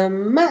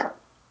 Matt.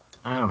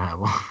 I don't have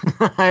one.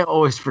 I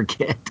always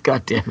forget.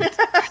 God damn it.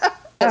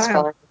 That's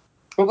fine.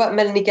 What about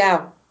Melanie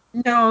Gow?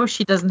 No,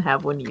 she doesn't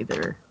have one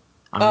either.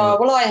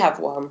 Well, I have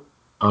one.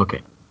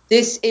 Okay.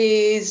 This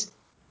is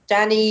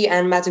Danny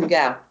and Madame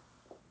Gao.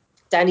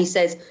 Danny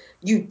says,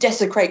 you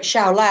desecrate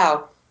Xiao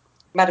Lao.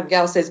 Madame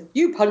Gao says,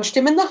 you punched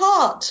him in the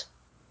heart.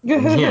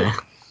 Yeah.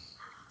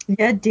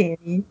 Yeah,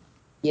 Danny.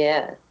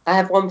 Yeah. I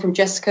have one from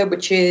Jessica,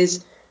 which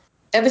is,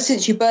 ever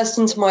since you burst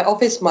into my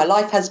office, my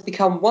life has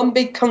become one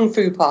big kung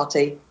fu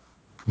party.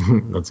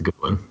 That's a good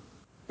one.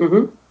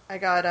 Mm-hmm. I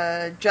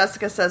got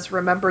Jessica says,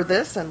 remember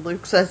this, and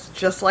Luke says,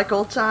 just like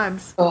old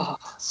times. Oh,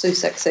 so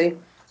sexy.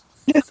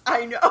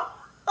 I know.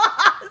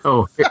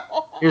 Oh,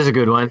 here's a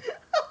good one.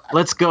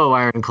 Let's go,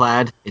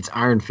 Ironclad. It's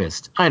Iron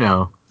Fist. I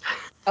know.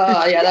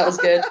 Yeah, that was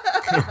good.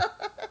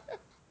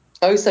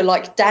 I also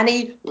like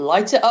Danny,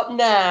 light it up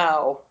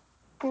now.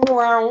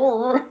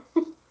 I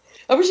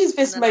wish his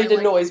fist made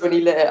a noise when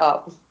he lit it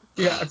up.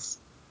 Yes.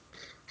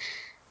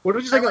 What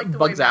was just I like a like the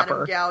bug way Madame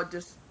zapper? Gao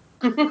just...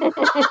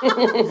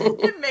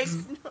 it makes...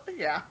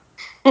 Yeah.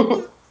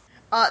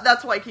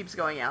 That's why it keeps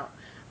going out.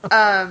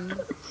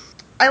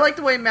 I like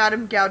the way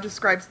Madame Gao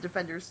describes the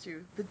Defenders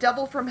too. The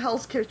devil from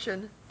Hell's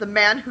Kitchen, the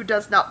man who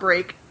does not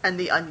break, and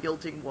the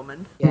unyielding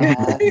woman.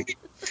 Yeah.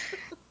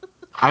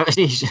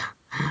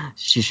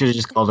 She should have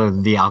just called her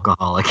the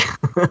alcoholic.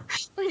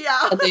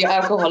 Yeah. And the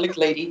alcoholic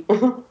lady.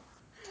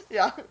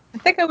 Yeah. I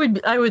think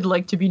I would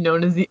like to be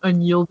known as the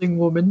unyielding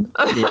woman.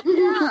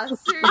 Yeah,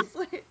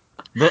 seriously.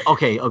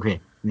 Okay.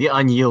 The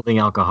unyielding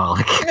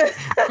alcoholic.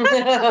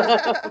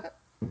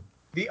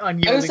 The I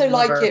unyielding also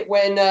like liver. it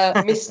when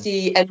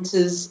Misty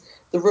enters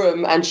the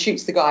room and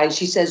shoots the guy and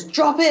she says,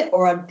 drop it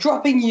or I'm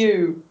dropping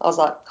you. I was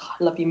like, oh,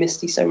 I love you,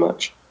 Misty, so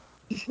much.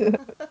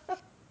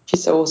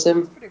 She's so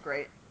awesome. Pretty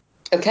great.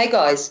 Okay,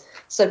 guys.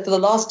 So for the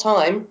last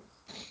time,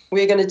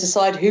 we're going to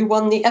decide who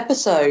won the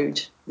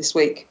episode this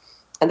week.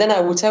 And then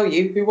I will tell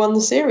you who won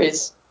the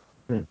series.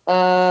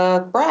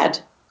 Brad.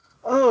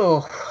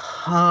 Oh.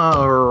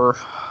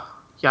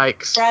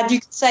 Yikes. Brad, you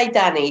can say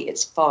Danny.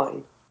 It's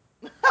fine.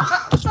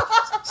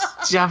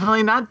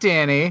 Definitely not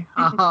Danny.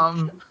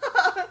 So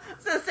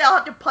I'll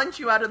have to punch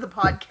you out of the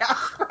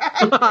podcast,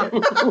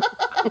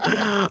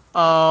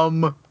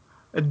 Brad.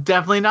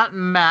 Definitely not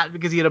Matt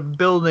because he had a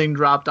building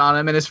dropped on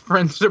him and his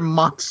friends are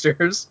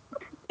monsters.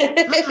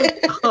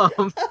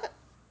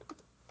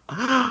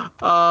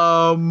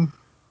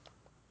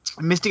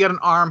 Misty got an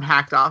arm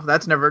hacked off.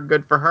 That's never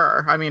good for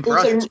her. I mean, for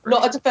us, Also, it's great.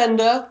 not a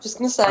defender. Just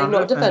going to say,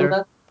 not a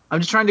defender. I'm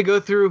just trying to go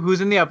through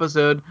who's in the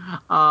episode.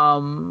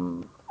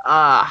 Zakuto,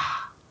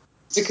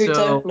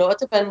 So, not a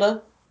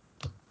defender.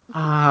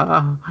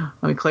 I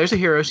mean, Claire's a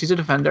hero. She's a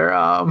defender.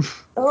 Oh.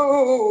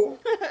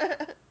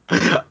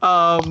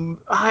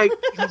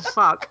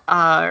 Fuck.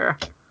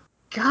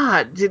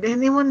 God, did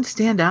anyone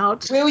stand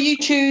out? Will you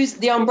choose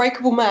the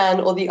unbreakable man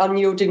or the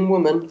unyielding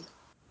woman?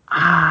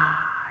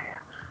 I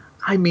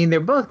mean, they're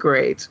both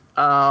great.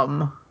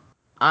 I'll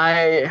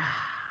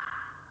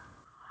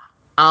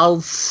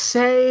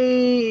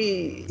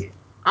say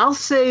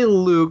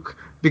Luke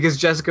because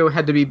Jessica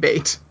had to be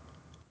bait.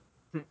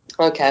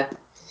 Okay.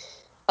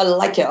 I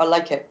like it.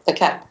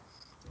 Okay.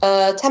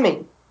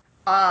 Tammy.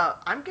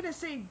 I'm gonna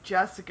say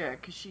Jessica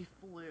because she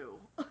flew.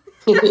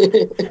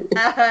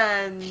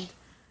 And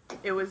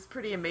it was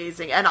pretty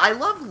amazing. And I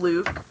love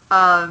Luke.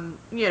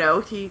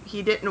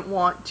 He didn't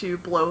want to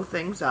blow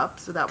things up,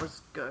 so that was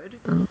good.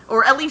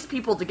 Or at least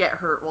people to get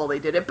hurt while they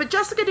did it. But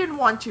Jessica didn't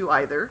want to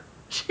either.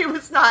 She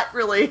was not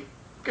really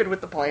good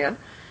with the plan.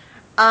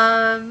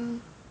 Yeah,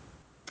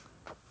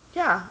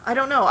 I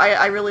don't know.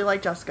 I really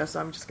like Jessica, so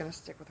I'm just gonna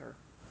stick with her.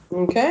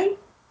 Okay.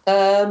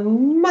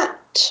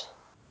 Matt.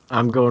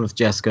 I'm going with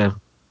Jessica.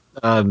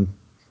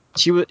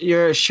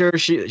 You're sure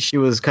she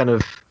was kind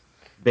of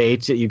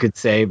bait, you could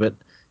say, but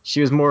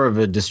she was more of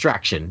a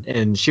distraction,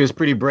 and she was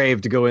pretty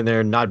brave to go in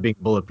there not being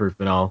bulletproof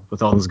and all,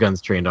 with all those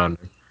guns trained on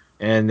her.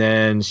 And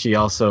then she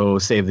also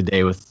saved the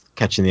day with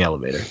catching the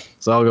elevator.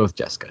 So I'll go with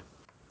Jessica.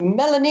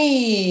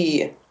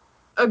 Melanie.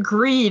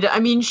 Agreed. I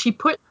mean, she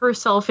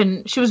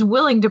was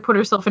willing to put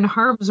herself in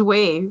harm's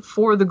way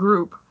for the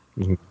group.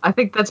 Mm-hmm. I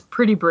think that's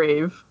pretty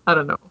brave. I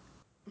don't know.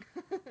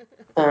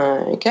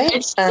 Okay.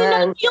 And she's an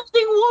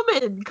unyielding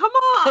woman. Come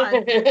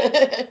on.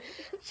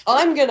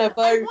 I'm going to vote.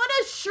 I want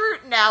a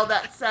shirt now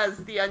that says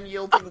the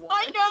unyielding woman.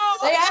 I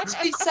know. They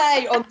actually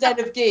say on Den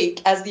of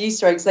Geek, as the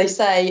Easter eggs, they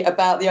say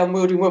about the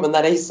unwielding woman,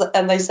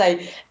 and they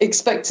say,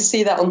 expect to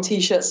see that on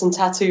T-shirts and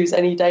tattoos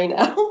any day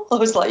now. I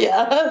was like,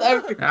 yeah,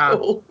 that would be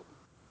cool.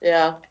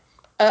 Yeah.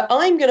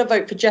 I'm going to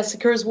vote for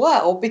Jessica as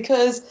well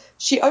because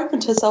she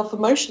opened herself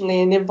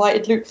emotionally and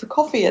invited Luke for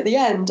coffee at the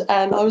end.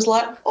 And I was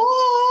like,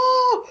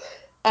 oh!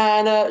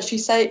 And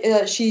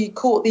she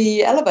caught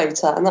the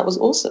elevator, and that was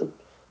awesome.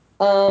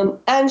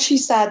 And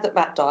she's sad that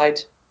Matt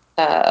died.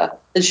 And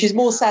she's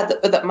more sad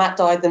that Matt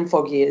died than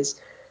Foggy is,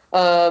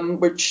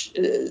 which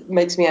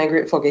makes me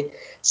angry at Foggy.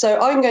 So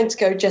I'm going to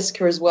go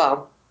Jessica as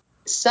well.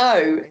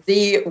 So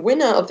the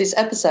winner of this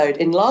episode,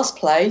 in last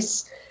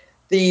place,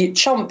 the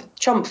chump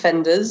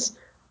fenders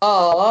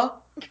are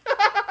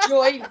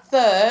joint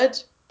third,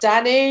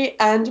 Danny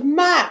and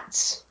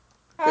Matt.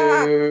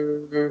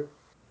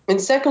 In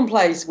second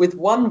place with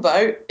one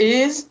vote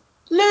is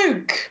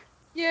Luke.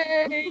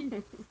 Yay.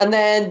 And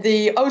then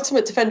the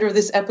ultimate defender of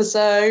this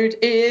episode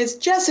is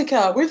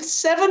Jessica with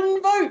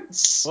 7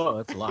 votes. Whoa,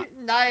 that's a lot.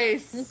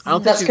 Nice. I don't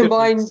think That's she's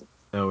combined. gonna win,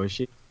 though, is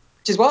she?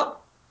 Which is what?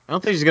 I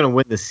don't think she's going to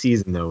win the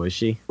season, though, is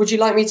she? Would you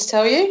like me to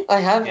tell you? I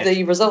have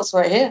the results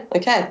right here.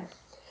 Okay.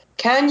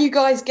 Can you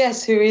guys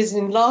guess who is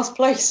in last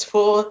place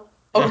for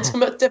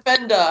ultimate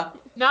defender?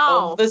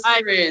 No, of the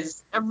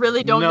series? I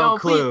really don't No know.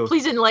 clue.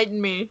 Please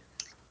enlighten me.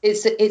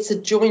 It's a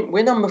joint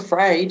win, I'm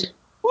afraid.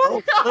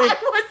 Oh, really? I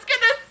was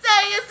gonna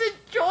say, is it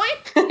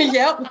joint?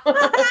 Yep.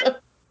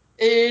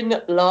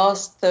 In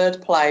last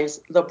third place,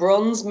 the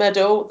bronze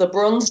medal, the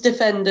bronze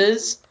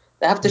defenders.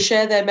 They have to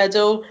share their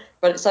medal,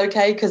 but it's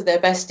okay because they're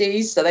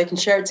besties, so they can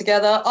share it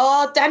together.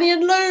 Danny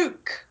and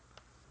Luke.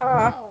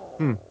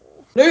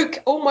 Luke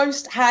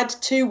almost had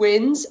 2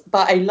 wins,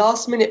 but a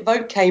last-minute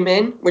vote came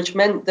in, which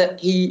meant that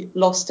he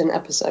lost an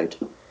episode.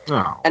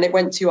 Oh. And it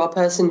went to our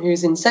person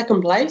who's in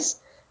second place,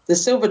 the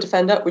silver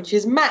defender, which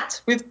is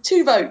Matt, with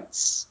 2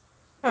 votes.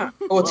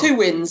 Or 2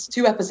 wins,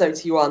 2 episodes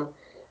he won.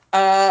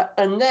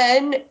 And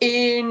then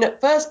in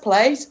first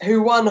place,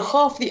 who won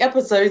half the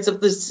episodes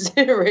of the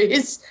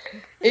series,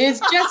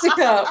 is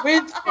Jessica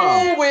with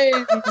 4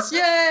 wins.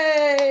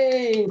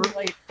 Yay!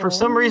 For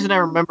some reason, I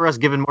remember us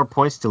giving more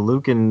points to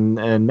Luke and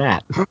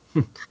Matt.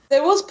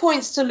 There was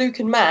points to Luke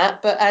and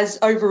Matt, but as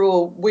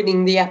overall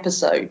winning the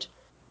episode.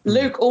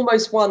 Luke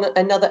almost won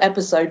another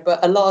episode,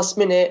 but a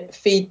last-minute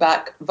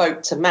feedback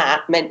vote to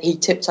Matt meant he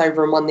tipped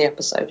over and won the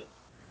episode.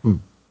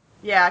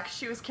 Yeah, because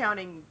she was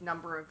counting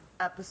number of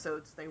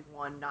episodes they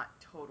won, not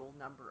total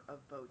number of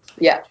votes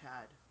they Yeah. each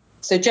had.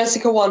 So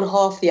Jessica won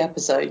half the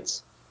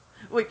episodes.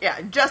 Well, yeah,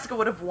 Jessica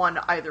would have won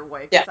either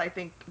way, because Yeah. I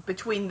think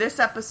between this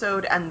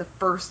episode and the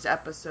first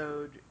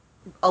episode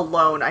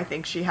alone, I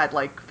think she had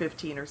like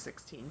 15 or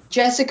 16.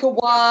 Jessica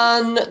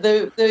won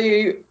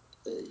the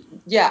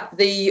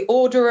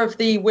order of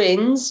the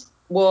wins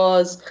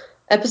was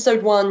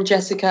episode 1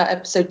 Jessica,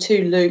 episode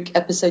 2 Luke,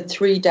 episode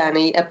 3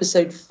 Danny,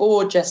 episode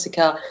 4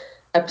 Jessica,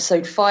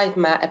 episode 5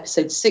 Matt,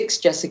 episode 6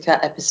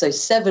 Jessica, episode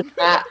 7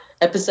 Matt,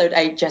 episode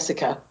 8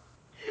 Jessica.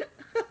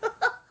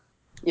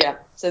 Yeah,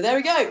 so there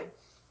we go.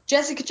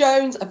 Jessica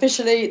Jones,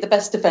 officially the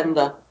best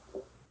defender.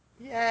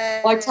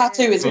 Yay! My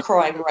tattoo is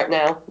crying right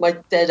now. My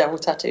Daredevil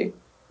tattoo.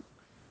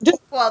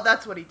 Well,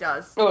 that's what he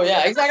does. Oh,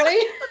 yeah, exactly.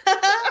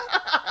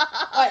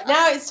 Right,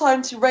 now it's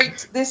time to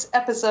rate this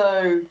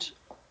episode.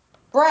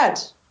 Brad,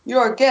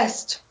 you're a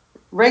guest.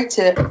 Rate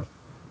it.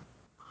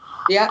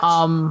 Yeah.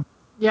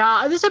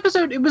 Yeah, this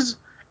episode it was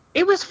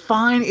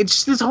fine.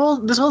 It's just this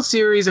whole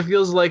series. It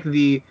feels like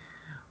the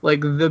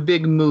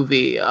big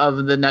movie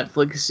of the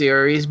Netflix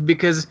series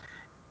because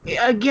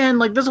again,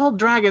 like this whole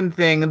dragon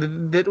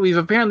thing that we've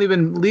apparently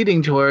been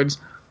leading towards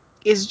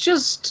is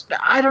just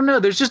I don't know.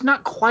 There's just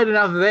not quite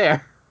enough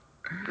there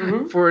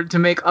for it to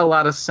make a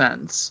lot of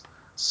sense.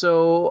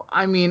 So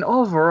I mean,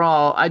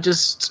 overall, I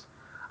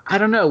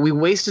don't know. We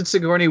wasted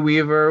Sigourney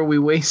Weaver. We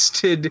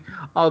wasted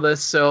all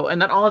this. So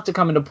and that all have to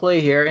come into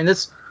play here. And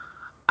this.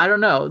 I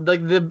don't know,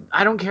 like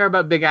I don't care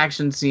about big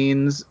action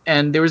scenes,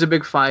 and there was a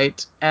big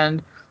fight,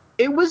 and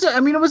it was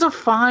a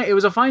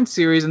fine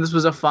series, and this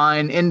was a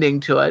fine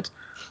ending to it,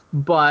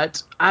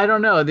 but I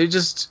don't know, I don't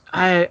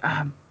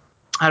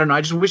know,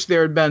 I just wish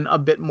there had been a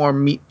bit more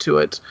meat to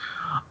it,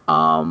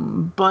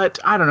 but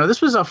I don't know,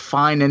 this was a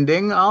fine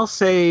ending. I'll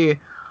say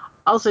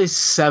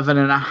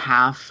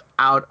 7.5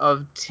 out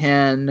of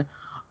 10,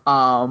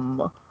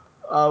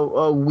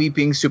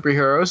 weeping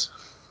superheroes.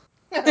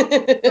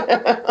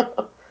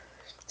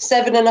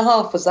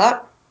 7.5 was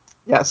that?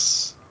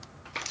 Yes.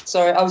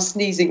 Sorry, I was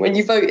sneezing when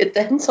you voted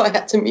then, so I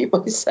had to mute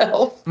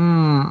myself.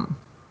 I've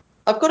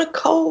got a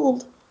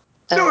cold.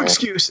 No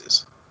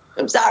excuses.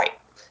 I'm sorry.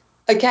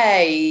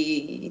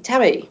 Okay,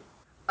 Tammy.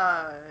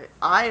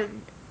 I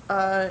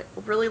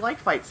really like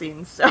fight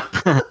scenes, so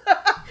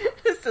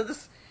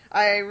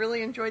I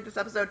really enjoyed this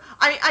episode.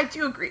 I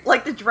do agree.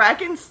 Like the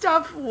dragon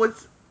stuff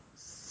was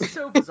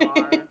so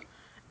bizarre.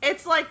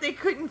 It's like they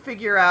couldn't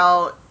figure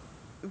out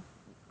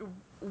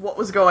what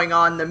was going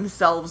on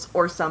themselves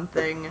or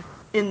something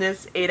in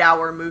this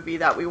 8-hour movie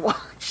that we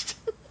watched.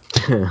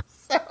 I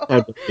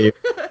believe.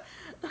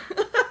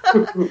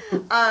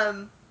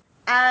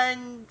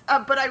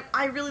 But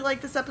I really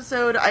like this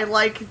episode. I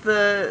like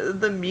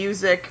the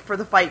music for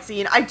the fight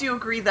scene. I do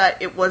agree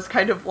that it was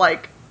kind of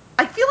like,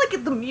 I feel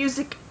like the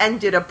music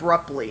ended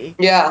abruptly.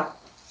 Yeah.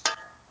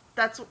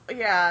 So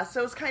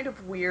it's kind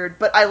of weird,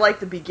 but I like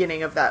the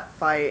beginning of that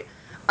fight.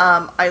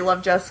 I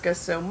love Jessica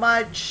so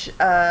much.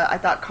 I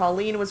thought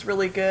Colleen was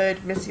really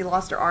good. Missy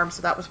lost her arm,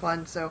 so that was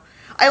fun. So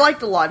I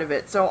liked a lot of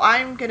it. So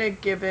I'm gonna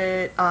give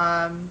it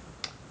 9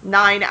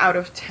 out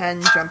of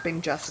 10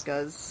 jumping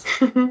Jessicas.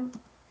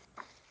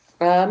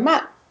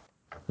 Matt.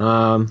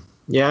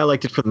 Yeah, I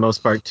liked it for the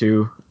most part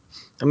too.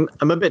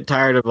 I'm a bit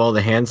tired of all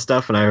the hand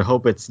stuff, and I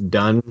hope it's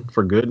done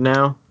for good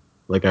now.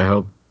 Like I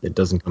hope it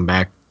doesn't come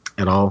back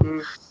at all.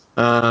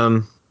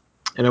 And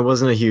I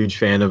wasn't a huge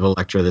fan of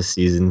Elektra this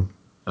season.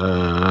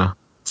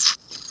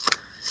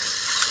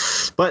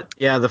 But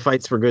yeah, the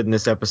fights were good in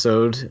this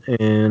episode,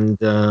 and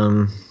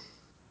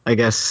I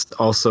guess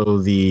also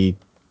the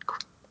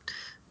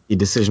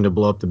decision to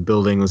blow up the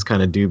building was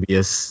kind of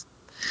dubious.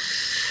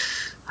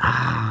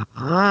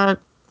 I'll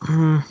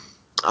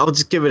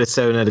just give it a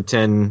 7 out of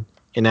 10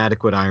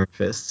 inadequate Iron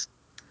Fists.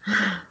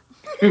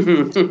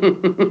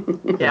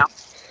 Yeah.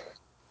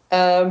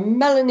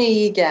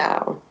 Melanie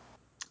Gow.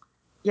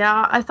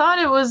 Yeah, I thought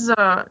it was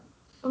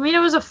I mean, it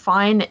was a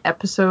fine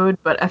episode,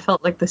 but I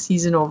felt like the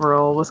season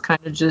overall was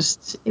kind of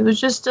it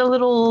was just a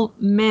little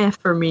meh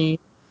for me.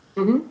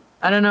 Mm-hmm.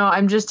 I don't know.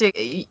 I'm just,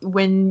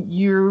 when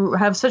you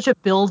have such a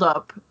build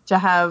up to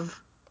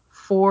have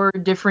 4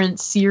 different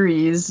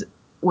series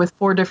with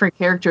 4 different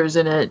characters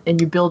in it, and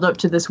you build up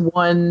to this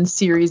one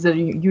series that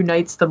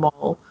unites them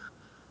all,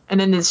 and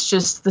then it's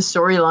just the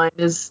storyline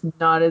is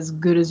not as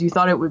good as you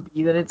thought it would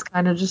be, then it's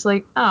kind of just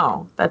like,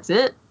 oh, that's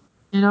it,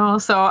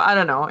 So I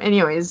don't know.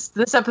 Anyways,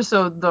 this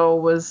episode though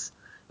was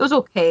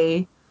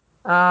okay.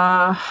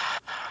 I'll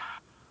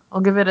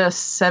give it a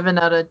 7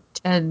 out of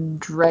 10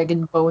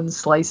 dragon bone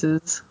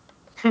slices.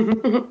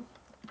 Yeah,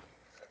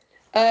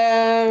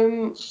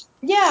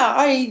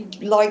 I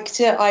liked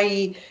it.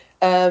 I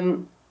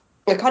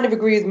kind of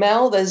agree with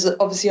Mel. There's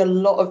obviously a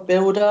lot of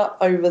build-up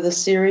over the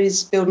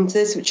series building to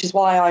this, which is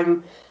why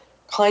I'm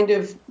kind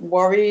of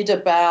worried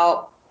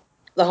about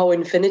the whole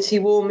Infinity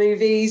War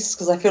movies,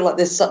 because I feel like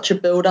there's such a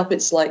build-up.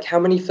 It's like, how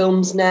many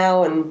films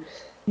now? And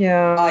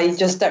Yeah. I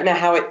just don't know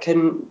how it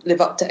can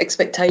live up to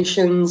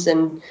expectations.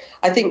 And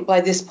I think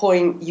by this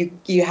point,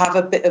 you have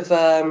a bit of,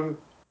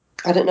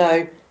 I don't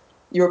know,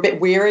 you're a bit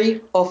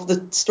weary of the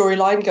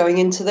storyline going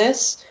into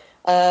this.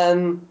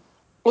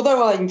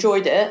 Although I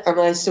enjoyed it, and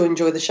I still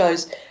enjoy the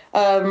shows,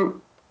 I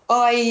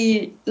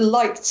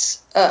liked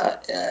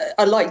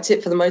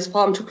it for the most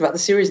part. I'm talking about the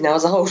series now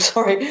as a whole.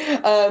 Sorry,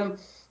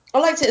 I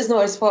liked it as the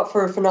most part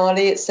for a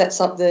finale. It sets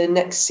up the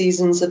next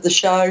seasons of the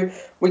show.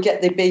 We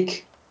get the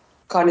big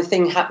kind of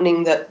thing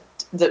happening that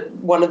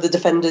one of the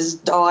defenders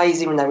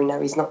dies, even though we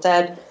know he's not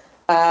dead.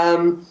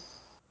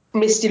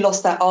 Misty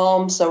lost that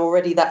arm, so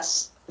already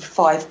that's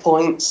 5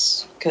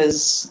 points,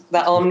 because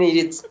that arm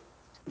needed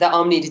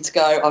to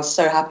go. I was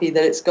so happy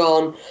that it's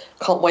gone.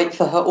 Can't wait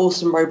for her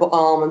awesome robot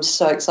arm. I'm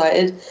so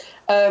excited.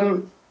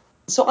 So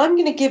I'm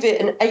going to give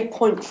it an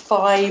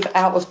 8.5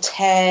 out of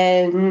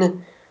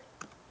 10.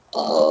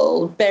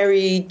 Oh,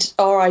 buried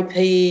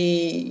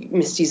R.I.P.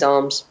 Misty's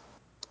arms.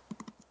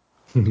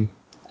 Under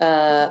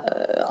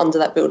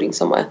that building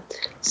somewhere.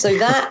 So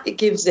that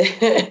gives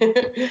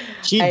it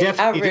She an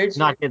definitely average.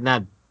 not getting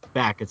that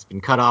back. It's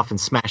been cut off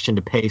and smashed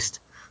into paste.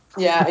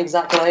 Yeah,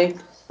 exactly.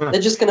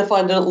 They're just going to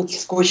find a little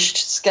squished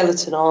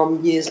skeleton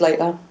arm years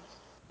later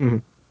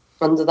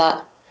under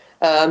that.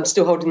 I'm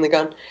still holding the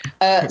gun.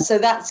 So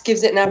that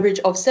gives it an average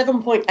of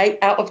 7.8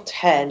 out of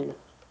 10.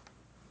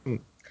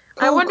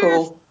 I wonder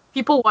if Cool.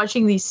 people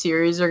watching these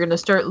series are going to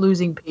start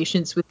losing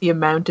patience with the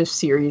amount of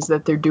series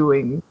that they're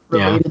doing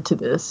related to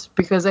this,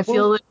 because I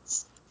feel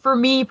for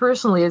me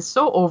personally, it's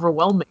so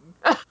overwhelming.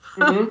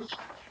 Mm-hmm.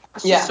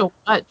 It's just so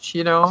much,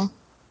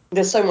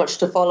 There's so much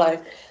to follow.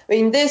 I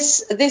mean,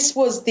 this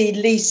was the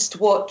least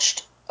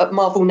watched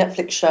Marvel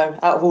Netflix show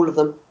out of all of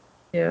them.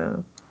 Yeah.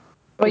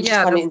 But which is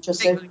kind of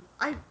interesting.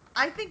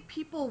 I think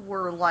people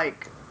were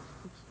like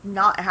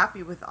not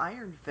happy with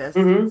Iron Fist,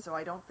 so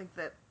I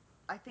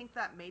think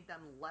that made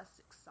them less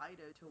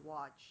excited to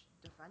watch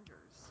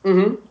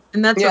Defenders.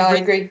 And that's I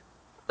agree.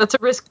 That's a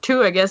risk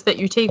too, I guess, that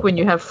you take when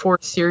you have 4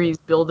 series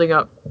building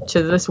up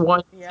to this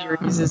one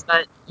series, is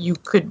that you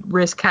could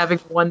risk having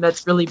one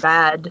that's really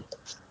bad,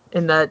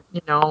 and that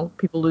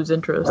people lose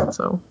interest.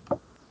 So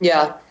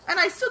yeah, and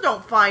I still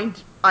don't find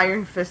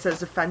Iron Fist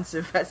as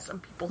offensive as some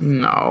people think.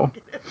 No,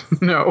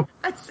 no.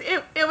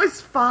 It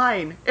was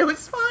fine. It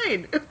was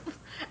fine.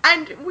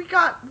 And we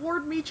got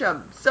Ward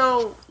Meacham,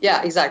 so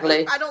yeah,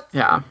 exactly. I don't.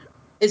 Yeah.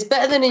 It's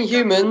better than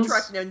Inhumans.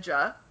 Truck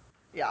Ninja.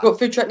 Yeah. We got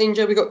Food Truck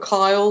Ninja. We got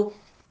Kyle.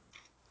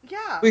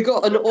 Yeah. We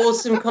got an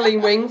awesome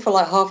Colleen Wing for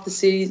like half the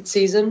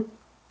season.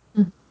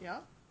 Yeah.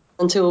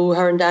 Until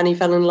her and Danny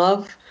fell in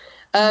love.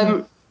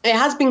 It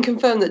has been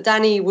confirmed that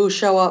Danny will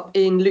show up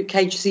in Luke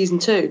Cage season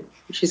 2,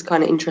 which is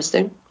kind of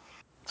interesting.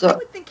 So I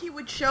would think he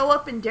would show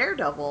up in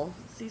Daredevil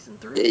season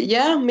 3.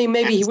 Yeah, I mean,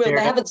 maybe he will.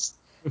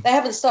 They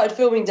haven't started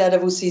filming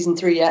Daredevil season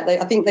 3 yet.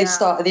 I think they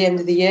start at the end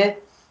of the year.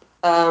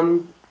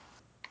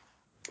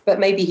 But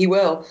maybe he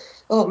will.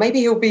 Oh,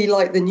 maybe he'll be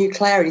like the new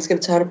Claire. He's going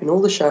to turn up in all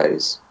the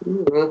shows.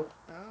 Don't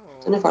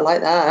know if I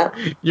like that.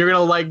 You're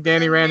gonna like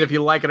Danny Rand if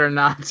you like it or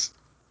not.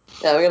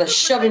 Yeah, we're going to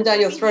shove him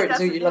down your throat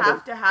until you love him. He doesn't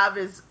have to have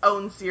his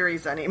own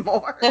series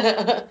anymore.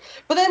 But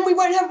then we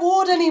won't have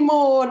Ward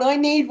anymore, and I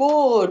need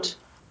Ward.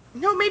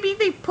 No, maybe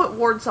they put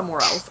Ward somewhere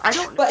else. I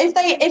don't know. But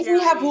if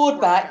we have Ward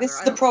back, this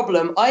is the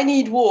problem. I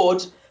need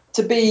Ward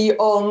to be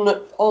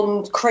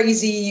on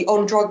crazy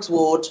on drugs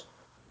Ward,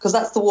 because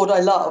that's the Ward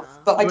I love.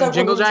 But I don't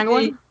Jingle want him to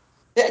be.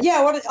 Jangling?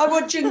 Yeah, I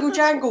want Jingle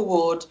Jangle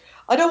Ward.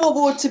 I don't want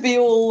Ward to be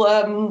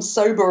all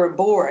sober and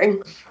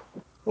boring.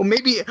 Well,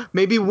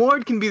 maybe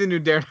Ward can be the new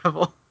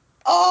Daredevil.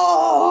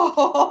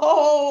 Oh,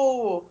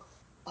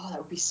 that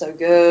would be so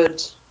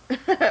good.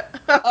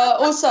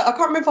 Also, I can't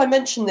remember if I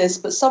mentioned this,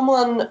 but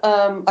someone,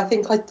 I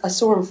think I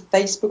saw on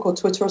Facebook or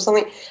Twitter or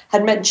something,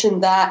 had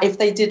mentioned that if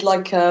they did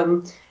like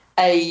a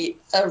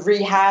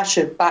rehash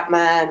of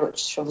Batman,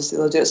 which obviously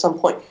they'll do at some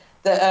point,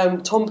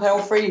 that Tom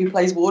Pelphrey, who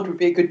plays Ward, would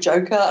be a good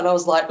Joker. And I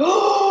was like,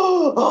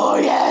 oh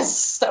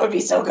yes, that would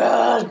be so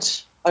good.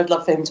 I'd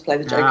love for him to play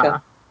the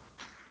Joker.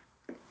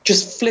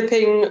 Just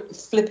flipping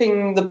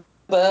the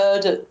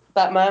bird at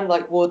Batman,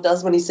 like Ward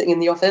does when he's sitting in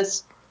the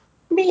office.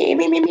 Me,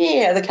 me, me,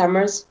 me, at the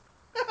cameras.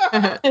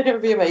 It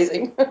would be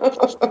amazing.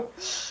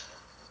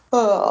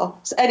 Oh.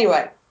 So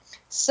anyway,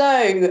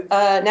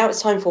 now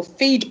it's time for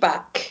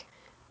feedback.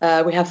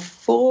 We have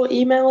 4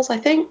 emails, I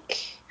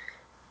think.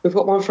 We've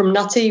got one from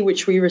Nutty,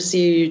 which we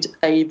received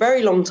a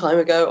very long time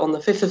ago on the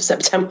 5th of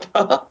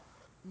September.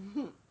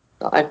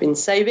 That I've been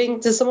saving.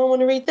 Does someone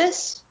want to read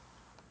this?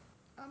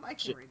 I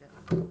can read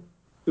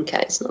it.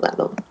 Okay, it's not that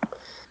long.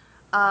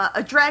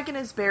 A dragon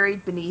is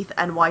buried beneath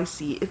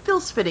NYC. It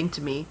feels fitting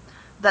to me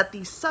that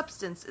the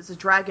substance is a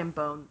dragon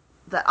bone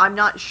that I'm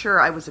not sure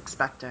I was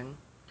expecting.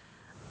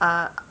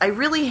 I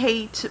really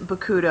hate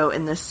Bakuto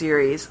in this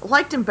series.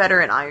 Liked him better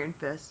in Iron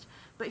Fist.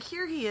 But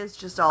here he is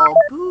just all,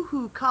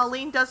 boo-hoo,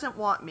 Colleen doesn't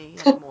want me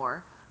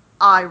anymore.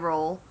 Eye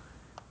roll.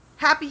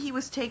 Happy he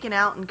was taken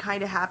out and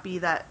kind of happy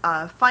that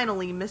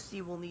finally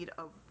Misty will need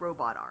a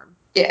robot arm.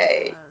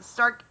 Yay.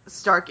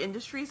 Stark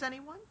Industries,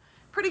 anyone?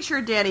 Pretty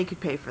sure Danny could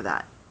pay for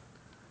that.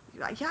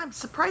 Yeah, I'm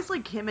surprised,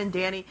 like, him and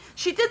Danny...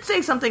 She did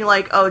say something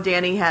like, oh,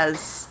 Danny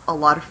has a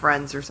lot of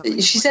friends or something.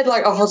 She said,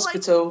 like, a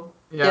hospital.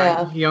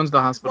 Yeah, he owns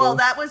the hospital. Well,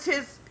 that was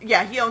his...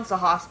 Yeah, he owns the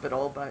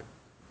hospital, but...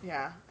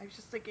 Yeah, I was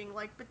just thinking,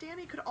 like, but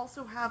Danny could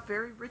also have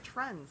very rich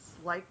friends,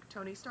 like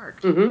Tony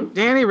Stark. Mm-hmm.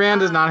 Danny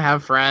Rand does not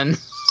have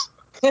friends.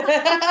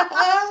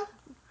 But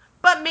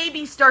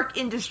maybe Stark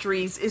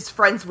Industries is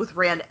friends with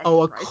Rand Enterprises.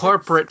 Oh, a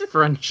corporate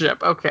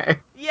friendship. Okay.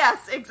 Yes,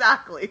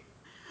 exactly.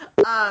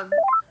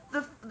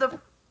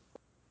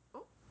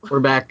 We're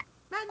back.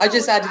 I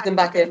just added them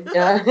back in.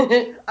 Yeah.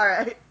 All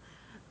right.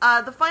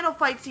 The final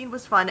fight scene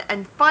was fun,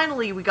 and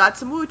finally we got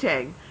some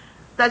Wu-Tang.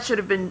 That should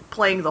have been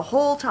playing the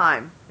whole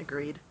time.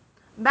 Agreed.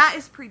 Matt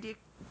is predictable.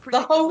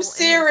 The whole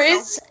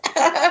series.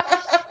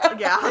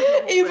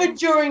 Yeah. Even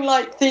during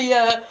like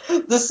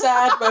the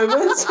sad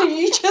moments,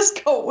 you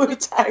just got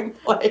Wu-Tang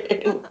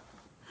playing.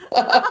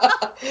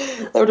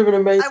 That would have been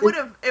amazing.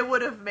 It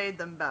would have made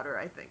them better,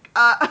 I think.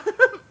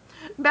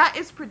 Matt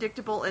is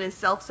predictable in his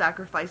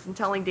self-sacrifice, and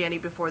telling Danny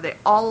before they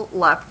all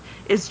left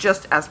is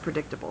just as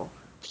predictable.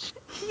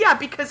 Yeah,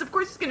 because of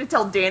course he's going to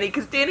tell Danny,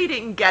 because Danny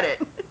didn't get it.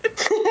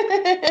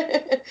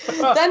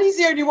 Danny's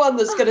the only one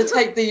that's going to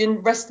take the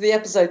rest of the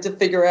episode to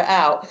figure it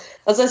out.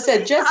 As I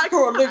said, Jessica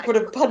or Luke would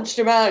have punched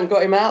him out and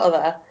got him out of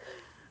there.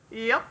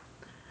 Yep.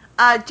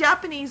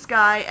 Japanese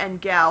guy and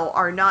gal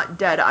are not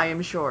dead, I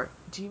am sure.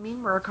 Do you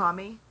mean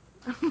Murakami?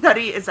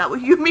 Nutty, is that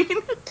what you mean?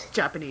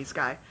 Japanese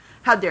guy.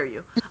 How dare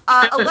you?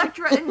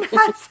 Elektra and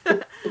Matt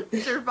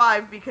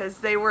survived because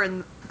they were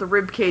in the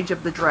ribcage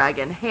of the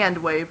dragon. Hand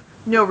wave.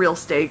 No real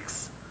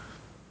stakes.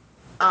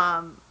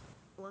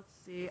 Let's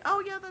see.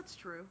 Oh, yeah, that's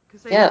true.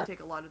 Because they did take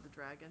a lot of the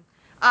dragon.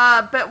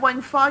 But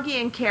when Foggy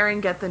and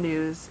Karen get the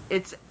news,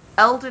 it's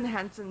Eldon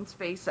Henson's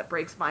face that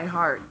breaks my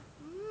heart.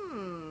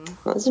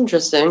 That's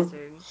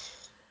interesting.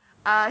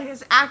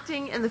 His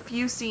acting in the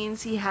few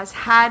scenes he has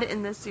had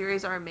in this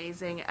series are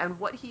amazing, and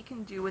what he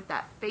can do with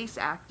that face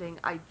acting,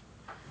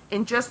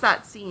 in just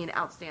that scene,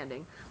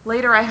 outstanding.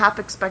 Later, I half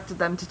expected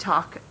them to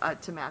talk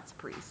to Matt's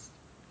priest.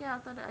 Yeah,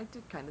 I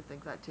did kind of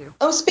think that too.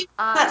 Oh, speaking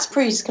of Matt's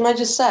priest, can I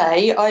just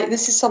say,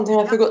 this is something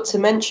I forgot to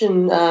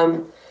mention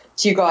to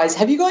you guys.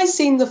 Have you guys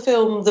seen the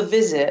film The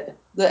Visit,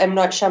 the M.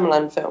 Night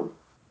Shyamalan film?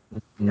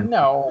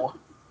 No.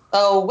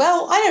 Oh,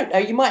 well, I don't know,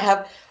 you might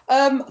have.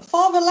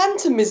 Father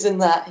Lantom is in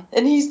that,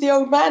 and he's the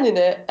old man in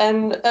it,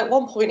 and at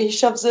one point he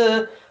shoves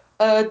a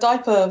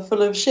diaper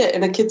full of shit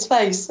in a kid's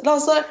face, and I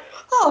was like,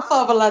 oh,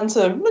 Father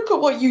Lantom, look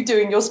at what you do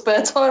in your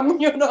spare time when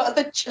you're not at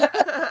the church.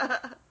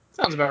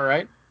 Sounds about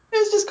right. It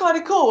was just kind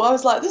of cool. I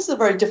was like, this is a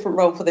very different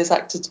role for this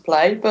actor to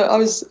play, but I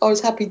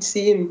was happy to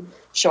see him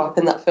show up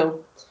in that film.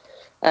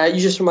 You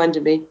just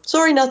reminded me.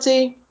 Sorry,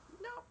 Nutty.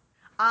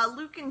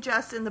 Luke and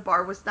Jess in the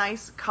bar was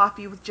nice.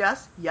 Coffee with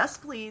Jess? Yes,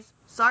 please.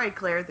 Sorry,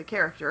 Claire, the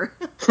character.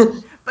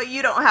 But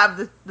you don't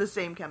have the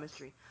same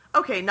chemistry.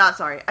 Okay, not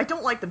sorry. I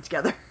don't like them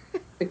together.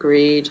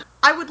 Agreed.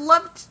 I would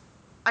love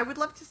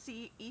to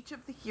see each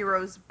of the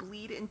heroes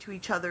bleed into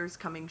each other's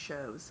coming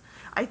shows.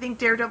 I think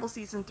Daredevil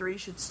Season 3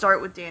 should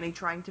start with Danny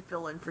trying to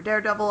fill in for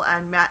Daredevil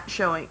and Matt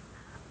showing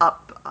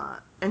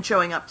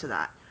up to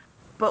that.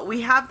 But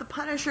we have the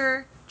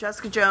Punisher,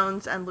 Jessica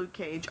Jones, and Luke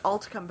Cage all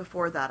to come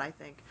before that, I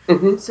think.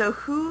 Mm-hmm. So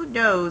who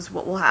knows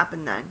what will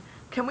happen then?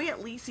 Can we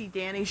at least see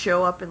Danny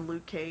show up in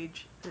Luke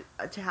Cage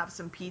to have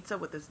some pizza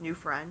with his new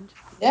friend?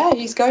 Yeah,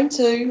 he's going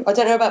to. I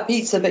don't know about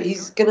pizza, but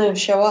he's going to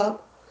show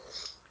up.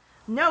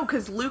 No,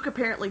 because Luke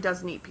apparently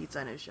doesn't eat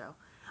pizza in his show.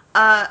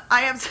 I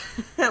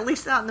have, at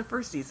least not in the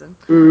first season.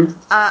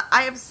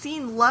 I have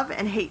seen love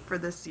and hate for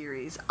this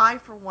series. I,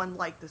 for one,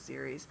 like the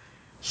series.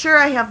 Sure,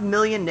 I have a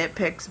million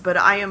nitpicks, but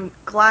I am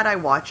glad I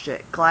watched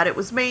it. Glad it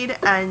was made,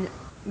 and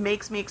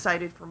makes me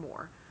excited for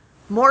more.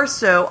 More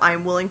so, I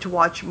am willing to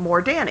watch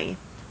more Danny.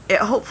 If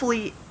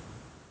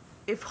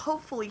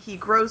hopefully he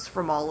grows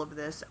from all of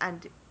this,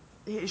 and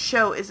his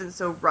show isn't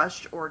so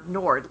rushed or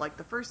ignored like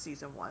the first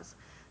season was.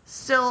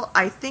 Still,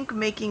 I think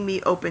making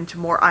me open to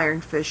more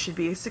Iron Fist should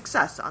be a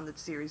success on the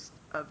series.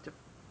 I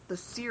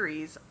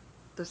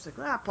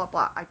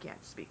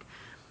can't speak.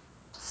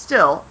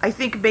 Still, I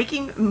think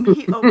making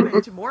me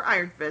open to more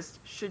Iron Fist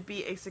should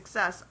be a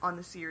success on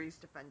the series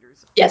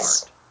Defenders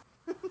Yes,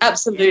 part.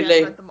 absolutely.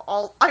 I read them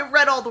all. I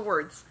read all the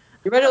words.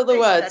 You read all the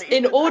Thanks, words Nettie.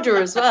 in order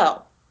as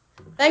well.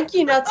 Thank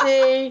you,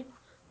 Nutty.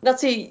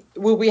 Nutty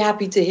will be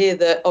happy to hear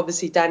that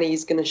obviously Danny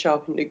is going to show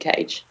up in Luke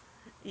Cage.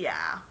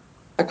 Yeah.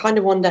 I kind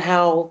of wonder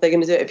how they're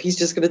going to do it, if he's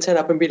just going to turn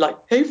up and be like,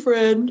 hey,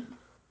 friend.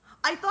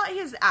 I thought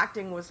his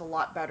acting was a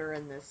lot better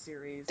in this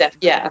series than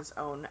his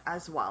own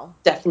as well.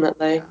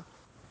 Definitely.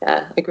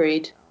 Yeah,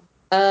 agreed.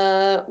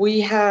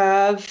 We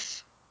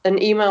have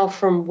an email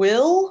from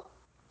Will.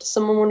 Does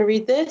someone want to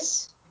read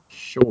this?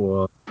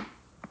 Sure.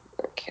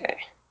 Okay.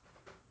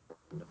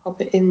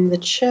 Pop it in the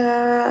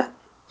chat.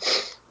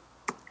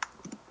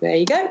 There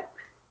you go.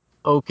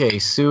 Okay,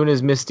 soon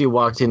as Misty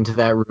walked into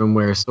that room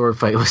where a sword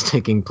fight was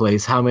taking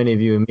place, how many of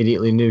you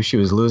immediately knew she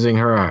was losing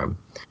her arm?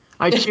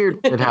 I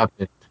cheered when it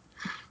happened.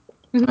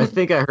 I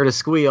think I heard a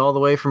squee all the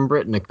way from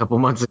Britain a couple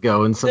months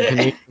ago, and some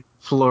Canadian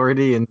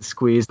Floridian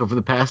squeezed over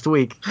the past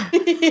week.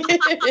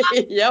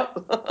 Yep.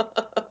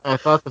 I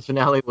thought the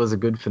finale was a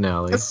good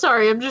finale.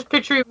 Sorry, I'm just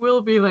picturing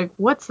Will be like,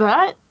 what's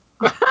that?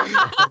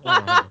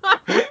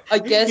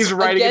 I guess he's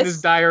writing in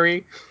his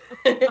diary.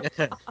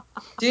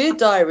 Dear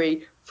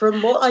diary,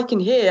 from what I can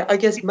hear, I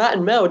guess Matt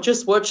and Mel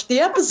just watched the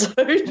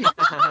episode.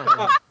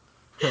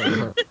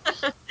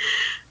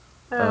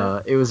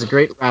 It was a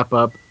great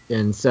wrap-up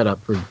and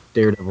setup for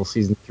Daredevil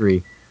Season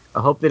 3. I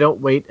hope they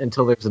don't wait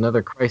until there's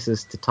another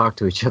crisis to talk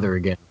to each other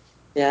again.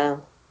 Yeah.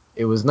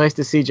 It was nice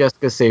to see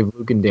Jessica save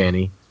Luke and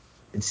Danny.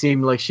 It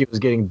seemed like she was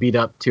getting beat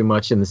up too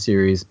much in the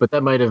series, but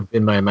that might have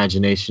been my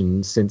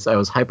imagination since I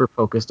was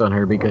hyper-focused on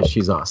her because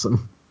she's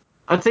awesome.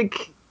 I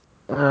think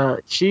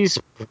she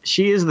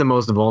is the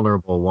most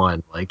vulnerable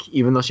one. Like,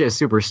 even though she has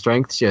super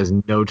strength, she has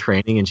no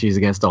training, and she's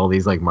against all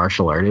these like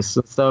martial artists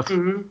and stuff.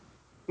 Mm-hmm.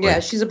 Yeah,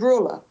 Like, she's a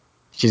brawler.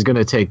 She's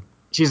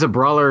a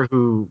brawler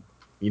who,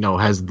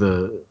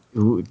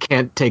 who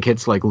can't take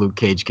hits like Luke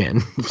Cage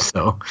can.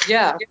 So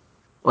Yeah.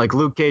 like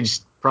Luke Cage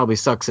probably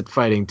sucks at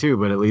fighting too,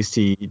 but at least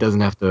he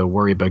doesn't have to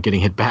worry about getting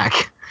hit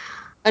back.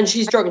 And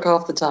she's drunk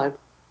half the time.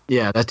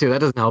 Yeah, that too. That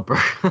doesn't help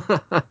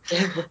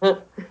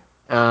her.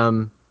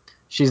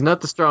 She's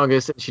not the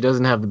strongest, and she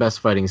doesn't have the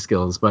best fighting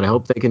skills, but I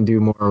hope they can do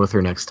more with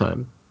her next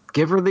time.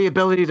 Give her the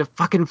ability to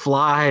fucking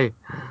fly.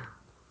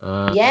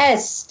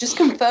 Yes, just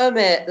confirm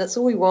it. That's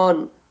all we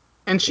want.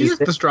 And she's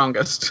the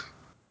strongest.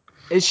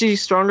 Is she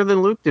stronger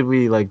than Luke? Did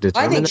we determine?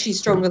 I think she's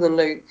stronger than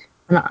Luke.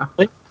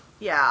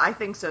 Yeah, I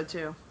think so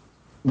too.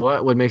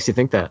 What makes you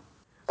think that?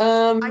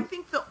 I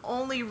think the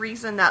only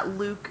reason that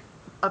Luke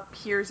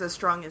appears as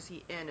strong as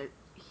he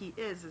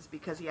is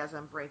because he has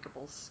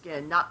unbreakable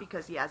skin, not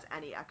because he has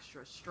any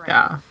extra strength.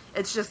 Yeah.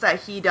 It's just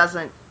that he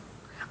doesn't.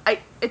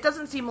 It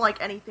doesn't seem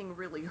like anything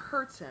really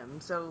hurts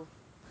him. So.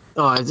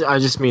 Oh, I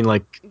just mean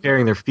like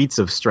comparing their feats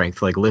of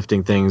strength, like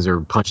lifting things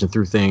or punching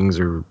through things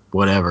or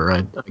whatever.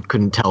 I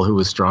couldn't tell who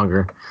was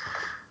stronger.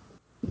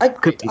 I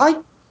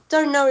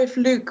don't know if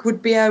Luke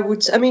would be able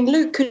to. I mean,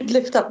 Luke could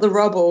lift up the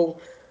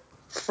rubble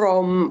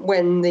from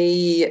when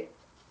the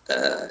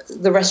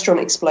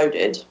restaurant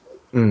exploded,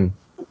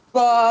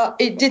 but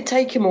it did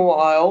take him a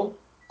while.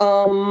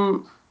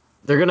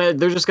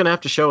 They're just gonna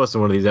have to show us in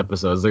one of these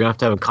episodes. They're gonna have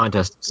to have a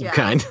contest of some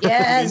kind.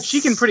 Yes. I mean,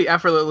 she can pretty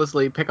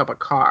effortlessly pick up a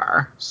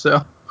car,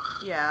 so.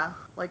 Yeah,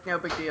 like no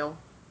big deal.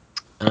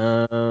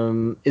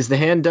 Is the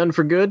hand done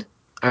for good?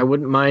 I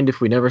wouldn't mind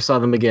if we never saw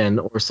them again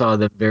or saw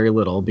them very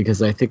little,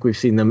 because I think we've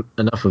seen them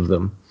enough of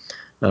them.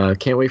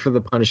 Can't wait for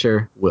the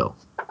Punisher. Will.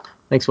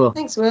 Thanks, Will.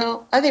 Thanks,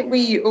 Will. I think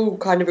we all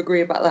kind of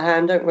agree about the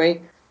hand, don't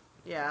we?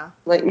 Yeah.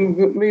 Like,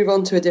 move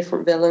on to a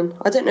different villain.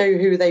 I don't know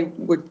who they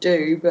would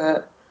do,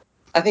 but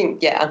I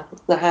think, yeah,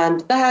 the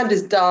hand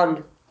is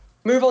done.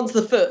 Move on to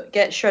the foot.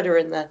 Get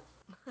Shredder in there.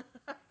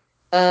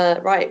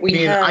 Right,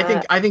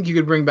 I think you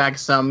could bring back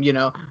some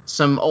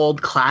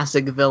old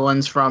classic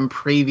villains from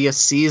previous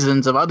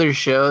seasons of other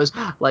shows,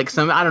 like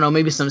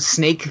maybe some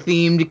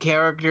snake-themed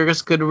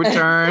characters could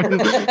return,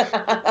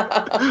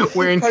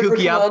 wearing Cobra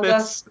kooky Commander.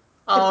 outfits.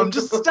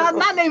 Just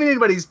not naming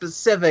anybody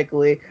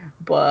specifically,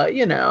 but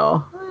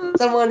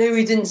Someone who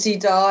we didn't see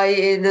die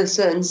in a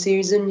certain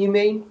season, you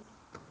mean?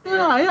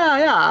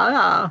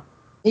 Yeah.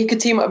 He could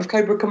team up with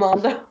Cobra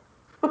Commander.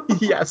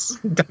 Yes,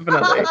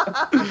 definitely.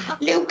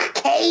 Luke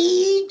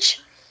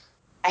Cage!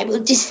 I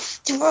will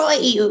destroy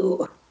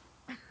you!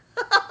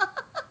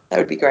 That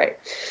would be great.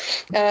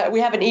 We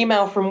have an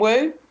email from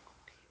Wu.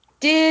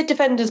 Dear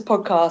Defenders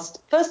Podcast,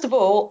 first of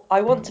all,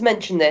 I want to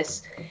mention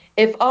this.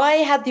 If I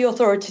had the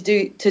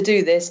authority to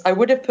do this, I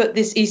would have put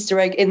this Easter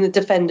egg in the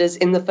Defenders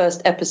in the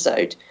first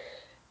episode.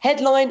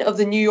 Headline of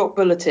the New York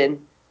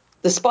Bulletin: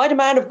 The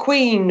Spider-Man of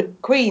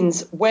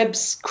Queens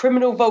webs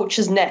criminal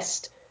vulture's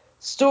nest.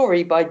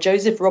 Story by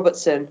Joseph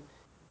Robertson.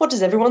 What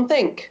does everyone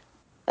think?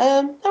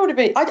 That would have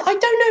been. I don't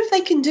know if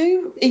they can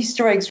do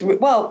Easter eggs.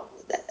 Well,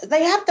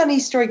 they have done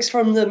Easter eggs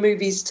from the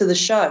movies to the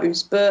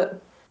shows, but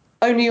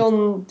only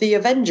on the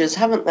Avengers,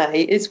 haven't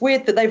they? It's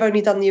weird that they've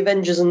only done the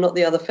Avengers and not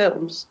the other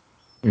films.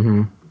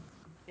 Mm-hmm.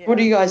 Yeah. What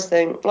do you guys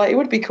think? Like, it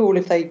would be cool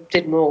if they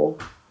did more.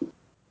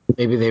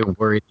 Maybe they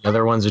worry the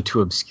other ones are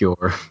too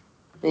obscure.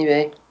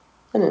 Maybe.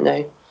 I don't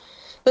know.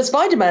 But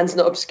Spider-Man's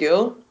not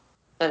obscure.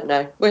 I don't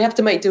know. We have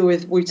to make do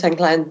with Wu-Tang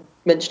Clan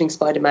mentioning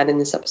Spider-Man in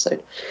this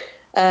episode.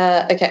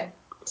 Okay.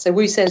 So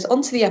Wu says,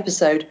 on to the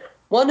episode.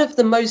 One of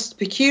the most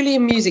peculiar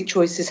music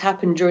choices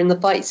happened during the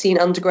fight scene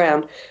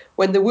underground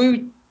when the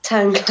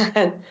Wu-Tang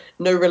Clan,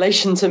 no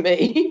relation to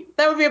me.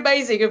 That would be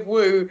amazing if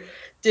Wu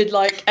did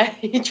like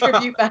a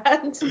tribute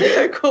band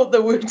called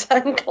the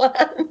Wu-Tang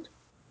Clan.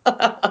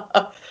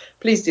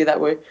 Please do that,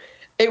 Wu.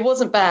 It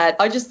wasn't bad.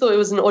 I just thought it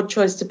was an odd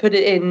choice to put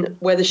it in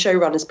where the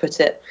showrunners put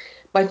it.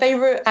 My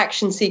favourite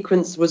action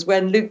sequence was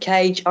when Luke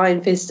Cage,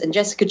 Iron Fist, and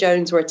Jessica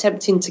Jones were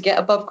attempting to get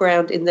above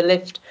ground in the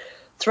lift,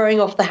 throwing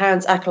off the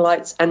Hand's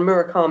acolytes and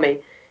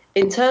Murakami.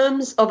 In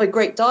terms of a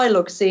great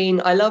dialogue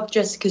scene, I love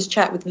Jessica's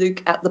chat with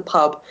Luke at the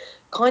pub,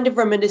 kind of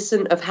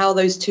reminiscent of how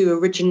those two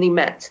originally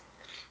met.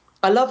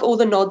 I love all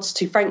the nods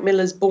to Frank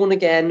Miller's Born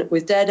Again,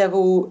 with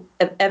Daredevil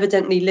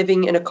evidently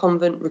living in a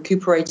convent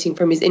recuperating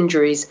from his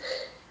injuries,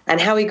 and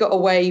how he got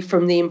away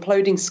from the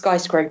imploding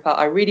skyscraper.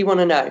 I really want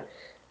to know.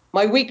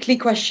 My weekly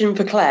question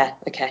for Claire.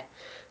 Okay.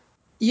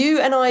 You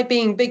and I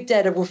being big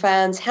Daredevil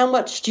fans, how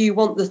much do you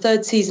want the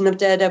third season of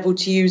Daredevil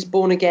to use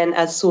Born Again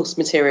as source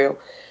material?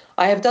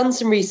 I have done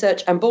some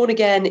research, and Born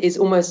Again is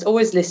almost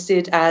always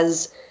listed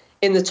as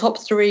in the top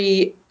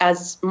 3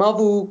 as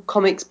Marvel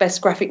Comics'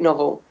 best graphic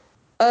novel.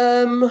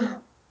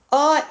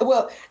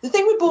 Well, the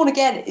thing with Born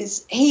Again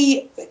is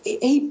he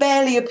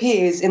barely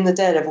appears in the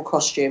Daredevil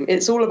costume.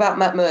 It's all about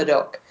Matt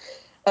Murdock.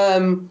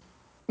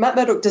 Matt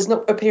Murdock does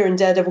not appear in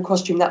Daredevil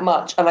costume that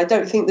much, and I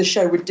don't think the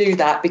show would do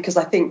that because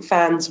I think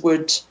fans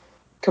would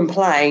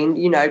complain.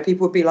 You know,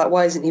 people would be like,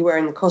 "Why isn't he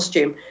wearing the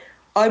costume?"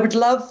 I would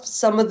love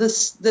some of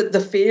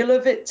the feel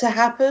of it to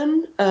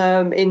happen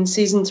in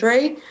season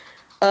 3.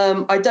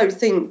 I don't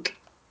think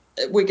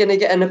we're going to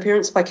get an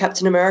appearance by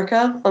Captain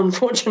America,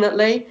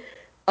 unfortunately.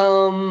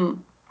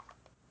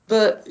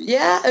 But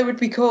yeah, it would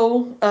be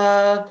cool.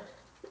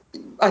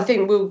 I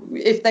think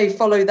if they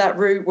follow that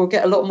route, we'll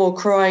get a lot more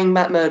crying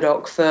Matt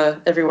Murdock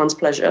for everyone's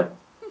pleasure,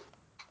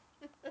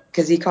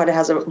 because he kind of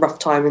has a rough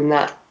time in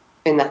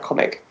that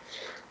comic.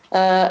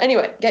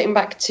 Anyway, getting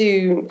back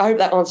to, I hope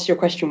that answers your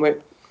question,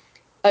 Wu.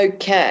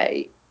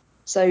 Okay,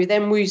 so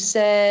then Wu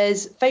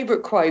says,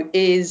 favourite quote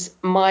is,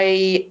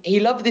 he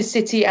loved this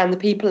city and the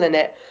people in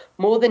it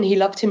more than he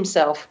loved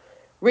himself.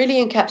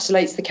 Really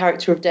encapsulates the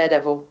character of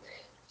Daredevil.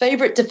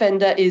 Favourite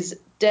defender is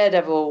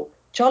Daredevil.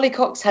 Charlie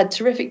Cox had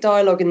terrific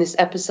dialogue in this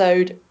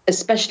episode,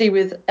 especially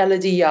with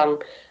Elodie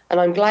Young, and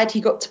I'm glad he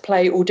got to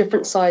play all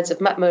different sides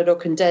of Matt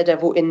Murdock and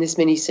Daredevil in this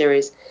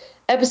miniseries.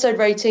 Episode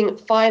rating,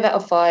 5 out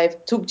of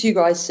 5. Talk to you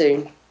guys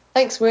soon.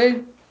 Thanks, Wu.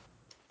 Thank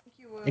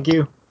you, Wu. Thank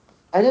you.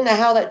 I don't know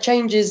how that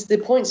changes the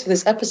points for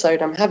this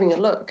episode. I'm having a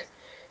look.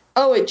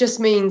 Oh, it just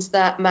means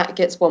that Matt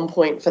gets 1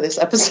 point for this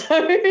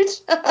episode.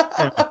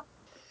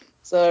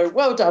 So,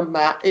 well done,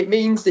 Matt. It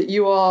means that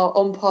you are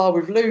on par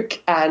with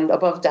Luke and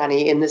above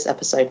Danny in this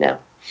episode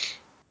now.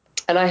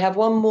 And I have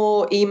one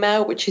more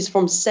email, which is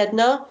from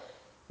Sedna.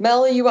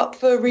 Mel, are you up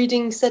for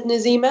reading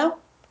Sedna's email?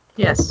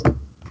 Yes.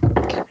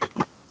 Okay.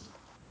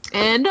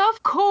 And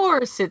of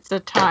course it's a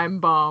time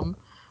bomb.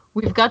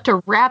 We've got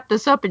to wrap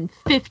this up in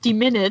 50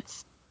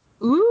 minutes.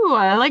 Ooh,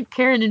 I like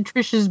Karen and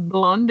Trish's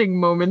blonding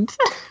moment.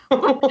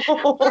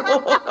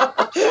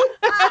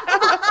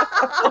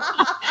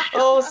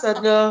 Oh,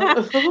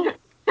 Sedna.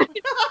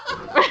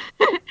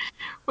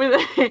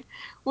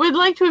 Would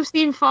like to have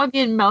seen Foggy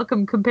and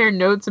Malcolm compare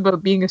notes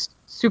about being a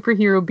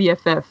superhero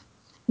BFF.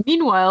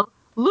 Meanwhile,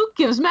 Luke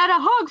gives Matt a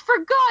hug. For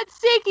God's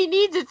sake, he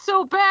needs it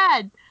so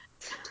bad.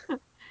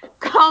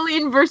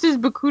 Colleen versus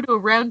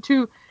Bakuto, round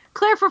 2.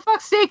 Claire, for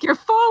fuck's sake, your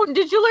phone!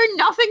 Did you learn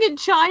nothing in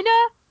China?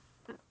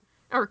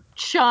 Or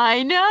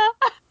China?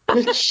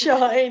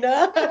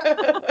 China.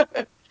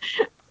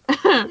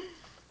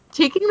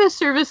 Taking the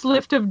service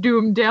lift of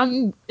doom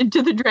down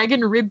into the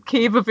dragon rib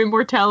cave of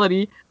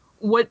immortality.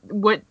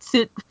 What's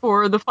it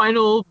for the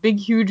final big,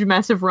 huge,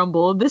 massive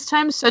rumble? This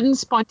time, sudden,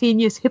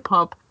 spontaneous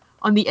hip-hop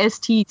on the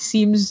ST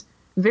seems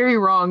very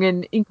wrong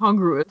and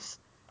incongruous,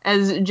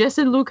 as Jess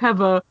and Luke have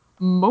a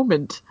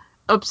moment.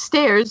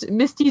 Upstairs,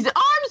 Misty's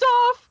arms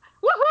off!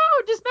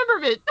 Woohoo!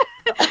 Dismemberment!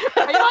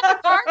 Are you on the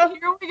mark?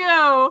 Here we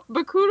go!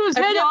 Bakuto's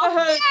head off! I've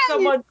never heard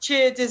someone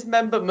cheer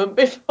dismemberment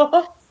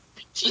before.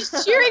 She's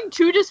cheering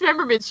 2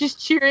 dismemberments. She's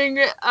cheering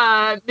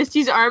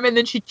Misty's arm, and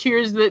then she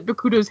cheers that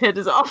Bakuto's head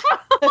is off.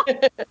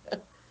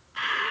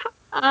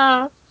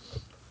 And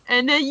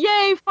then,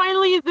 yay,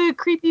 finally the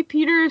creepy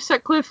Peter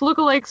Sutcliffe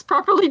lookalikes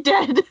properly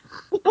dead.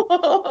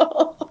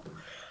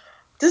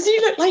 Does he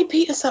look like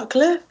Peter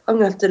Sutcliffe? I'm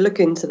going to have to look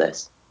into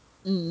this.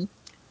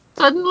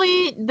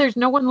 Suddenly, there's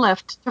no one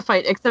left to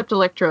fight except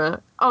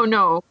Elektra. Oh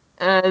no.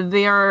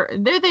 They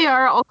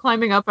are, all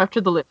climbing up after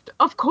the lift.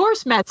 Of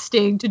course Matt's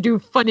staying to do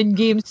fun and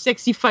games,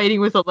 sexy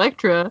fighting with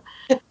Elektra.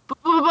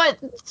 But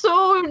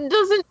so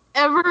doesn't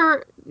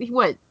ever...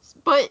 What?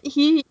 But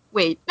he...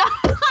 Wait. How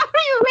do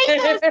you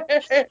read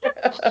this?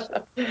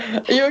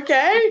 Are you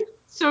okay?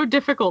 So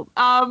difficult.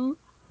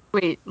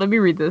 Wait, let me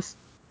read this.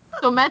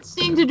 So Matt's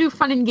staying to do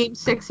fun and games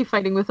sexy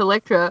fighting with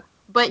Elektra,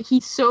 but he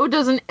so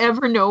doesn't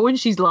ever know when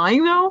she's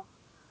lying, though.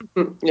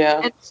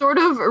 Yeah. And sort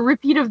of a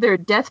repeat of their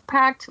death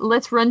pact,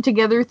 let's run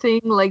together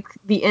thing, like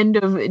the end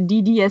of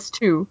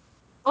DDS2.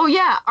 Oh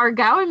yeah, are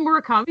Gao and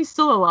Murakami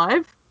still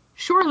alive?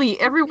 Surely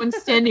everyone's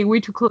standing way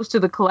too close to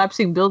the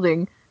collapsing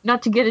building,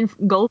 not to get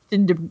engulfed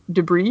in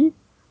debris.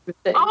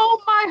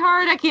 Oh my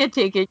heart, I can't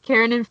take it.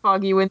 Karen and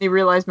Foggy when they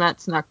realize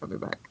Matt's not coming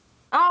back.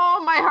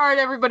 Oh my heart,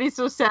 everybody's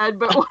so sad,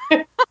 but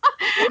but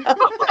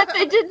what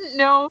they didn't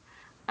know,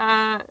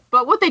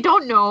 but what they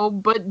don't know,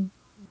 but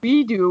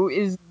we do,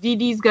 is Dee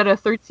Dee's got a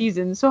third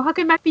season, so how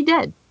can Matt be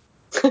dead?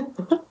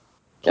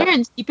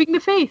 Karen's keeping the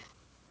faith.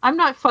 I'm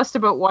not fussed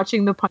about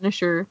watching The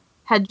Punisher.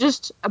 Had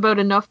just about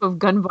enough of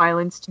gun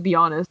violence, to be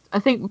honest. I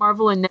think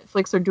Marvel and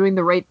Netflix are doing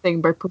the right thing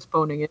by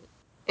postponing it.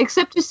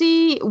 Except to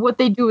see what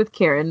they do with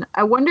Karen.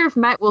 I wonder if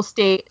Matt will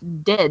stay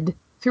dead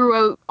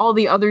throughout all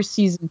the other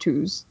season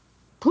 2s.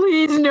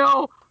 Please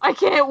no! I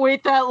can't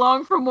wait that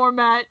long for more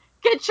Matt.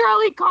 Get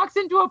Charlie Cox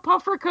into a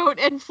puffer coat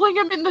and fling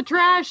him in the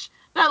trash.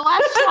 That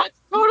last shot's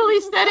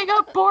totally setting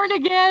up Born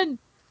Again.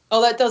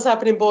 Oh, that does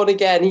happen in Born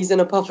Again. He's in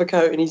a puffer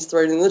coat and he's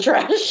thrown in the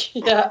trash.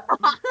 Yeah.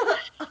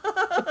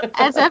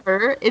 As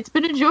ever, it's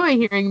been a joy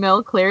hearing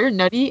Mel, Claire,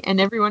 Nutty, and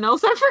everyone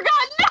else I've forgotten.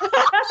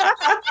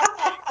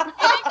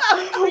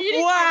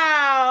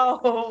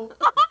 Wow.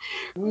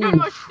 No,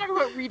 she's talking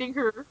about reading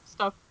her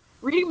stuff.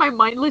 Reading my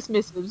mindless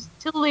missives.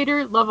 Till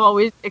later, love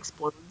always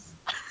explodes.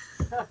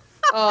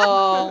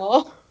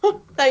 Oh,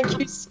 thank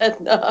you,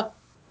 Sedna.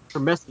 Her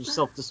message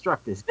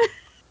self-destructed.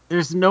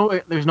 There's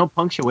no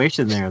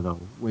punctuation there though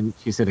when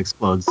she said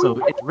explodes.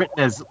 So it's written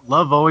as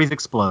love always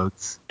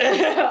explodes.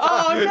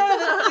 Oh no,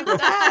 that's so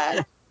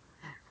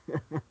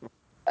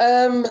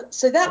sad.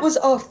 So that was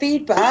our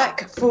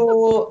feedback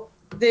for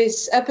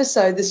this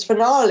episode, this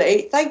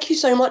finale. Thank you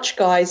so much,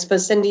 guys, for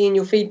sending in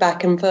your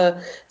feedback and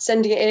for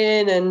sending it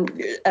in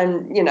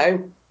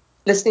and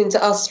listening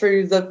to us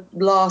through the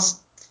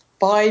last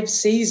 6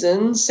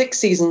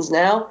 seasons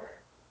now.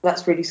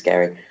 That's really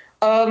scary.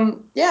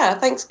 Yeah,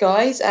 thanks,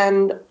 guys,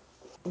 and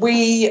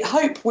we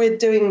hope we're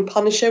doing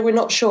Punisher. We're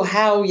not sure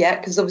how yet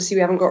because obviously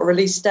we haven't got a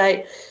release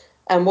date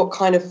and what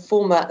kind of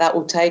format that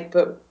will take.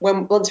 But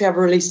once we have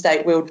a release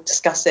date, we'll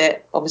discuss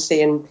it,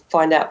 obviously, and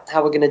find out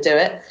how we're going to do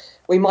it.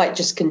 We might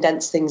just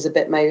condense things a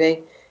bit,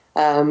 maybe.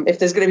 If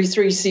there's going to be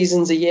 3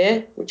 seasons a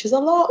year, which is a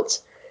lot.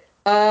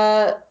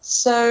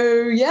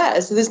 So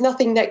there's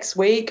nothing next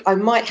week. I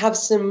might have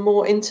some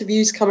more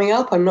interviews coming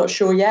up. I'm not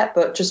sure yet,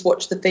 but just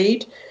watch the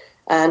feed.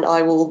 And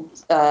I will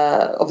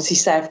obviously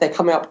say if they're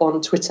coming up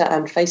on Twitter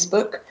and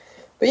Facebook.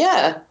 But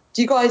yeah,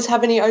 do you guys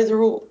have any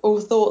overall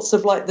thoughts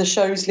of like the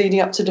shows leading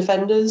up to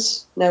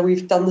Defenders? Now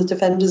we've done the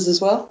Defenders as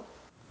well.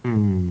 I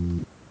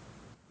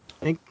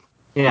think,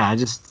 I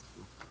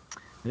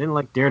didn't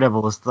like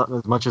Daredevil as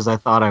much as I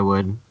thought I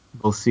would.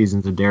 Both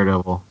seasons of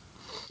Daredevil.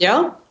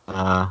 Yeah.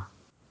 I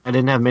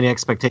didn't have many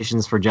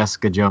expectations for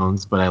Jessica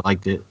Jones, but I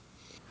liked it.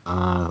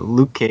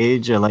 Luke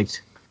Cage, I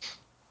liked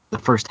the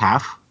first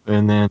half,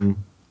 and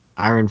then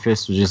Iron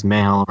Fist was just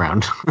meh all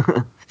around.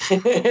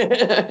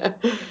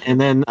 And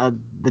then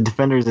the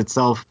Defenders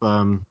itself, I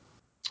don't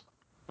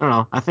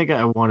know. I think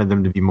I wanted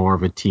them to be more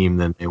of a team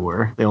than they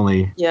were. They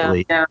only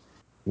really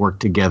worked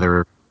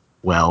together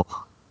well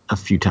a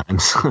few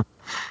times.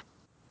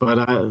 But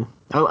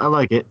I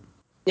like it.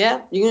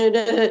 Yeah,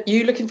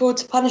 you looking forward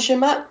to Punisher,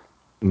 Matt?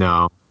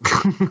 No.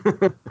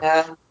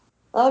 Yeah.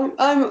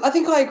 I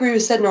think I agree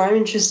with Sedna. I'm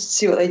interested to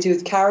see what they do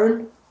with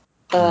Karen.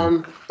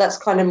 That's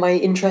kind of my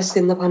interest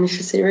in the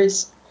Punisher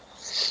series.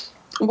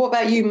 What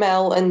about you,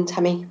 Mel and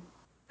Tammy?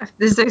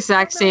 This is the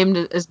exact same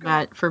as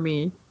Matt for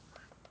me.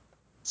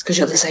 It's because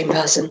you're the same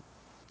person.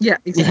 Yeah,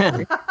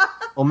 exactly. Yeah.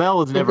 Well, Mel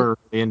was never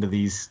really into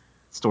these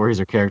stories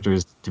or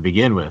characters to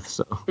begin with,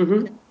 so.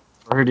 Mm-hmm.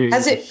 For her to,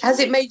 Has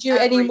it made you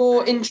any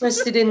more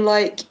interested in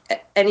like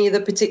any of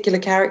the particular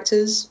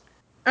characters?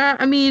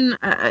 I mean,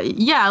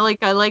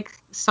 like I like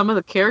some of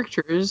the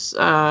characters.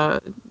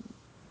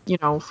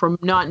 From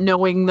not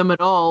knowing them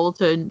at all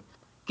to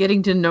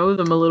getting to know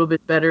them a little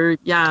bit better.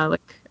 Yeah,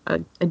 like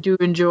I do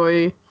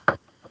enjoy.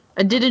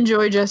 I did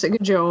enjoy Jessica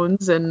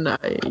Jones, and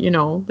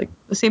like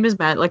the same as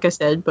Matt, like I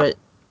said. But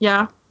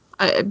yeah,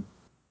 I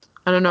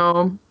don't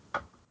know. I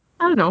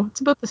don't know. It's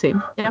about the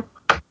same. Yeah.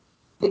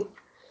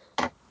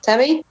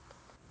 Tammy,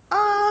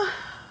 Let's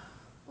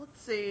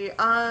see.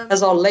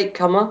 as our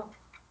latecomer.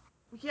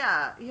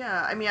 Yeah.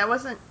 I mean, I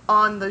wasn't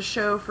on the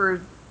show for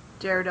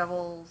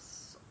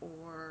Daredevils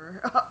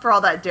or for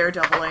all that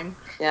daredeviling.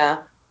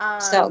 Yeah.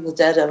 Start on the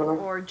Daredevil.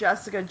 Or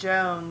Jessica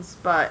Jones,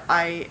 but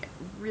I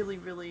really,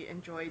 really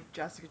enjoyed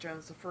Jessica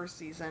Jones the first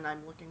season.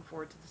 I'm looking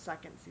forward to the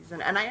second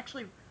season, and I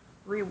actually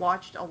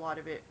rewatched a lot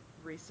of it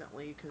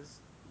recently because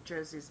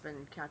Josie's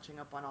been catching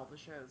up on all the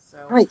shows.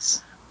 So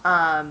Nice.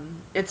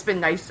 It's been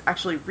nice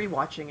actually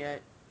rewatching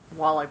it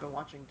while I've been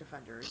watching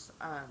Defenders,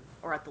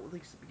 or at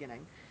least the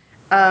beginning.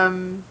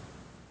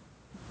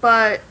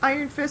 But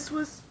Iron Fist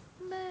was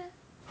meh.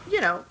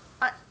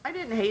 I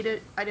didn't hate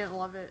it. I didn't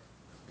love it.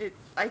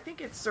 I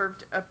think it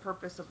served a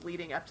purpose of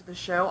leading up to the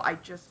show. I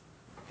just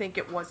think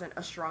it wasn't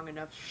a strong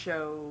enough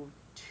show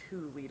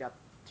to lead up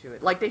to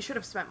it. Like, they should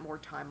have spent more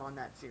time on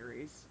that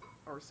series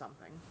or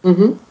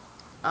something.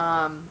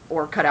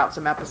 Or cut out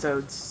some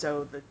episodes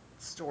so the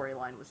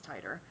storyline was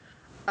tighter.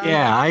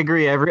 Yeah, I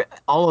agree.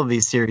 All of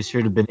these series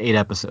should have been 8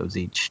 episodes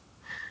each.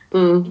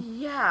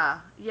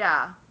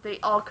 Yeah. They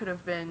all could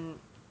have been,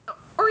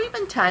 or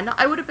even 10.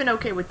 I would have been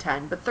okay with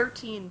 10, but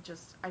 13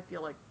 just, I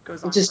feel like,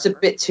 goes on Just forever.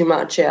 a bit too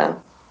much, yeah.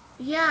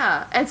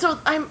 Yeah, and so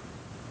I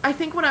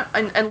think when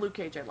and Luke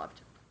Cage, I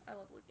loved. I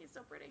love Luke. He's so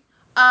pretty.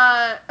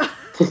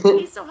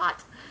 He's so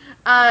hot.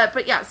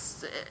 But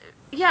yes,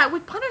 yeah.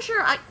 With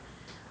Punisher,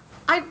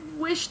 I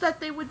wish that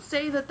they would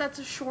say that that's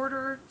a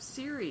shorter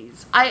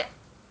series.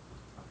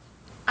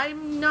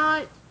 I'm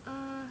not.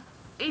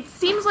 It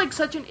seems like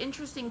such an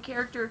interesting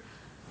character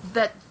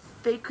that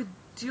they could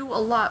do a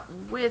lot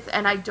with,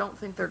 and I don't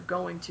think they're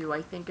going to.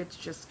 I think it's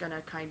just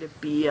gonna kind of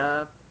be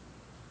a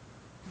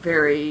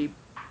very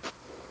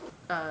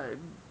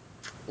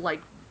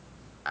like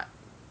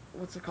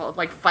what's it called,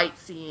 like fight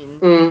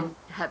scene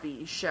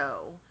heavy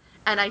show,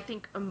 and I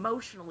think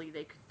emotionally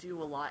they could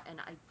do a lot, and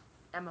I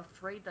am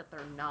afraid that they're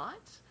not,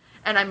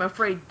 and I'm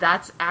afraid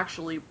that's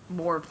actually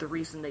more of the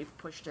reason they've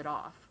pushed it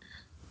off.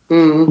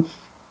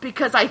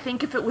 Because I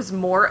think if it was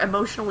more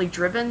emotionally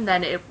driven,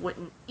 then it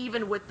wouldn't,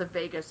 even with the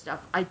Vegas stuff,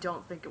 I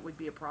don't think it would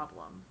be a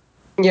problem.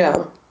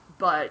 Yeah.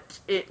 But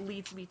it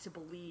leads me to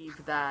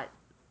believe that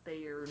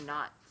they're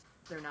not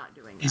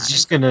doing that. He's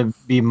just gonna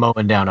be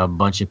mowing down a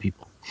bunch of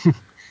people.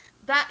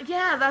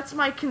 That's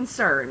my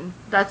concern.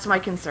 That's my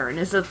concern.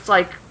 Is it's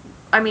like,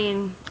 I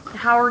mean,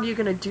 how are you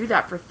going to do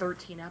that for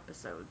 13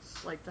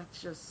 episodes? Like,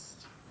 that's just.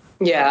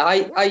 Yeah,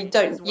 I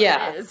don't.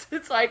 Yeah. It is.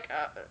 It's like,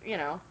 you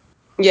know.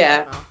 Yeah. I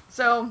don't know.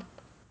 So,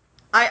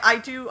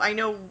 I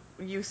know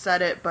you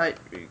said it, but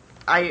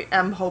I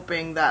am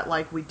hoping that,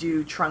 like, we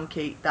do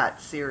truncate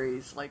that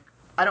series. Like,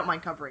 I don't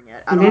mind covering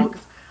it at all,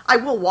 because I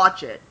will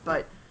watch it,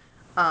 but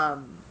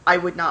I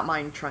would not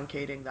mind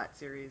truncating that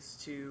series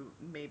to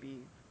maybe,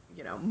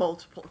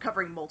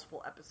 covering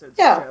multiple episodes of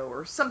the show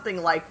or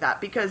something like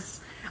that, because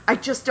I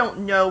just don't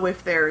know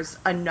if there's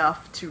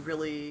enough to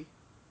really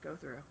go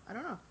through. I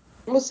don't know.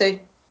 We'll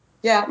see.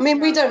 Yeah, I mean,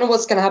 we don't know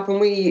what's going to happen.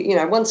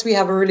 Once we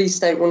have a release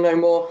date, we'll know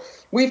more.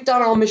 We've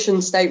done our mission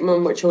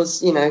statement, which was,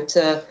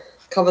 to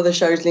cover the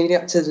shows leading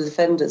up to the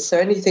Defenders. So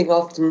anything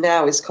after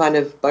now is kind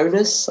of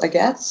bonus, I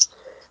guess.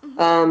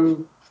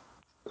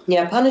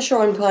 Punisher,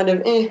 I'm kind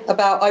of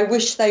about. I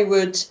wish they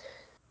would.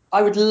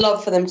 I would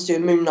love for them to do a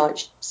Moon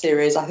Knight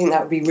series. I think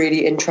that would be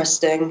really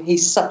interesting.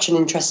 He's such an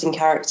interesting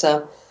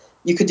character.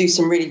 You could do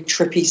some really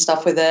trippy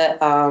stuff with it.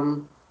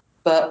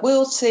 But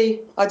we'll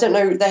see. I don't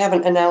know. They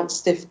haven't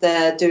announced if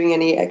they're doing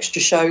any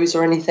extra shows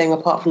or anything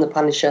apart from the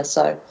Punisher.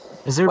 So,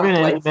 has there been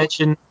any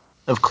mention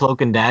of Cloak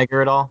and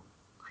Dagger at all?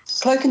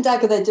 Cloak and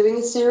Dagger, they're doing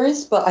a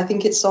series, but I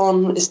think it's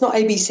not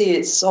ABC.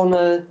 It's on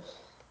a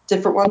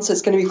different one. So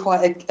it's going to be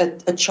quite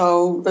a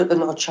child,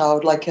 not a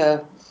child, like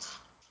a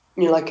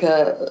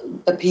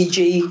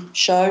PG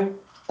show.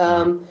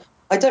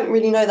 I don't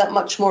really know that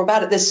much more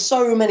about it. There's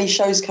so many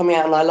shows coming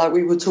out, like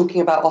we were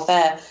talking about off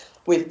air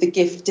with The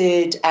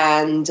Gifted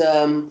and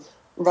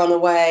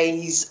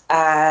Runaways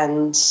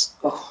and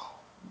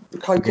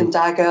Cloak and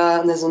Dagger,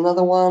 and there's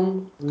another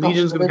one.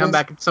 Legion's going to come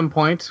back at some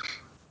point.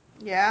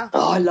 Yeah.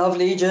 Oh, I love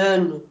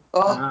Legion.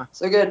 Oh,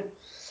 so good.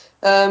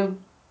 So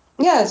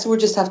we'll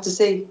just have to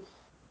see.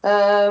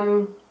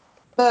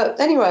 But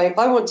anyway,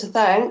 I want to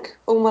thank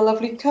all my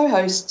lovely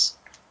co-hosts.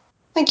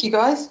 Thank you,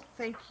 guys.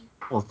 Thank you.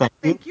 Well, thank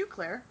you. Thank you,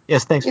 Claire.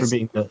 Yes, thanks for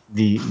being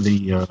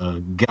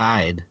the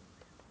guide.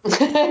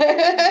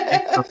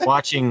 Thanks for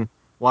watching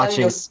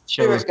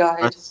shows.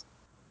 Guide.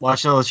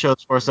 Watching all the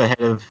shows for us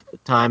ahead of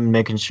time,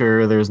 making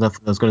sure there's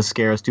nothing that's going to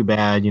scare us too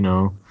bad,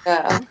 Yeah.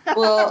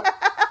 Well,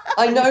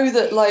 I know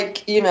that,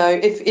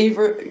 if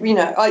either,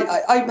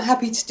 I'm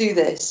happy to do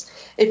this.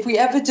 If we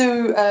ever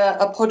do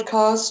a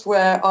podcast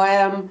where I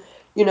am,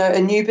 a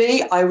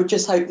newbie, I would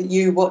just hope that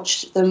you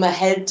watch them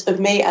ahead of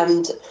me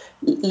and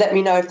let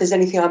me know if there's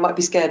anything I might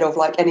be scared of,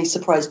 like any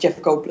surprise Jeff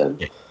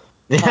Goldblum.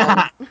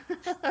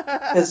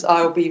 Because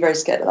I will be very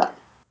scared of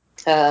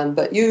that.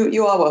 But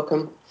you are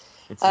welcome.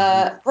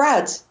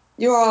 Brad,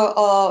 you're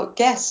our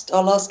guest,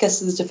 our last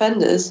guest of the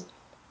Defenders.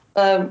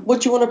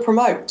 What do you want to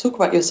promote? Talk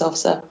about yourself,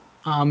 sir.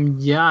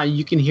 Yeah,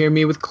 you can hear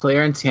me with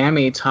Claire and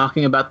Tammy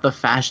talking about the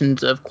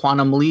fashions of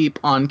Quantum Leap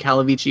on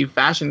Calavici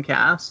Fashion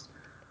Cast.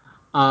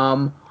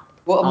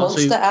 What a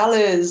monster Al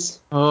is.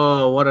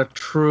 Oh, what a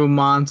true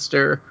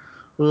monster.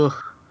 Ugh.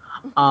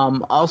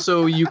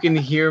 Also, you can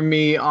hear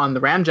me on the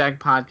Ramjack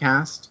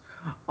podcast.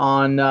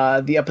 On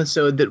the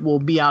episode that will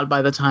be out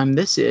by the time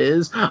this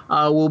is,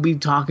 we'll be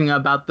talking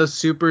about the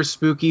super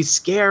spooky,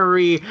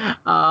 scary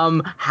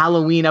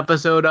Halloween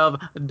episode of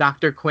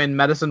Dr. Quinn,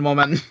 Medicine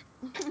Woman.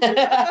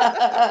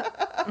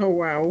 Oh,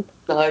 wow.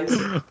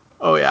 Nice.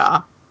 Oh,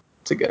 yeah.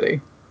 It's a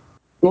goodie.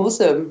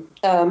 Awesome.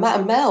 Matt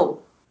and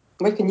Mel,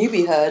 where can you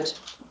be heard?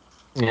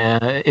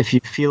 Yeah, if you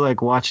feel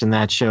like watching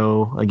that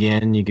show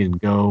again, you can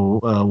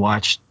go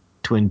watch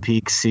Twin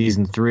Peaks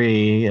season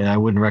 3. I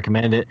wouldn't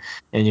recommend it,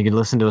 and you can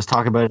listen to us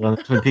talk about it on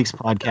the Twin Peaks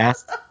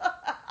podcast.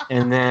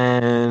 And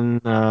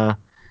then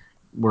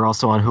we're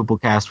also on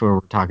Hooplecast, where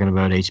we're talking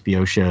about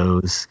HBO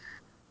shows,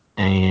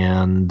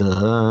 and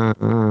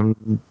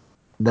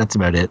that's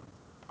about it.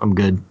 I'm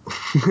good.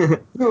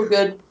 Real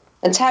good.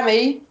 And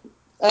Tammy,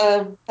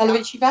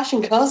 Hellovici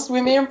Fashion Cast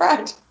with me and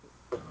Brad.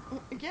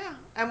 Yeah,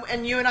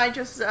 and you and I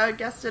just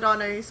guested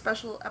on a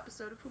special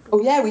episode of Hooplecast.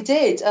 Oh yeah, we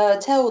did.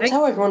 Tell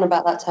everyone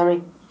about that,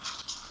 Tammy.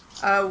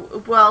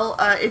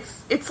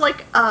 It's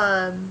like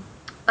a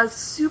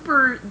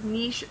super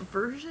niche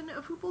version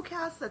of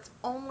Hooplecast that's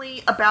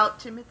only about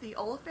Timothy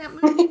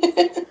Oliphant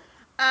movies.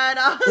 And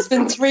it's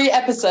been 3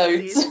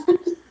 episodes.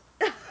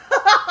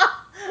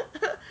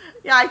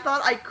 Yeah, I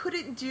thought I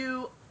couldn't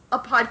do a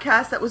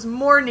podcast that was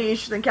more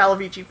niche than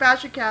Calavici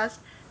Fashion Cast,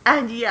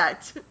 and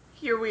yet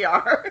here we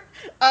are.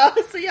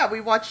 So yeah, we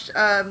watched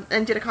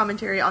and did a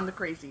commentary on the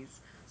Crazies.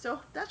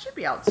 So that should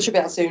be out soon. It should be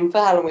out soon for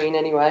Halloween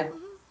anyway.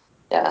 Mm-hmm.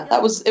 Yeah,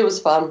 it was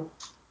fun.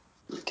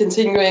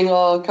 Continuing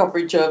our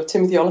coverage of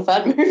Timothy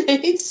Oliphant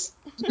movies.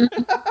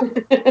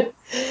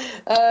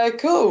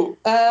 Cool.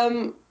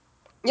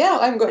 Yeah,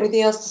 I haven't got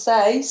anything else to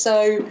say.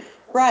 So,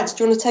 Brad,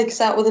 do you want to take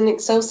us out with an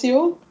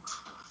Excelsior?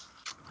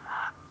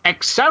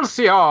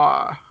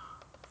 Excelsior!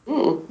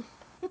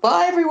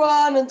 Bye,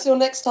 everyone. Until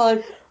next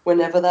time,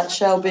 whenever that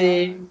shall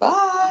be.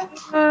 Bye.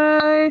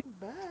 Bye.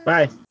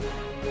 Bye.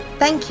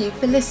 Thank you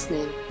for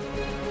listening.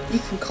 You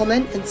can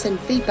comment and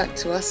send feedback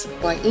to us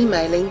by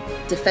emailing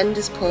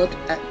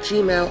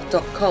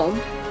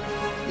defenderspod@gmail.com.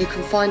 You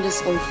can find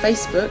us on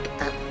Facebook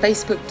at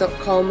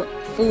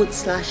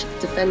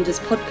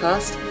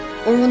facebook.com/defenderspodcast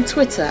or on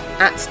Twitter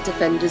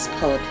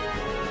 @defenderspod.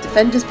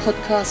 Defenders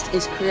Podcast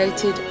is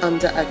created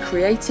under a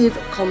Creative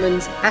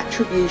Commons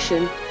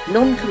Attribution,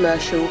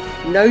 Non-Commercial,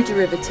 No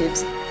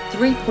Derivatives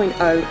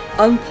 3.0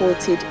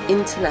 Unported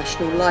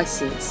International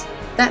License.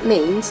 That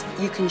means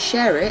you can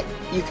share it,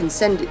 you can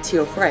send it to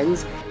your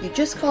friends, you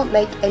just can't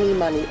make any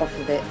money off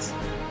of it.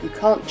 You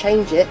can't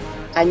change it,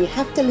 and you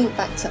have to link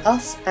back to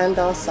us and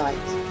our site.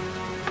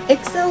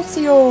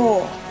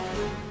 Excelsior!